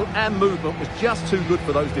 skill and movement was just too good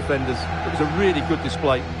for those defenders. It was a really good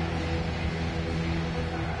display.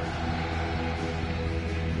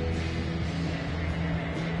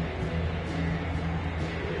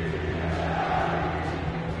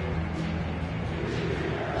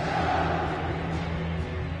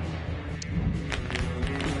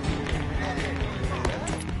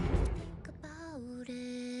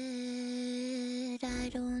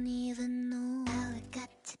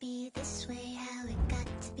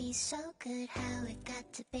 So good how it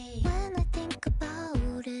got to be. When I think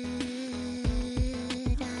about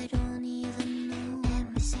it, I don't even know.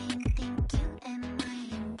 Am I saying thank you? Am I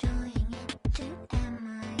enjoying it too?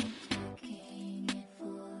 Am I taking it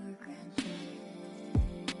for granted?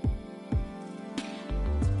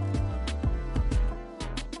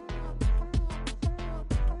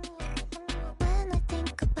 When I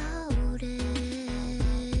think about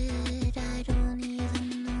it, I don't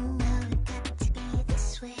even know how it got to be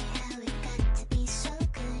this way.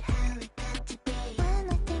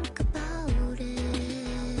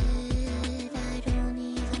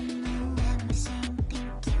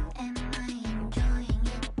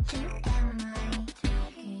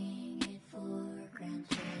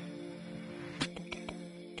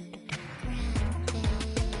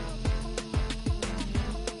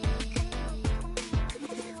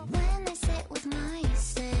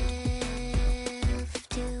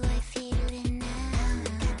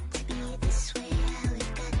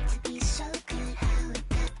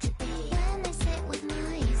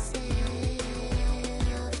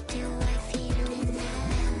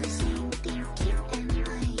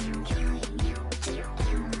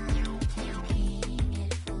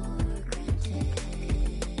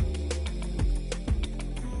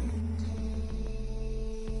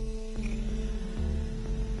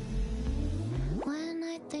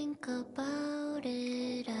 About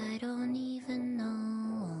it, I don't even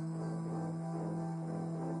know.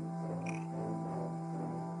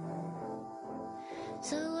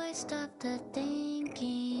 So I stopped the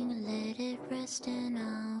thinking, let it rest and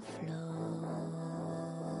I'll flow.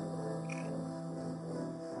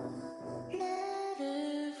 Let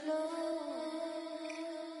it flow.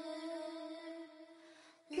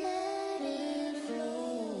 Let it flow.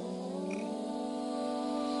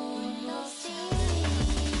 No sea.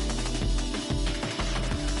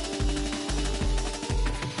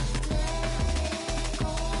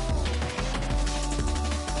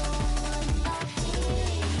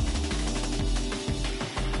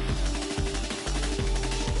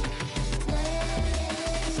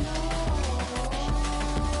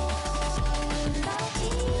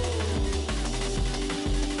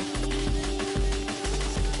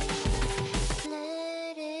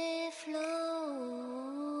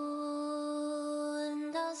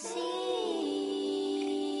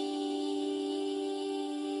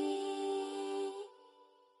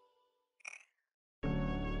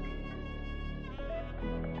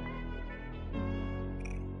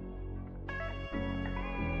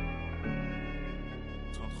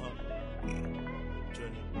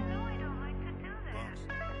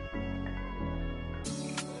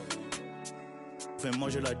 Fait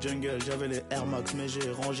manger la jungle, j'avais les Air Max mais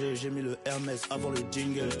j'ai rangé, j'ai mis le Hermès avant le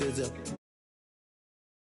jingle désert.